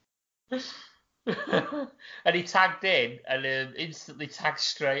 And he tagged in and instantly tagged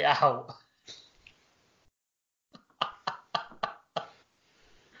straight out.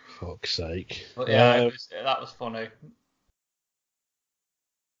 fuck's sake. But yeah, that was funny.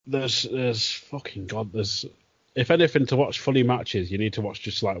 There's fucking God. If anything to watch funny matches, you need to watch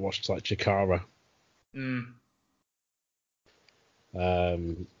Chikara. In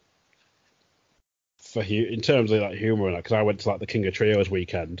terms of like humor and that, because I went to like the King of Trios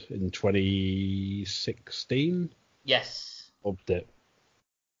weekend in 2016. Yes. Loved it.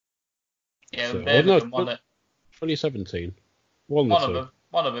 Yeah, Birmingham won it. 2017. One of them.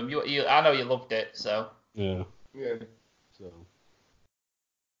 I know you loved it, so. Yeah. Yeah. So.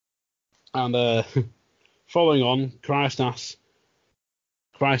 And following on, Christ asks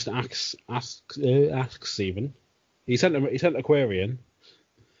Stephen. He sent a query in.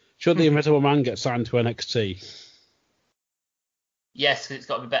 Should the Invisible Man get signed to NXT? Yes, because it's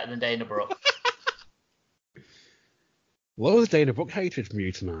got to be better than Dana Brooke. What was Dana Brooke hatred from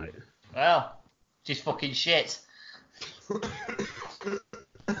you tonight? Well, she's fucking shit.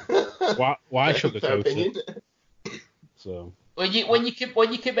 Why should the Fair coach? opinion. So. When you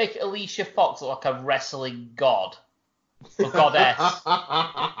can make Alicia Fox look like a wrestling god, or goddess,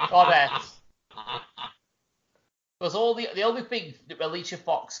 because the only thing that Alicia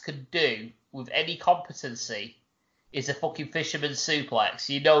Fox can do with any competency is a fucking fisherman suplex.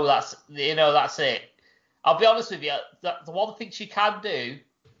 You know that's it. I'll be honest with you. The one thing she can do.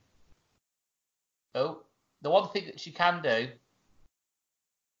 The one thing that she can do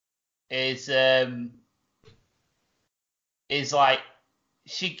is like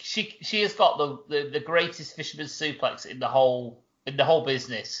she has got the greatest fisherman suplex in the whole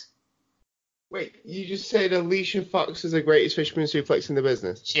business. Wait, you just said Alicia Fox is the greatest fisherman suplex in the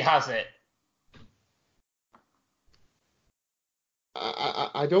business? She has it.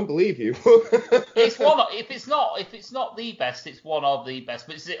 I don't believe you. It's one. If it's not the best, it's one of the best.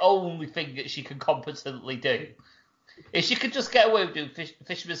 But it's the only thing that she can competently do. If she could just get away with doing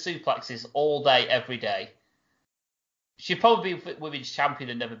fisherman suplexes all day, every day, she'd probably be women's champion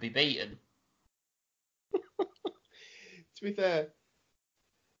and never be beaten. To be fair,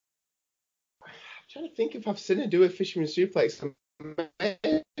 I'm trying to think if I've seen her do a fisherman suplex. I've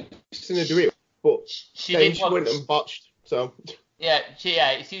seen her do it, but she went and botched. So. Yeah,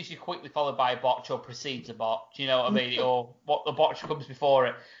 it's usually quickly followed by a botch or precedes a botch, you know what I mean? Or what the botch comes before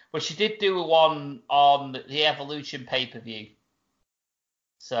it. But she did do one on the Evolution pay-per-view.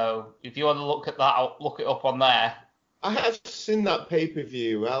 So if you want to look at that, I'll look it up on there. I have seen that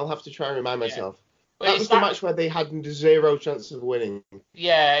pay-per-view. I'll have to try and remind myself. But that was the match where they had zero chance of winning.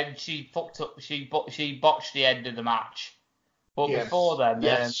 Yeah, and she fucked up. She botched the end of the match. But before then,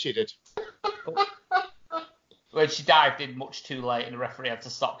 yes, she did. When she dived in much too late and the referee had to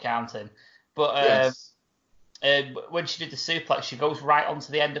stop counting. But when she did the suplex, she goes right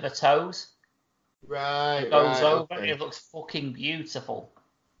onto the end of her toes. Right, it goes over. Okay. It looks fucking beautiful.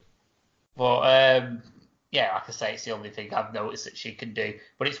 But, yeah, like I say, it's the only thing I've noticed that she can do.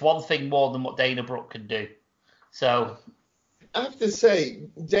 But it's one thing more than what Dana Brooke can do. So... I have to say,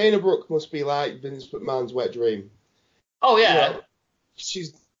 Dana Brooke must be like Vince McMahon's wet dream. Oh, yeah. You know,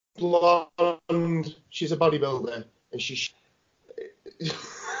 she's blonde, she's a bodybuilder, and she's...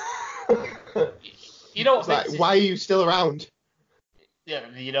 You know what? Like, why are you still around? Yeah,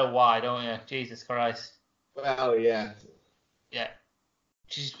 you know why, don't you? Jesus Christ. Well, yeah. Yeah.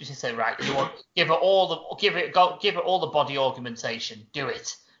 She said, right, you want give it all the body augmentation. Do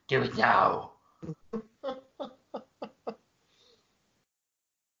it now.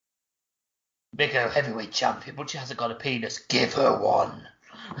 Big O heavyweight champion, but she hasn't got a penis. Give her one.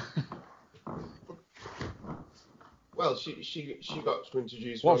 Well, she got to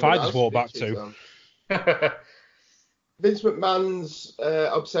introduce. What fight just walked back to? Vince McMahon's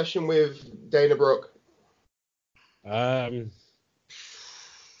obsession with Dana Brooke. There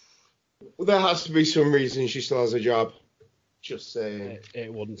has to be some reason she still has a job. Just saying.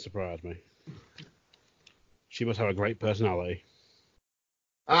 It wouldn't surprise me. She must have a great personality.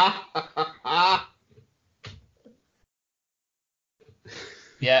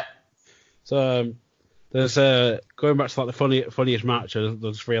 Yeah. So There's going back to like the funniest match. I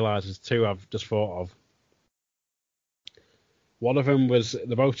just realised there's two I've just thought of. One of them was,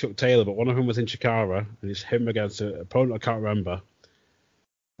 they're both Chuck Taylor, but one of them was in Chikara, and it's him against an opponent I can't remember.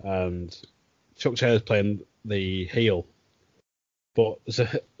 And Chuck Taylor's playing the heel, but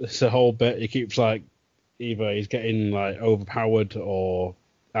there's a whole bit he keeps like either he's getting like overpowered or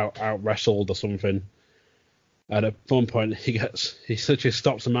out wrestled or something. And at one point he literally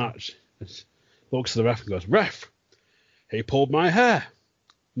stops the match, looks at the ref and goes, "Ref, he pulled my hair."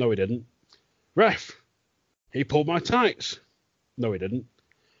 No, he didn't. "Ref, he pulled my tights." No, he didn't.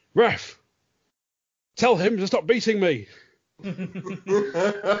 "Ref, tell him to stop beating me."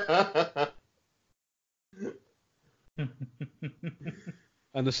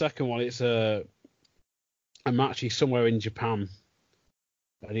 And the second one, it's a match. He's somewhere in Japan,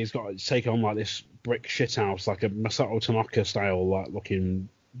 and he's got to take on like this brick shithouse, like a Masato Tanaka style, like looking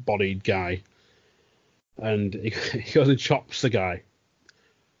bodied guy. And he goes and chops the guy.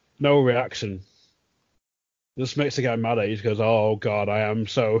 No reaction. Just makes the guy mad at you. He goes, "Oh God, I am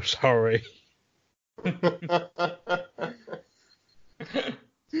so sorry."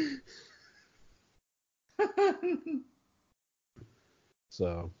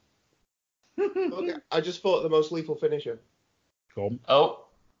 So. Okay, I just thought the most lethal finisher. Go on. Oh.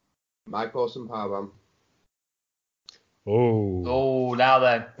 Mike Awesome Powerbomb. Oh, now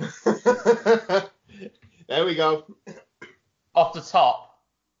then. There we go. Off the top.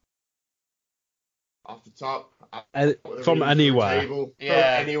 Off the top. From anywhere.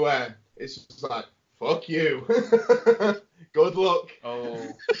 Yeah. From anywhere. It's just like, fuck you. Good luck.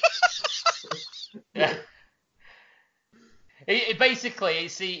 Oh. Yeah. Basically,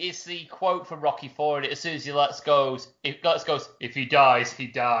 it's the quote from Rocky IV, and as soon as he lets go, if he dies, he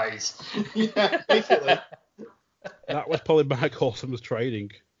dies. Yeah, basically. That was probably Mike Awesome's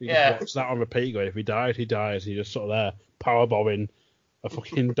training. He just watched that on repeat going, if he died, he dies. He just sort of there, powerbombing a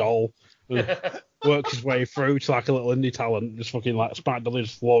fucking doll. And works his way through to like a little indie talent. Just fucking like Spike Dudley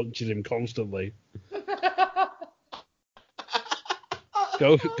just launches him constantly.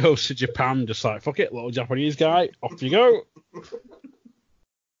 Goes to Japan, just like, fuck it, little Japanese guy, off you go.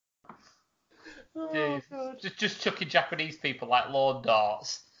 Oh, just chucking Japanese people like lawn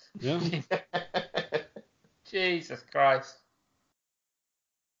darts. Yeah. Jesus Christ.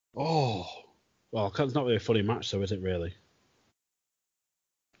 Oh. Well, it's not really a funny match, though, is it, really?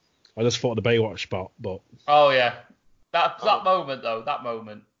 I just thought the Baywatch spot, but... Oh, yeah. That moment, though, that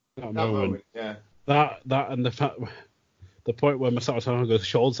moment. That moment, yeah. That and the fact... The point where Masato Tanaka goes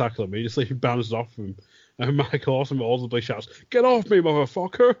shoulder tackle him, he just bounces off him, and Mike Awesome audibly shouts, "Get off me,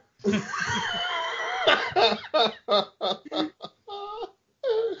 motherfucker!"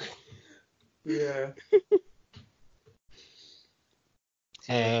 Yeah.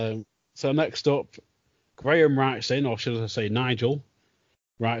 So next up, Graham writes in, or should I say Nigel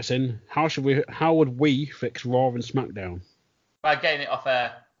writes in, how would we fix Raw and SmackDown? By getting it off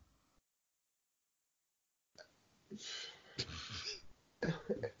air.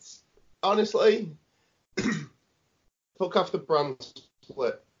 Honestly, fuck off the brand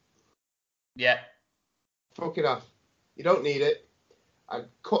split. Yeah. Fuck it off. You don't need it. I'd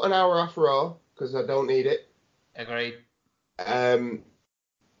cut an hour off Raw because I don't need it. Agreed. And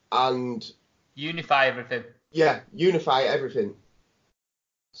unify everything. Yeah, unify everything.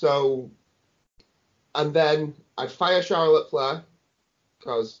 So, and then I'd fire Charlotte Flair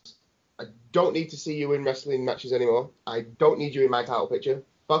because I don't need to see you in wrestling matches anymore. I don't need you in my title picture.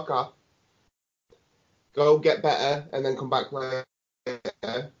 Fuck off. Go get better and then come back later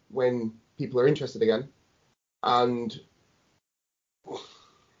when people are interested again. And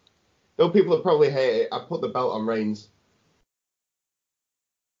though people would probably hate it, I put the belt on Reigns.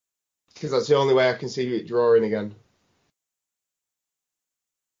 Because that's the only way I can see it drawing again.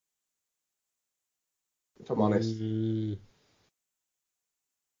 If I'm honest.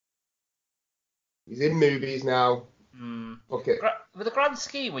 He's in movies now. Fuck it. With the grand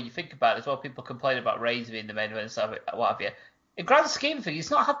scheme, when you think about it as well, people complain about Reigns being the main event and stuff, what have you. In grand scheme of things,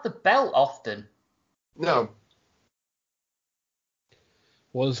 he's not had the belt often. No.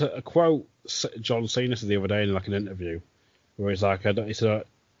 Well, there's a quote John Cena said the other day in like an interview where he's like, he said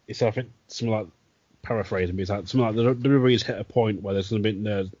I think something like, paraphrasing, but he's like, something like the WWE's hit a point where they're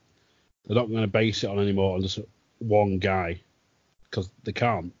not going to base it on anymore on just one guy because they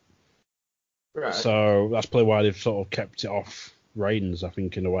can't. Right. So that's probably why they've sort of kept it off Reigns, I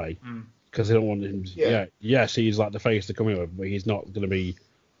think, in a way, because they don't want him. Yes, he's like the face they're coming with, but he's not going to be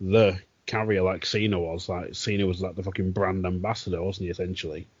the carrier like Cena was. Like Cena was like the fucking brand ambassador, wasn't he?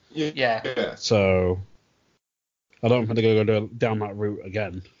 Essentially. Yeah. So I don't think they're going to go down that route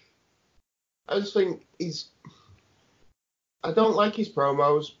again. I just think I don't like his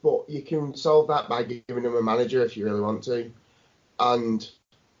promos, but you can solve that by giving him a manager if you really want to. And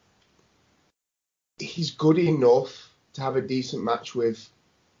he's good enough to have a decent match with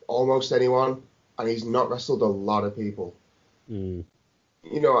almost anyone, and he's not wrestled a lot of people. Mm.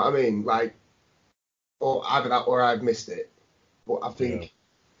 You know what I mean? Like, or either that or I've missed it. But I think,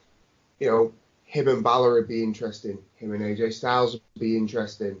 him and Balor would be interesting. Him and AJ Styles would be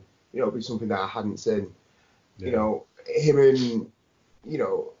interesting. It'd be something that I hadn't seen. Yeah. Him and,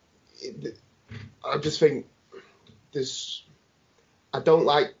 I just think I don't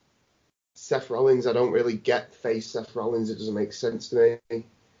like Seth Rollins. I don't really get face Seth Rollins. It doesn't make sense to me.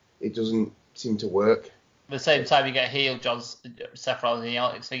 It doesn't seem to work. At the same time, you get heel Seth Rollins, and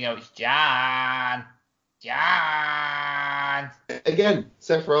next thing you know, it's John. Again,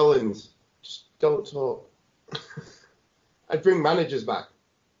 Seth Rollins, just don't talk. I'd bring managers back.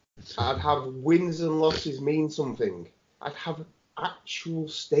 I'd have wins and losses mean something. I'd have actual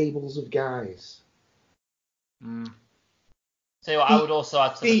stables of guys. So I would also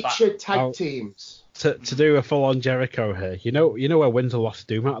add to the fact... Feature tag teams. To do a full-on Jericho here, you know where wins and losses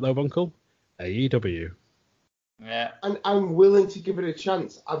do matter though, Uncle? AEW. Yeah. And I'm willing to give it a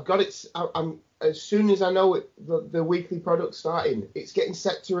chance. I've got it. I'm as soon as I know the weekly product's starting, it's getting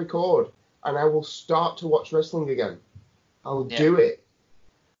set to record, and I will start to watch wrestling again. I'll do it.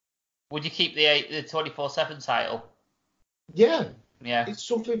 Would you keep the 24/7 title? Yeah. Yeah. It's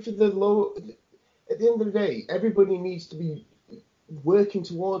something for the low. At the end of the day, everybody needs to be working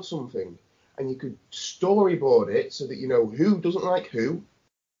towards something, and you could storyboard it so that you know who doesn't like who.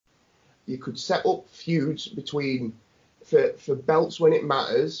 You could set up feuds between for belts when it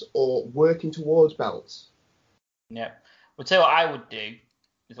matters, or working towards belts. Yeah. Well, tell you what I would do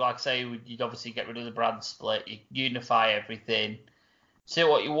is, like I say, you'd obviously get rid of the brand split, you unify everything. So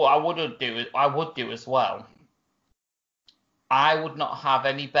what I would do as well. I would not have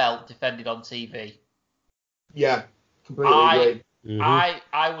any belt defended on TV. Yeah, completely agree. Mm-hmm.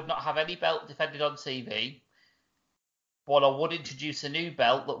 I would not have any belt defended on TV. But I would introduce a new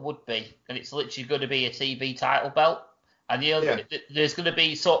belt that would be, and it's literally going to be a TV title belt. And there's going to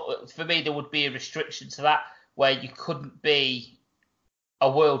be for me, there would be a restriction to that where you couldn't be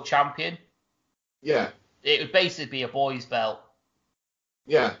a world champion. Yeah. It would basically be a boys' belt.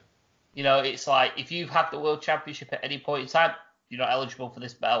 Yeah. It's like if you've had the world championship at any point in time, you're not eligible for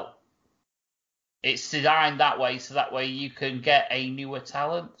this belt. It's designed that way, so that way you can get a newer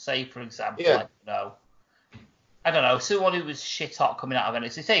talent. Say, for example, I don't know, someone who was shit hot coming out of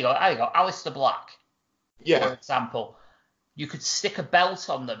NXT. There you go, Aleister Black. Yeah. For example, you could stick a belt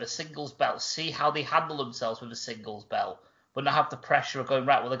on them, a singles belt, see how they handle themselves with a singles belt, but not have the pressure of going,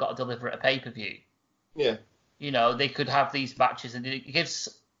 right, well, they've got to deliver at a pay-per-view. Yeah. They could have these matches, and it gives,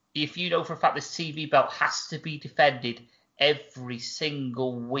 if you know for a fact this TV belt has to be defended every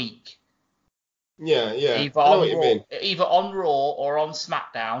single week. Yeah. Either on Raw or on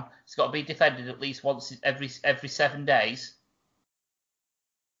SmackDown, it's got to be defended at least once every 7 days.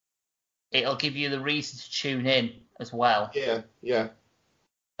 It'll give you the reason to tune in as well. Yeah.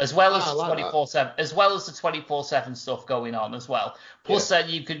 As well as the 24/7, as well as the 24/7 stuff going on as well. Plus, then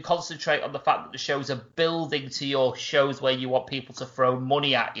you can concentrate on the fact that the shows are building to your shows where you want people to throw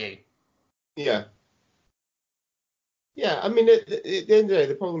money at you. Yeah. Yeah, I mean, at the end of the day,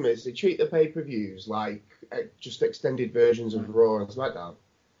 the problem is they treat the pay-per-views like just extended versions of Raw and SmackDown.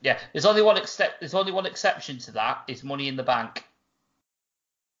 Yeah, there's only one exception to that. Is Money in the Bank.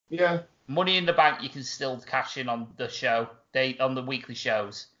 Yeah. Money in the Bank, you can still cash in on the show, on the weekly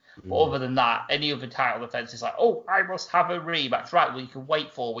shows. But other than that, any other title defense is like, oh, I must have a rematch. Right, well, you can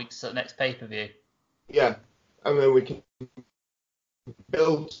wait 4 weeks to the next pay-per-view. Yeah, I mean, we can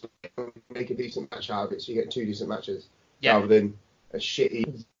build and make a decent match out of it, so you get 2 decent matches. Yeah. Rather than a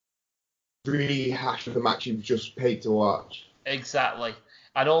shitty rehash of the match you've just paid to watch. Exactly.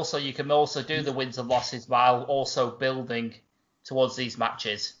 And also, you can also do the wins and losses while also building towards these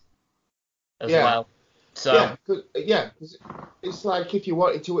matches as well. So cause it's like if you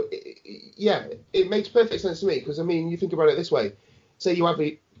wanted to, it makes perfect sense to me, because I mean, you think about it this way: say you have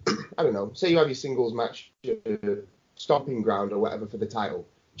say you have your singles match, stomping ground or whatever for the title,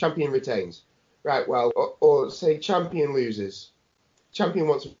 champion retains, right? Well, or say champion loses, champion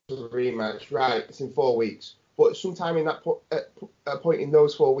wants a rematch, right? It's in 4 weeks, but sometime in that point in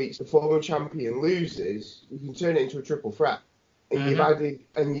those 4 weeks, the former champion loses, you can turn it into a triple threat. And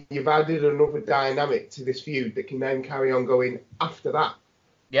you've added another dynamic to this feud that can then carry on going after that.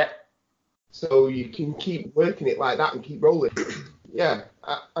 Yeah. So you can keep working it like that and keep rolling. Yeah,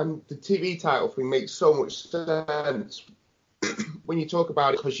 and the TV title thing makes so much sense when you talk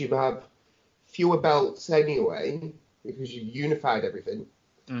about it, because you have fewer belts anyway, because you unified everything.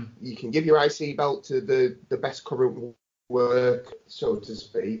 Mm. You can give your IC belt to the best current work, so to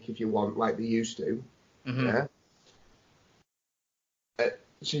speak, if you want, like they used to. Mm-hmm. Yeah.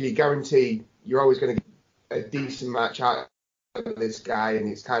 So you guarantee you're always going to get a decent match out of this guy, and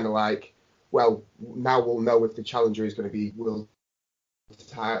it's kind of like, well, now we'll know if the challenger is going to be world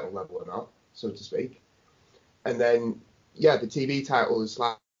title level or not, so to speak. And then, yeah, the TV title is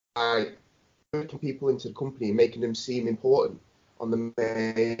like bringing people into the company and making them seem important on the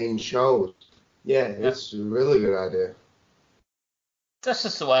main shows. Yeah, it's a really good idea. That's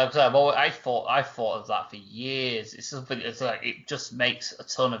just the way I thought of that for years. It's something that's like, it just makes a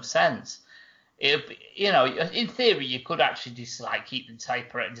ton of sense. In theory, you could actually just like keep them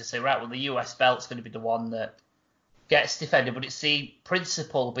separate and just say, right, well, the US belt's going to be the one that gets defended, but it's the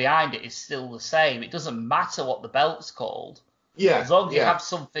principle behind it is still the same. It doesn't matter what the belt's called. Yeah. As long as you have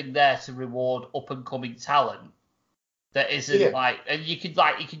something there to reward up and coming talent that isn't and you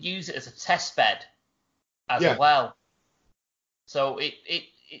could use it as a test bed as well. So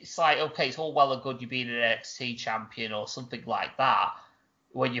it's like, okay, it's all well and good you being an NXT champion or something like that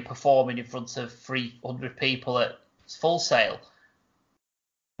when you're performing in front of 300 people at Full Sail.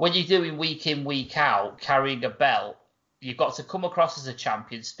 When you're doing week in, week out, carrying a belt, you've got to come across as a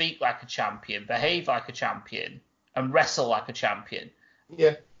champion, speak like a champion, behave like a champion, and wrestle like a champion.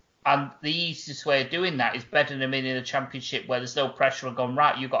 Yeah. And the easiest way of doing that is bedding them in a championship where there's no pressure on going,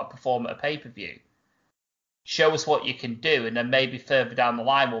 right, you've got to perform at a pay-per-view. Show us what you can do, and then maybe further down the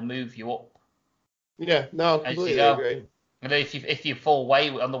line we'll move you up. Yeah, no, completely agree. And then if you fall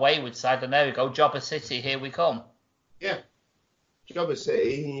on the wayward side, then there we go, Jobber City, here we come. Yeah. Jobber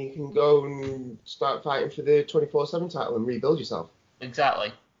City, you can go and start fighting for the 24/7 title and rebuild yourself.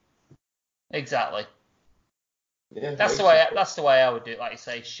 Exactly. Yeah, that's the way I would do it. Like you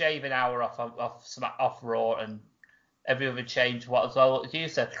say, shave an hour off Raw and every other change what you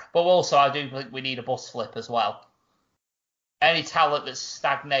said. But also, I do think we need a bus flip as well. Any talent that's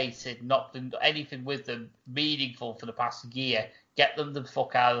stagnated, not done anything with them meaningful for the past year, get them the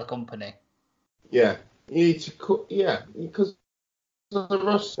fuck out of the company. Yeah, you need to because the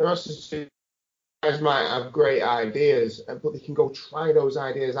roster guys might have great ideas, but they can go try those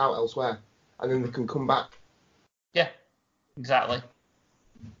ideas out elsewhere, and then they can come back. Yeah, exactly.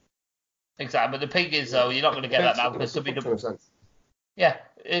 But the thing is, though, you're not going to get that now because WWE. Yeah,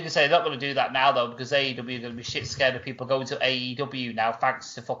 you can say they're not going to do that now, though, because AEW are going to be shit scared of people going to AEW now,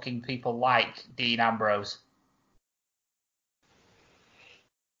 thanks to fucking people like Dean Ambrose.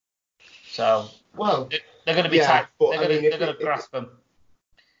 So, well, they're going to be tight. They're going to grasp them.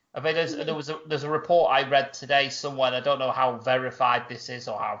 I mean, there's a report I read today somewhere, and I don't know how verified this is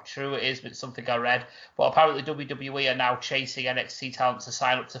or how true it is, but it's something I read. But apparently WWE are now chasing NXT talent to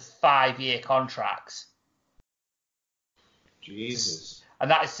sign up to 5-year contracts. Jesus. And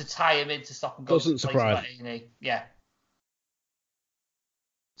that is to tie him in to stop him going Doesn't to places surprise. like A&E. Yeah.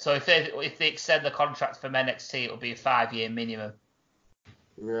 So if they extend the contract from NXT, it'll be a 5-year minimum.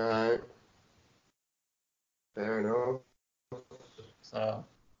 Right. Fair enough. So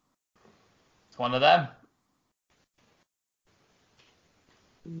it's one of them.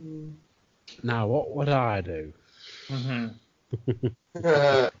 Now, what would I do? Mm-hmm.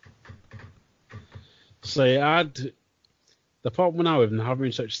 See, the problem now with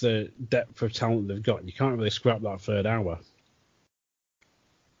having such the depth of talent they've got, you can't really scrap that third hour.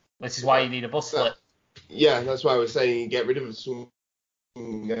 This is why you need a bus split. Yeah, that's why I was saying you get rid of some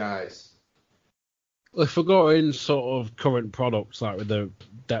guys. If we're going sort of current products, like with the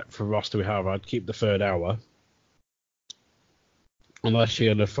depth of roster we have, I'd keep the third hour. Unless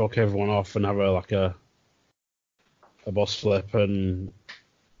you're going to fuck everyone off and have a bus flip and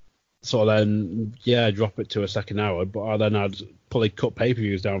sort of then, drop it to a second hour. But then I'd probably cut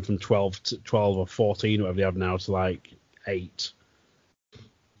pay-per-views down from 12 or 14, whatever they have now, to like 8.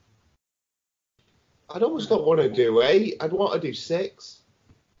 I'd almost not want to do 8. I'd want to do 6.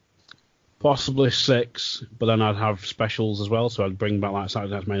 Possibly 6, but then I'd have specials as well. So I'd bring back like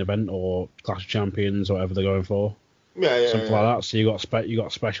Saturday Night's Main Event or Clash of Champions or whatever they're going for. Something like that. So you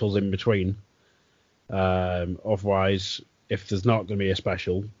got specials in between. Otherwise, if there's not going to be a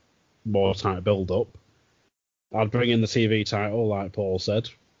special, more time to build up. I'd bring in the TV title, like Paul said,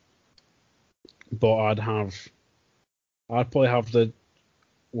 but I'd probably have the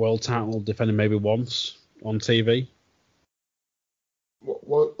world title defended maybe once on TV.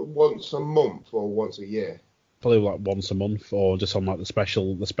 Once a month or once a year? Probably like once a month, or just on like the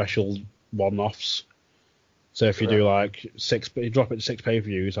special one-offs. So if you do like 6, you drop it to 6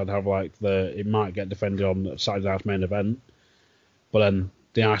 pay-per-views, I'd have like it might get defended on Saturday Night's Main Event, but then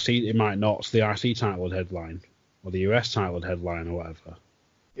the IC, it might not. So the IC title would headline, or the US title would headline, or whatever.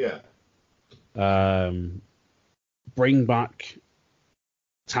 Yeah. Bring back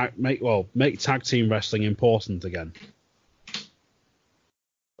make tag team wrestling important again.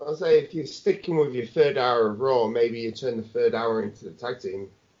 I'll say if you're sticking with your third hour of Raw, maybe you turn the third hour into the tag team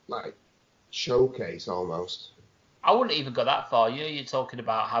like showcase almost. I wouldn't even go that far. You know, you're talking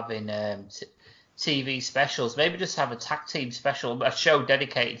about having TV specials. Maybe just have a tag team special, a show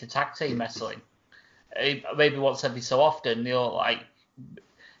dedicated to tag team wrestling. Maybe once every so often, you know, like,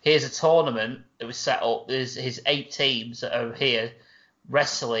 here's a tournament that was set up. There's his 8 teams that are here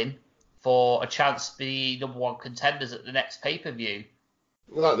wrestling for a chance to be number 1 contenders at the next pay-per-view.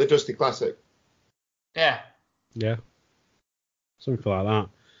 Like the Dusty Classic. Yeah. Yeah. Something like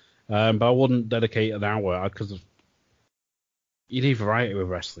that. But I wouldn't dedicate an hour because you need variety with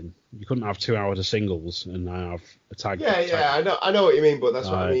wrestling. You couldn't have 2 hours of singles and have a tag. Yeah, I know what you mean, but that's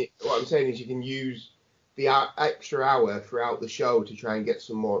what I mean. What I'm saying is you can use the extra hour throughout the show to try and get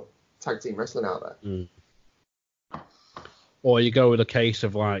some more tag team wrestling out there. Mm. Or you go with a case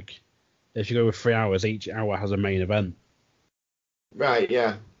of, like, if you go with 3 hours, each hour has a main event. Right,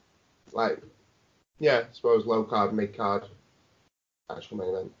 yeah. Like, yeah, I suppose low card, mid card, actual main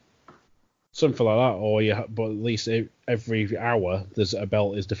event. Something like that, or but at least every hour there's a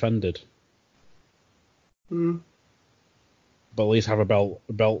belt is defended. Hmm. But at least have a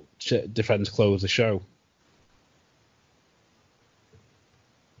belt defense close the show.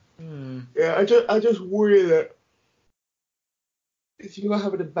 Yeah, I just worry that if you're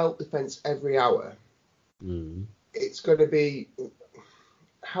having a belt defense every hour, it's going to be,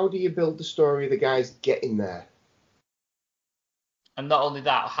 how do you build the story of the guys getting there? And not only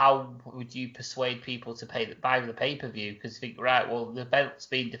that, how would you persuade people to buy the pay-per-view? Because you think, right, well, the belt's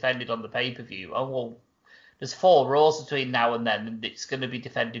being defended on the pay-per-view. Oh, well, there's 4 Raws between now and then, and it's going to be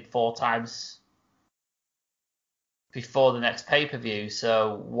defended 4 times before the next pay-per-view.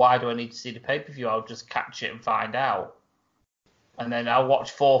 So why do I need to see the pay-per-view? I'll just catch it and find out. And then I'll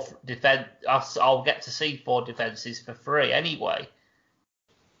watch 4 defense. I'll get to see 4 defenses for free anyway.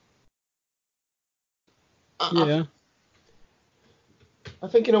 Yeah. I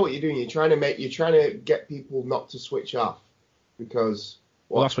think you know what you're doing. You're trying to get people not to switch off because.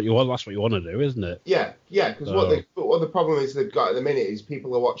 Well, that's what you want. That's what you want to do, isn't it? Yeah. Because what the problem is they've got at the minute is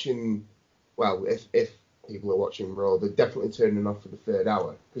people are watching. Well, if people are watching Raw, they're definitely turning off for the third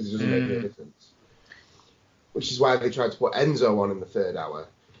hour because it doesn't make any difference. Which is why they tried to put Enzo on in the third hour,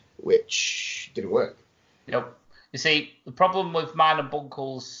 which didn't work. Yep. You see, the problem with mine and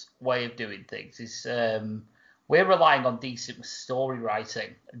Bunkle's way of doing things is we're relying on decent story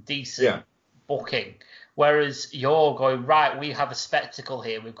writing, decent booking, whereas you're going, right, we have a spectacle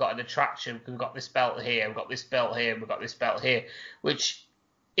here, we've got an attraction, we've got this belt here, we've got this belt here, we've got this belt here, which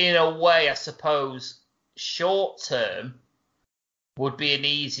in a way, I suppose, short term would be an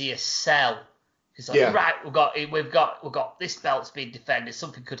easier sell. It's like, right, we've got this belt's being defended,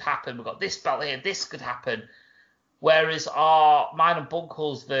 something could happen, we've got this belt here, this could happen. Whereas mine and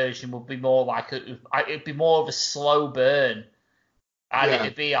Bunkle's version would be more like it'd be more of a slow burn, and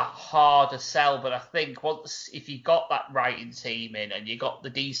it'd be a harder sell. But I think if you got that writing team in and you got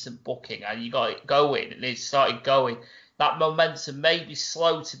the decent booking and you got it going and it started going, that momentum may be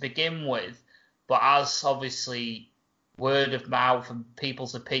slow to begin with, but as obviously word of mouth and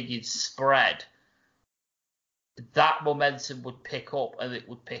people's opinions spread, that momentum would pick up and it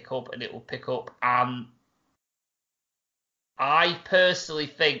would pick up and it would pick up. And I personally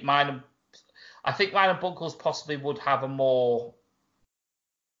think mine and Bunkle's possibly would have a more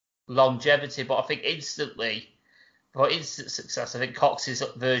longevity, but I think for instant success, I think Cox's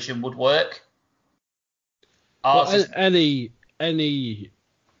version would work. Well, any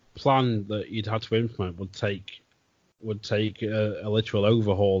plan that you'd have to implement would take a literal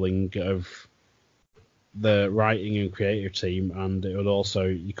overhauling of the writing and creative team, and it would also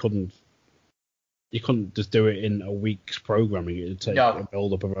you couldn't just do it in a week's programming. It'd take a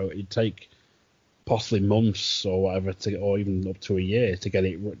build up it'd take possibly months or whatever or even up to a year to get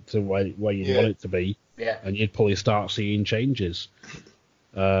it to where you want it to be. Yeah. And you'd probably start seeing changes.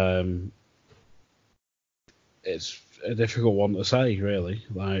 It's a difficult one to say, really.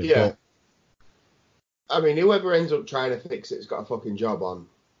 I mean, whoever ends up trying to fix it's got a fucking job on.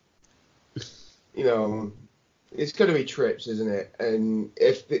 You know, it's going to be Trips, isn't it? And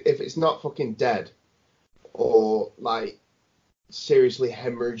if it's not fucking dead or like seriously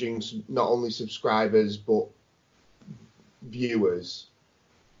hemorrhaging not only subscribers but viewers,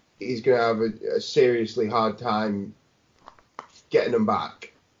 he's going to have a seriously hard time getting them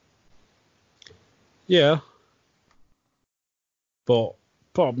back. Yeah. But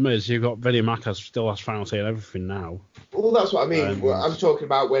Problem is, you've got Vinnie Mac still has final say on everything now. Well, that's what I mean. I'm talking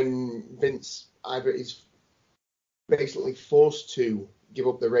about when Vince either is basically forced to give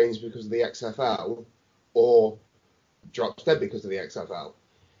up the reins because of the XFL or drops dead because of the XFL.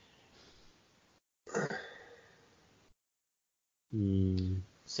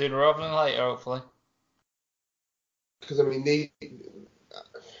 Sooner rather than later, hopefully. Because, I mean,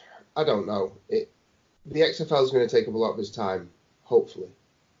 I don't know. The XFL is going to take up a lot of his time, hopefully.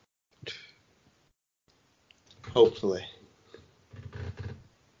 Hopefully.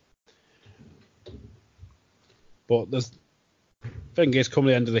 But the thing is, come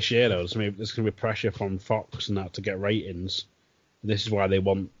the end of this year, though, there's going to be pressure from Fox and that to get ratings. This is why they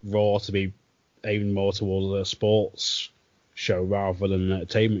want Raw to be aiming more towards a sports show rather than an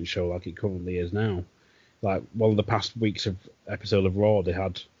entertainment show like it currently is now. Like, one of the past weeks of episode of Raw, they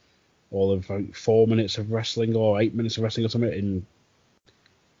had all of 4 minutes of wrestling or 8 minutes of wrestling or something in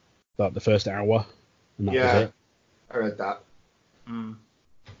like the first hour, and that was it. I read that.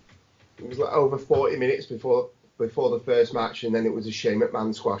 It was like over 40 minutes before the first match, and then it was a Shane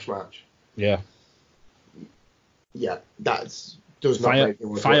McMahon squash match. Yeah. Yeah, does not make me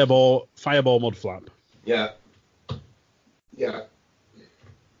want to Fireball mud flap. Yeah. Yeah.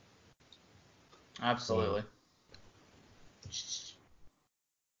 Absolutely.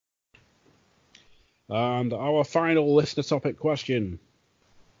 And our final listener topic question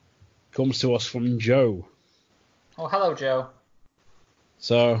comes to us from Joe. Oh, hello, Joe.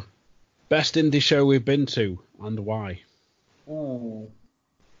 So, best indie show we've been to and why? Ooh.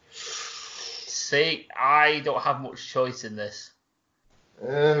 See, I don't have much choice in this.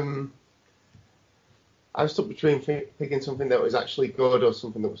 I was stuck between picking something that was actually good or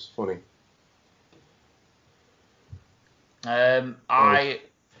something that was funny.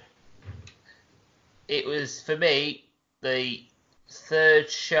 It was, for me, the third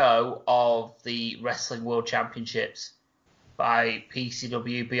show of the Wrestling World Championships by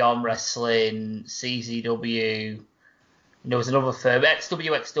PCW, Beyond Wrestling, CZW. And there was another firm,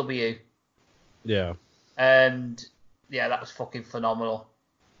 XWXW. Yeah. And, yeah, that was fucking phenomenal.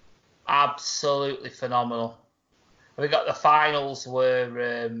 Absolutely phenomenal. We got the finals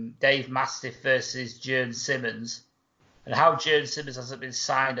were Dave Mastiff versus Jern Simmons. And how Jern Simmons hasn't been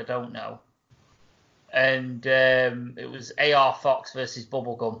signed, I don't know. And it was AR Fox versus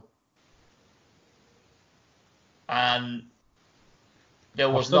Bubblegum. And there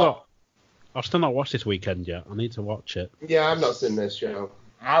was I've still not watched this weekend yet. I need to watch it. Yeah, I've not seen this show.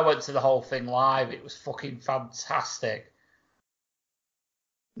 I went to the whole thing live. It was fucking fantastic.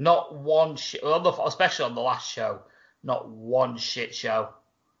 Not one shit, especially on the last show, not one shit show.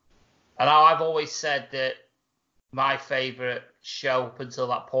 And I've always said that my favourite show up until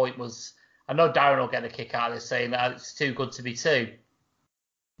that point was, I know Darren will get a kick out of this saying that it's Too Good to Be True.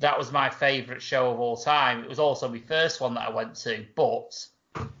 That was my favourite show of all time. It was also my first one that I went to, but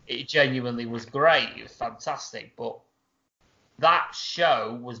it genuinely was great. It was fantastic, but that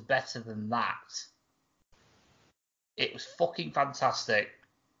show was better than that. It was fucking fantastic.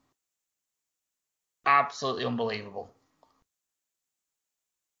 Absolutely unbelievable.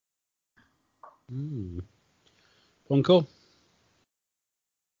 Uncle?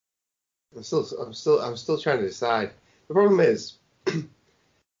 I'm still trying to decide. The problem is,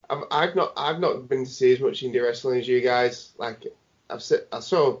 I've not been to see as much indie wrestling as you guys. Like, I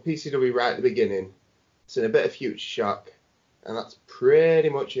saw PCW right at the beginning, seen a bit of Future Shock, and that's pretty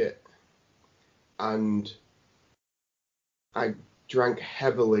much it. And I drank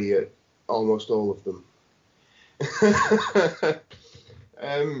heavily at almost all of them.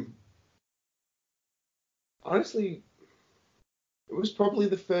 Honestly, it was probably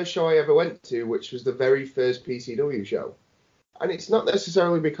the first show I ever went to, which was the very first PCW show. And it's not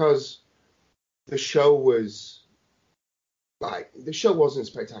necessarily because the show wasn't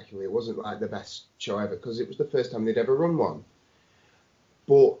spectacular. It wasn't like the best show ever, because it was the first time they'd ever run one.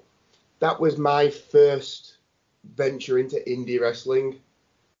 But that was my first venture into indie wrestling.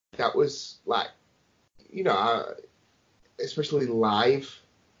 That was like, especially live.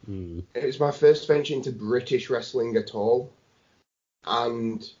 It was my first venture into British wrestling at all.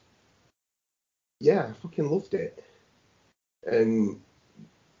 And yeah, I fucking loved it. And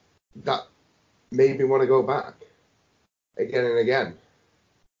that made me want to go back again and again.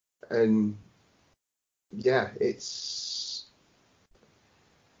 And yeah, there's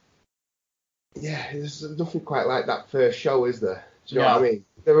nothing quite like that first show, is there? Do you know what I mean?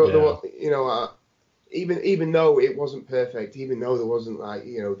 There were, even though it wasn't perfect, even though there wasn't I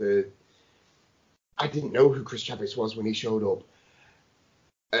didn't know who Chris Chavis was when he showed up.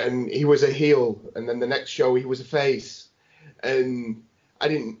 And he was a heel, and then the next show he was a face. And I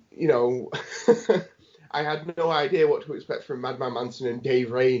didn't, I had no idea what to expect from Madman Manson and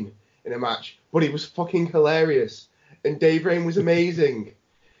Dave Rain in a match, but it was fucking hilarious, and Dave Rain was amazing,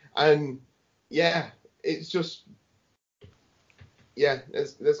 and yeah, it's just, yeah,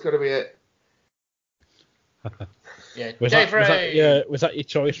 that's got to be it. Yeah, was that your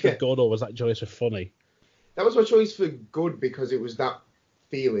choice for good, or was that choice for funny? That was my choice for good because it was that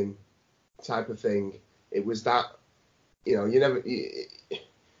feeling type of thing. It was that,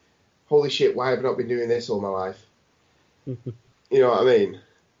 holy shit, why have I not been doing this all my life? You know what I mean?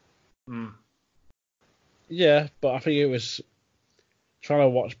 Mm. Yeah, but I think it was trying to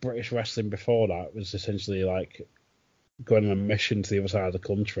watch British wrestling before that was essentially like going on a mission to the other side of the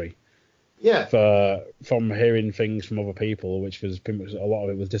country. Yeah. From hearing things from other people, which was pretty much a lot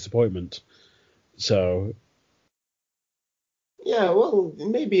of it was disappointment. So. Yeah, well,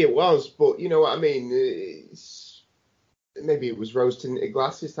 maybe it was, but you know what I mean? Maybe it was rose-tinted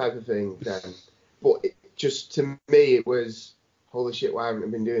glasses type of thing then. But just to me, it was, holy shit, why haven't I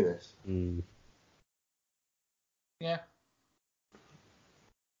been doing this? Mm. Yeah.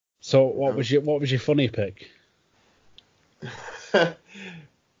 So what was your funny pick?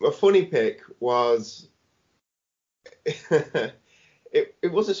 My funny pick was it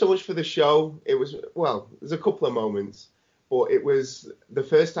wasn't so much for the show. It was, well, there's a couple of moments, but it was the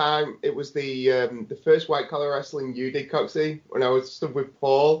first time. It was the first white collar wrestling you did, Coxie, when I was stood with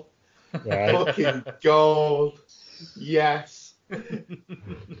Paul. Right. Fucking gold. Yes.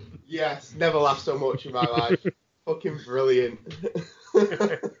 Yes. Never laughed so much in my life. Fucking brilliant.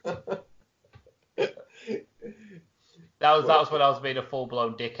 That was when I was being a full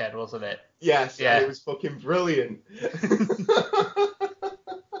blown dickhead, wasn't it? Yes, yeah. And it was fucking brilliant.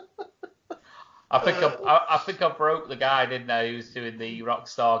 I think I broke the guy, didn't I? Who was doing the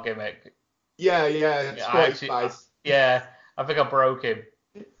Rockstar gimmick. Yeah. Spice. Yeah, I think I broke him.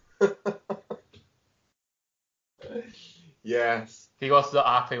 Yes. He was not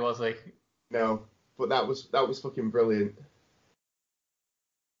happy, was he? No, but that was fucking brilliant.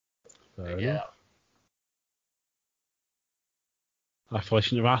 Yeah. I feel I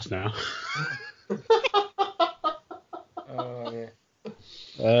shouldn't have asked now. Oh,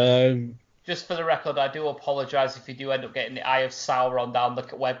 yeah. Just for the record, I do apologise if you do end up getting the Eye of Sauron down the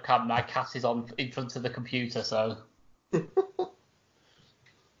webcam. My cat is on in front of the computer, so.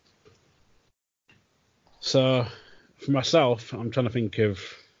 So, for myself, I'm trying to think of.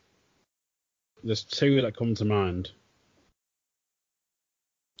 There's two that come to mind.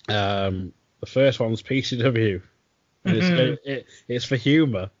 The first one's PCW. And it's for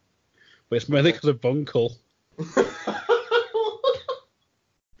humour, but it's mainly because of Bunkle.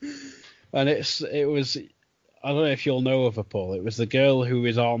 And it was, I don't know if you'll know of her, Paul. It was the girl who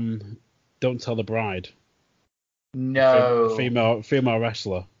is on Don't Tell the Bride. No. Female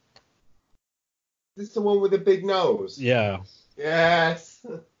wrestler. Is this the one with the big nose? Yeah. Yes.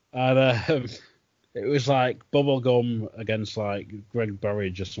 And it was like Bubblegum against like Greg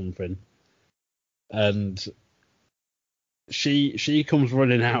Burridge or something. And she comes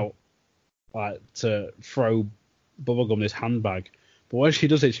running out like to throw Bubblegum this handbag. But when she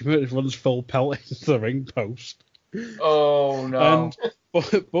does it, she runs full pelt into the ring post. Oh, no.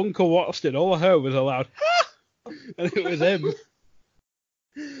 And Bunker watched it. All I heard was a loud, ha! And it was him.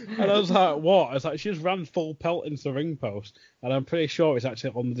 And I was like, what? I was like, she just ran full pelt into the ring post. And I'm pretty sure it's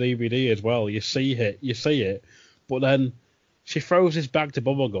actually on the DVD as well. You see it. But then she throws this bag to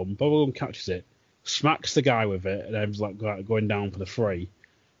Bubblegum. Bubblegum catches it, smacks the guy with it, and then like going down for the free.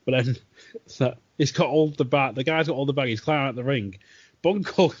 But then he's got all the bag. The guy's got all the bag. He's climbing out the ring.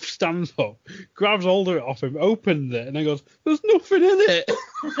 Bunko stands up, grabs hold of it off him, opens it, and then goes, "There's nothing in it."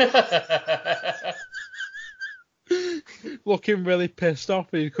 Looking really pissed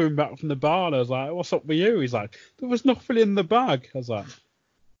off. He's coming back from the bar, and I was like, "What's up with you?" He's like, "There was nothing in the bag." I was like,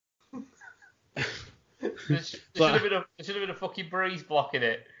 There should have been a fucking breeze blocking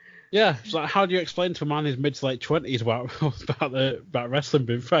it. Yeah, it's like, how do you explain to a man in his mid to late 20s about wrestling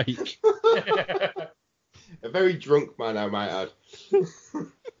being fake? A very drunk man, I might add.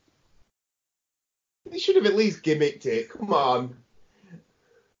 They should have at least gimmicked it. Come on.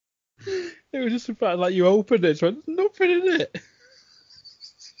 It was just about like you opened it, so there's nothing in it.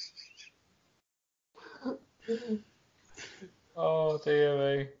 Oh dear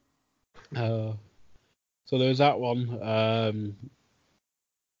me. So there was that one.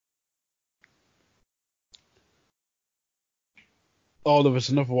 There was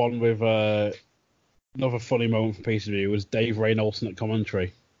another one with another funny moment for PCW. It was Dave Rain alternate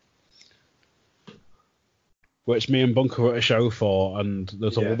commentary, which me and Bunker were at a show for, and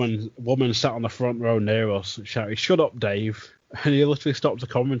there's a woman sat on the front row near us shouting, "Shut up, Dave!" And he literally stops the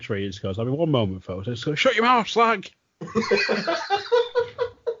commentary and just goes, "I'll be one moment, folks." And just goes, "Shut your mouth, slag!"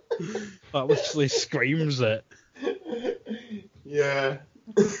 That literally screams it. Yeah.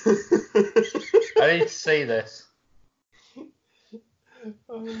 I need to see this.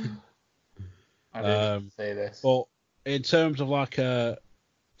 I need to see this. But in terms of like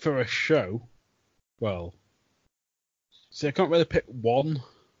for a show, well, see, I can't really pick one,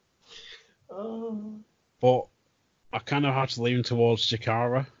 but I kind of have to lean towards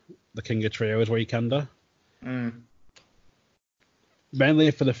Chikara, the King of Trios Weekender.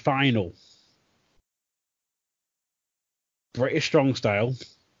 Mainly for the final. British Strong Style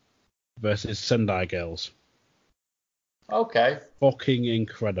versus Sendai Girls. Okay. Fucking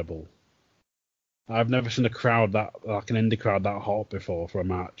incredible. I've never seen a crowd that, like an indie crowd that hot before for a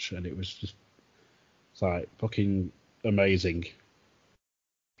match, and it was just, it's like fucking amazing.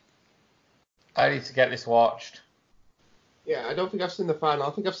 I need to get this watched. Yeah, I don't think I've seen the final.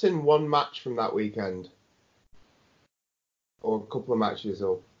 I think I've seen one match from that weekend. Or a couple of matches,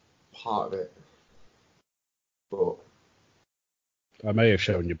 or part of it. But I may have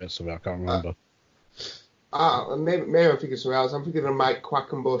shown you bits of it, I can't remember. Maybe I'm thinking something else. I'm thinking of Mike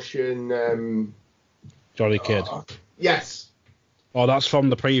Quackenbush and... Johnny Kidd. Yes. Oh, that's from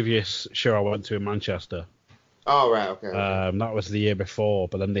the previous show I went to in Manchester. Oh, right, okay. That was the year before,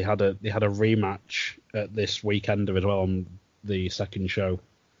 but then they had a rematch at this weekender as well on the second show,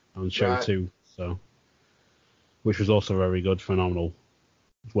 on show 2, so which was also very good, phenomenal.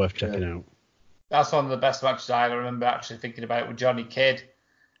 It's worth checking out. That's one of the best matches I remember actually thinking about with Johnny Kidd,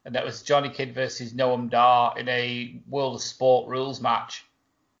 and that was Johnny Kidd versus Noam Dar in a World of Sport rules match.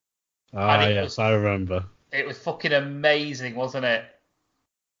 Yes, I remember. It was fucking amazing, wasn't it?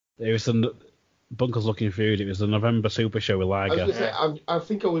 It was the Bunkers Looking Food. It was the November Super Show with Liger. I was going to say, I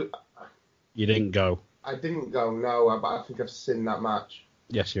think I would... You didn't go? I didn't go, no, but I think I've seen that match.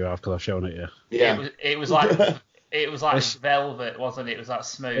 Yes, you have, because I've shown it you. Yeah. It was like velvet, wasn't it? It was that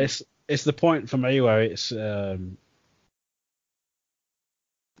smooth. It's the point for me where it's Noam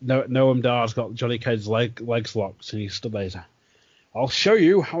Dar's got Johnny Kidd's legs locked, and he stood there. He's like, "I'll show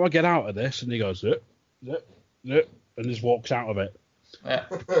you how I get out of this," and he goes, zip, zip, zip, and just walks out of it. Yeah.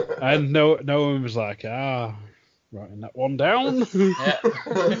 And Noam was like, writing that one down. Yeah.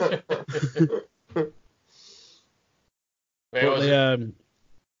 But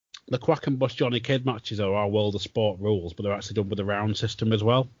the Quackenbush Johnny Kidd matches are our World of Sport rules, but they're actually done with the round system as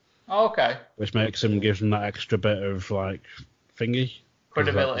well. Oh, okay. Which gives them that extra bit of like thingy,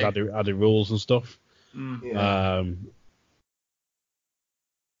 Credibility. Added rules and stuff. Yeah.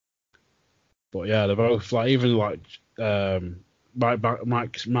 But yeah, they're both like, even like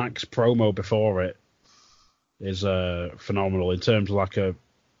Mike's promo before it is phenomenal in terms of like a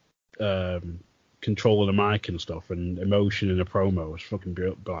controlling the mic and stuff, and emotion in a promo is fucking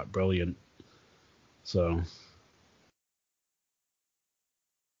brilliant. So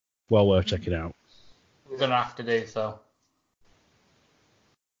well worth checking out. We're gonna have to do so.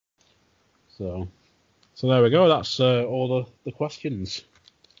 So there we go. That's all the questions.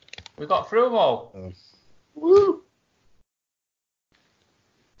 We got through them all. Woo!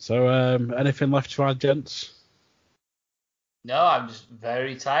 So anything left to add, gents? No, I'm just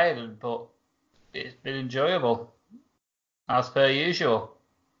very tired, but it's been enjoyable, as per usual.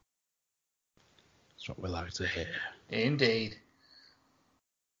 That's what we like to hear. Indeed.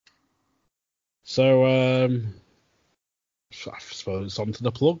 So I suppose it's on to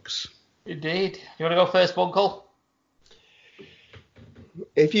the plugs. Indeed. You want to go first, Bunkle?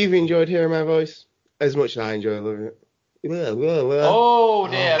 If you've enjoyed hearing my voice as much as I enjoy loving it. Oh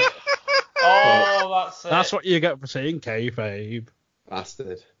dear. Oh, that's what you get for saying kayfabe.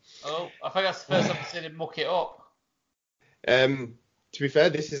 Bastard. Oh, I think that's the first time I've seen him muck it up. To be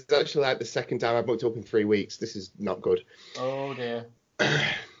fair, this is actually like the second time I've mucked up in 3 weeks. This is not good. Oh dear.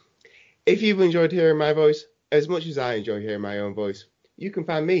 If you've enjoyed hearing my voice as much as I enjoy hearing my own voice, you can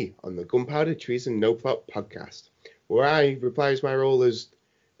find me on the Gunpowder Treason No Plot podcast, where I reprise my role as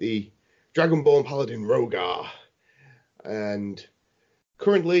the Dragonborn Paladin Rogar, and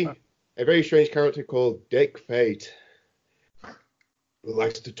currently a very strange character called Dick Fate, who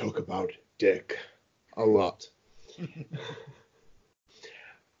likes to talk about Dick a lot.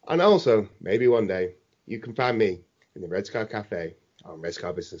 And also, maybe one day, you can find me in the Red Scar Cafe on Red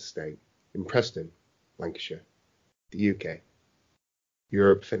Scar Business Estate in Preston, Lancashire, the UK,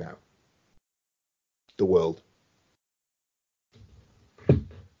 Europe for now, the world.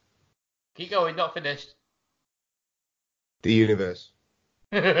 Keep going, not finished. The universe.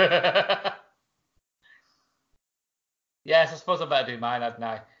 Yes, I suppose I better do mine, hadn't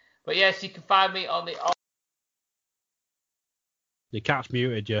I? But yes, you can find me on the Your cat's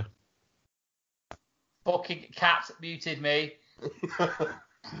muted you. Fucking cat muted me.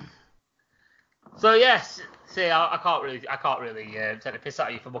 So yes, see, I can't really take the piss out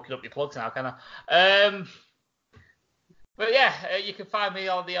of you for mucking up your plugs now, can I? But yeah, you can find me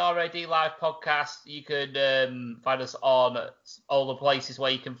on the RAD Live podcast. You can find us on all the places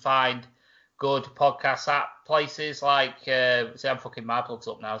where you can find good podcast app places. Like, see, I'm fucking my plugs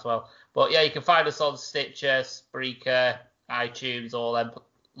up now as well. But yeah, you can find us on Stitcher, Spreaker, iTunes, all them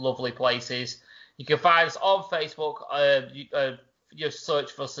lovely places. You can find us on Facebook. Just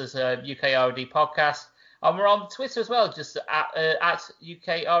search for us as UK RAD Podcast. And we're on Twitter as well, just at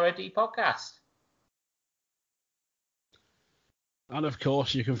UK RAD Podcast. And of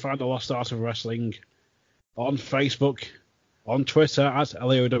course, you can find the Lost Art of Wrestling on Facebook, on Twitter at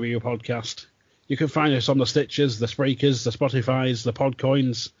LAOW Podcast. You can find us on the Stitchers, the Spreakers, the Spotifys, the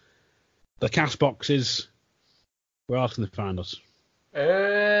Podcoins, the Castboxes. Where else can they find us?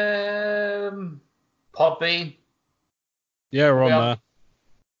 Podbean. Yeah, we're on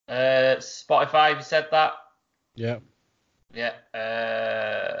there. Spotify, you said that? Yeah. Yeah.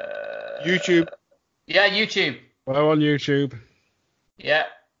 YouTube. Yeah, YouTube. We're on YouTube. Yeah.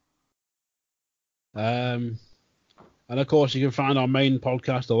 And of course, you can find our main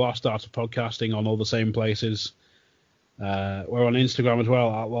podcast, The Lost Art of Podcasting, on all the same places. We're on Instagram as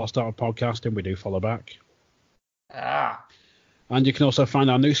well, at Lost Art of Podcasting. We do follow back. Ah. And you can also find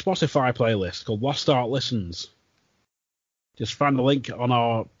our new Spotify playlist called Lost Art Listens. Just find the link on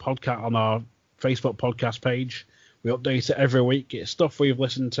our podcast, on our Facebook podcast page. We update it every week. It's stuff we've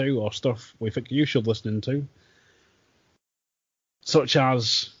listened to or stuff we think you should listen to. Such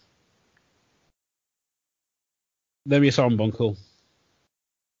as... Name your song, Bunkle.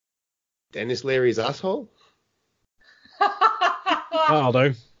 Dennis Leary's asshole? That'll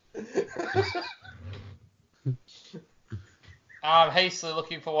do. I'm hastily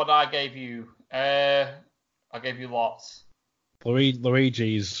looking for what I gave you. I gave you lots.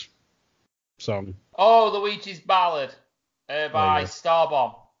 Luigi's song. Oh, Luigi's Ballad by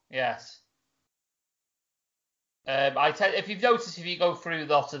Starbomb. Yes. If you've noticed, if you go through a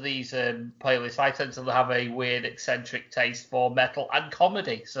lot of these playlists, I tend to have a weird, eccentric taste for metal and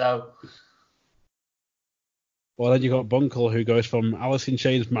comedy. So. Well, then you got Bunkle, who goes from Alice in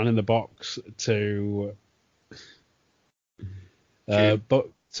Chains' Man in the Box to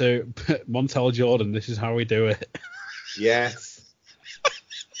Montel Jordan. This is how we do it. Yes.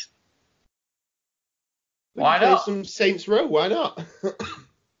 Why not? Some Saints Row. Why not?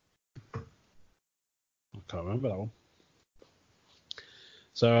 I can't remember that one.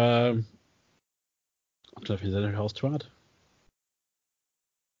 So, I don't know if there's anything else to add.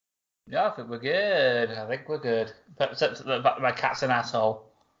 Yeah, I think we're good. Except that my cat's an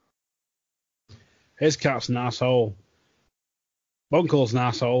asshole. His cat's an asshole. Bunkle's an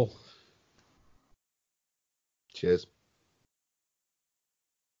asshole. Cheers.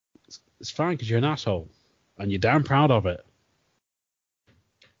 It's fine because you're an asshole. And you're damn proud of it.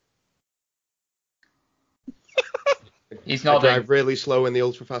 He's I not. drive really slow in the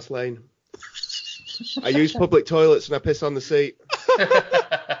ultra fast lane. I use public toilets and I piss on the seat.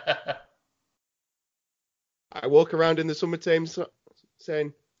 I walk around in the summertime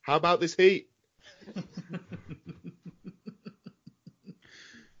saying, "How about this heat?"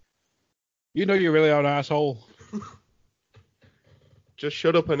 You know you really are an asshole. Just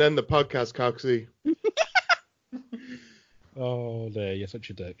shut up and end the podcast, Coxie. Oh, dear, you're such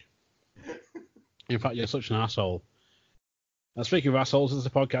a dick. In fact, you're such an asshole. And speaking of assholes, this is a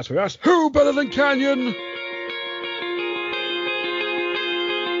podcast where we ask, who better than Canyon?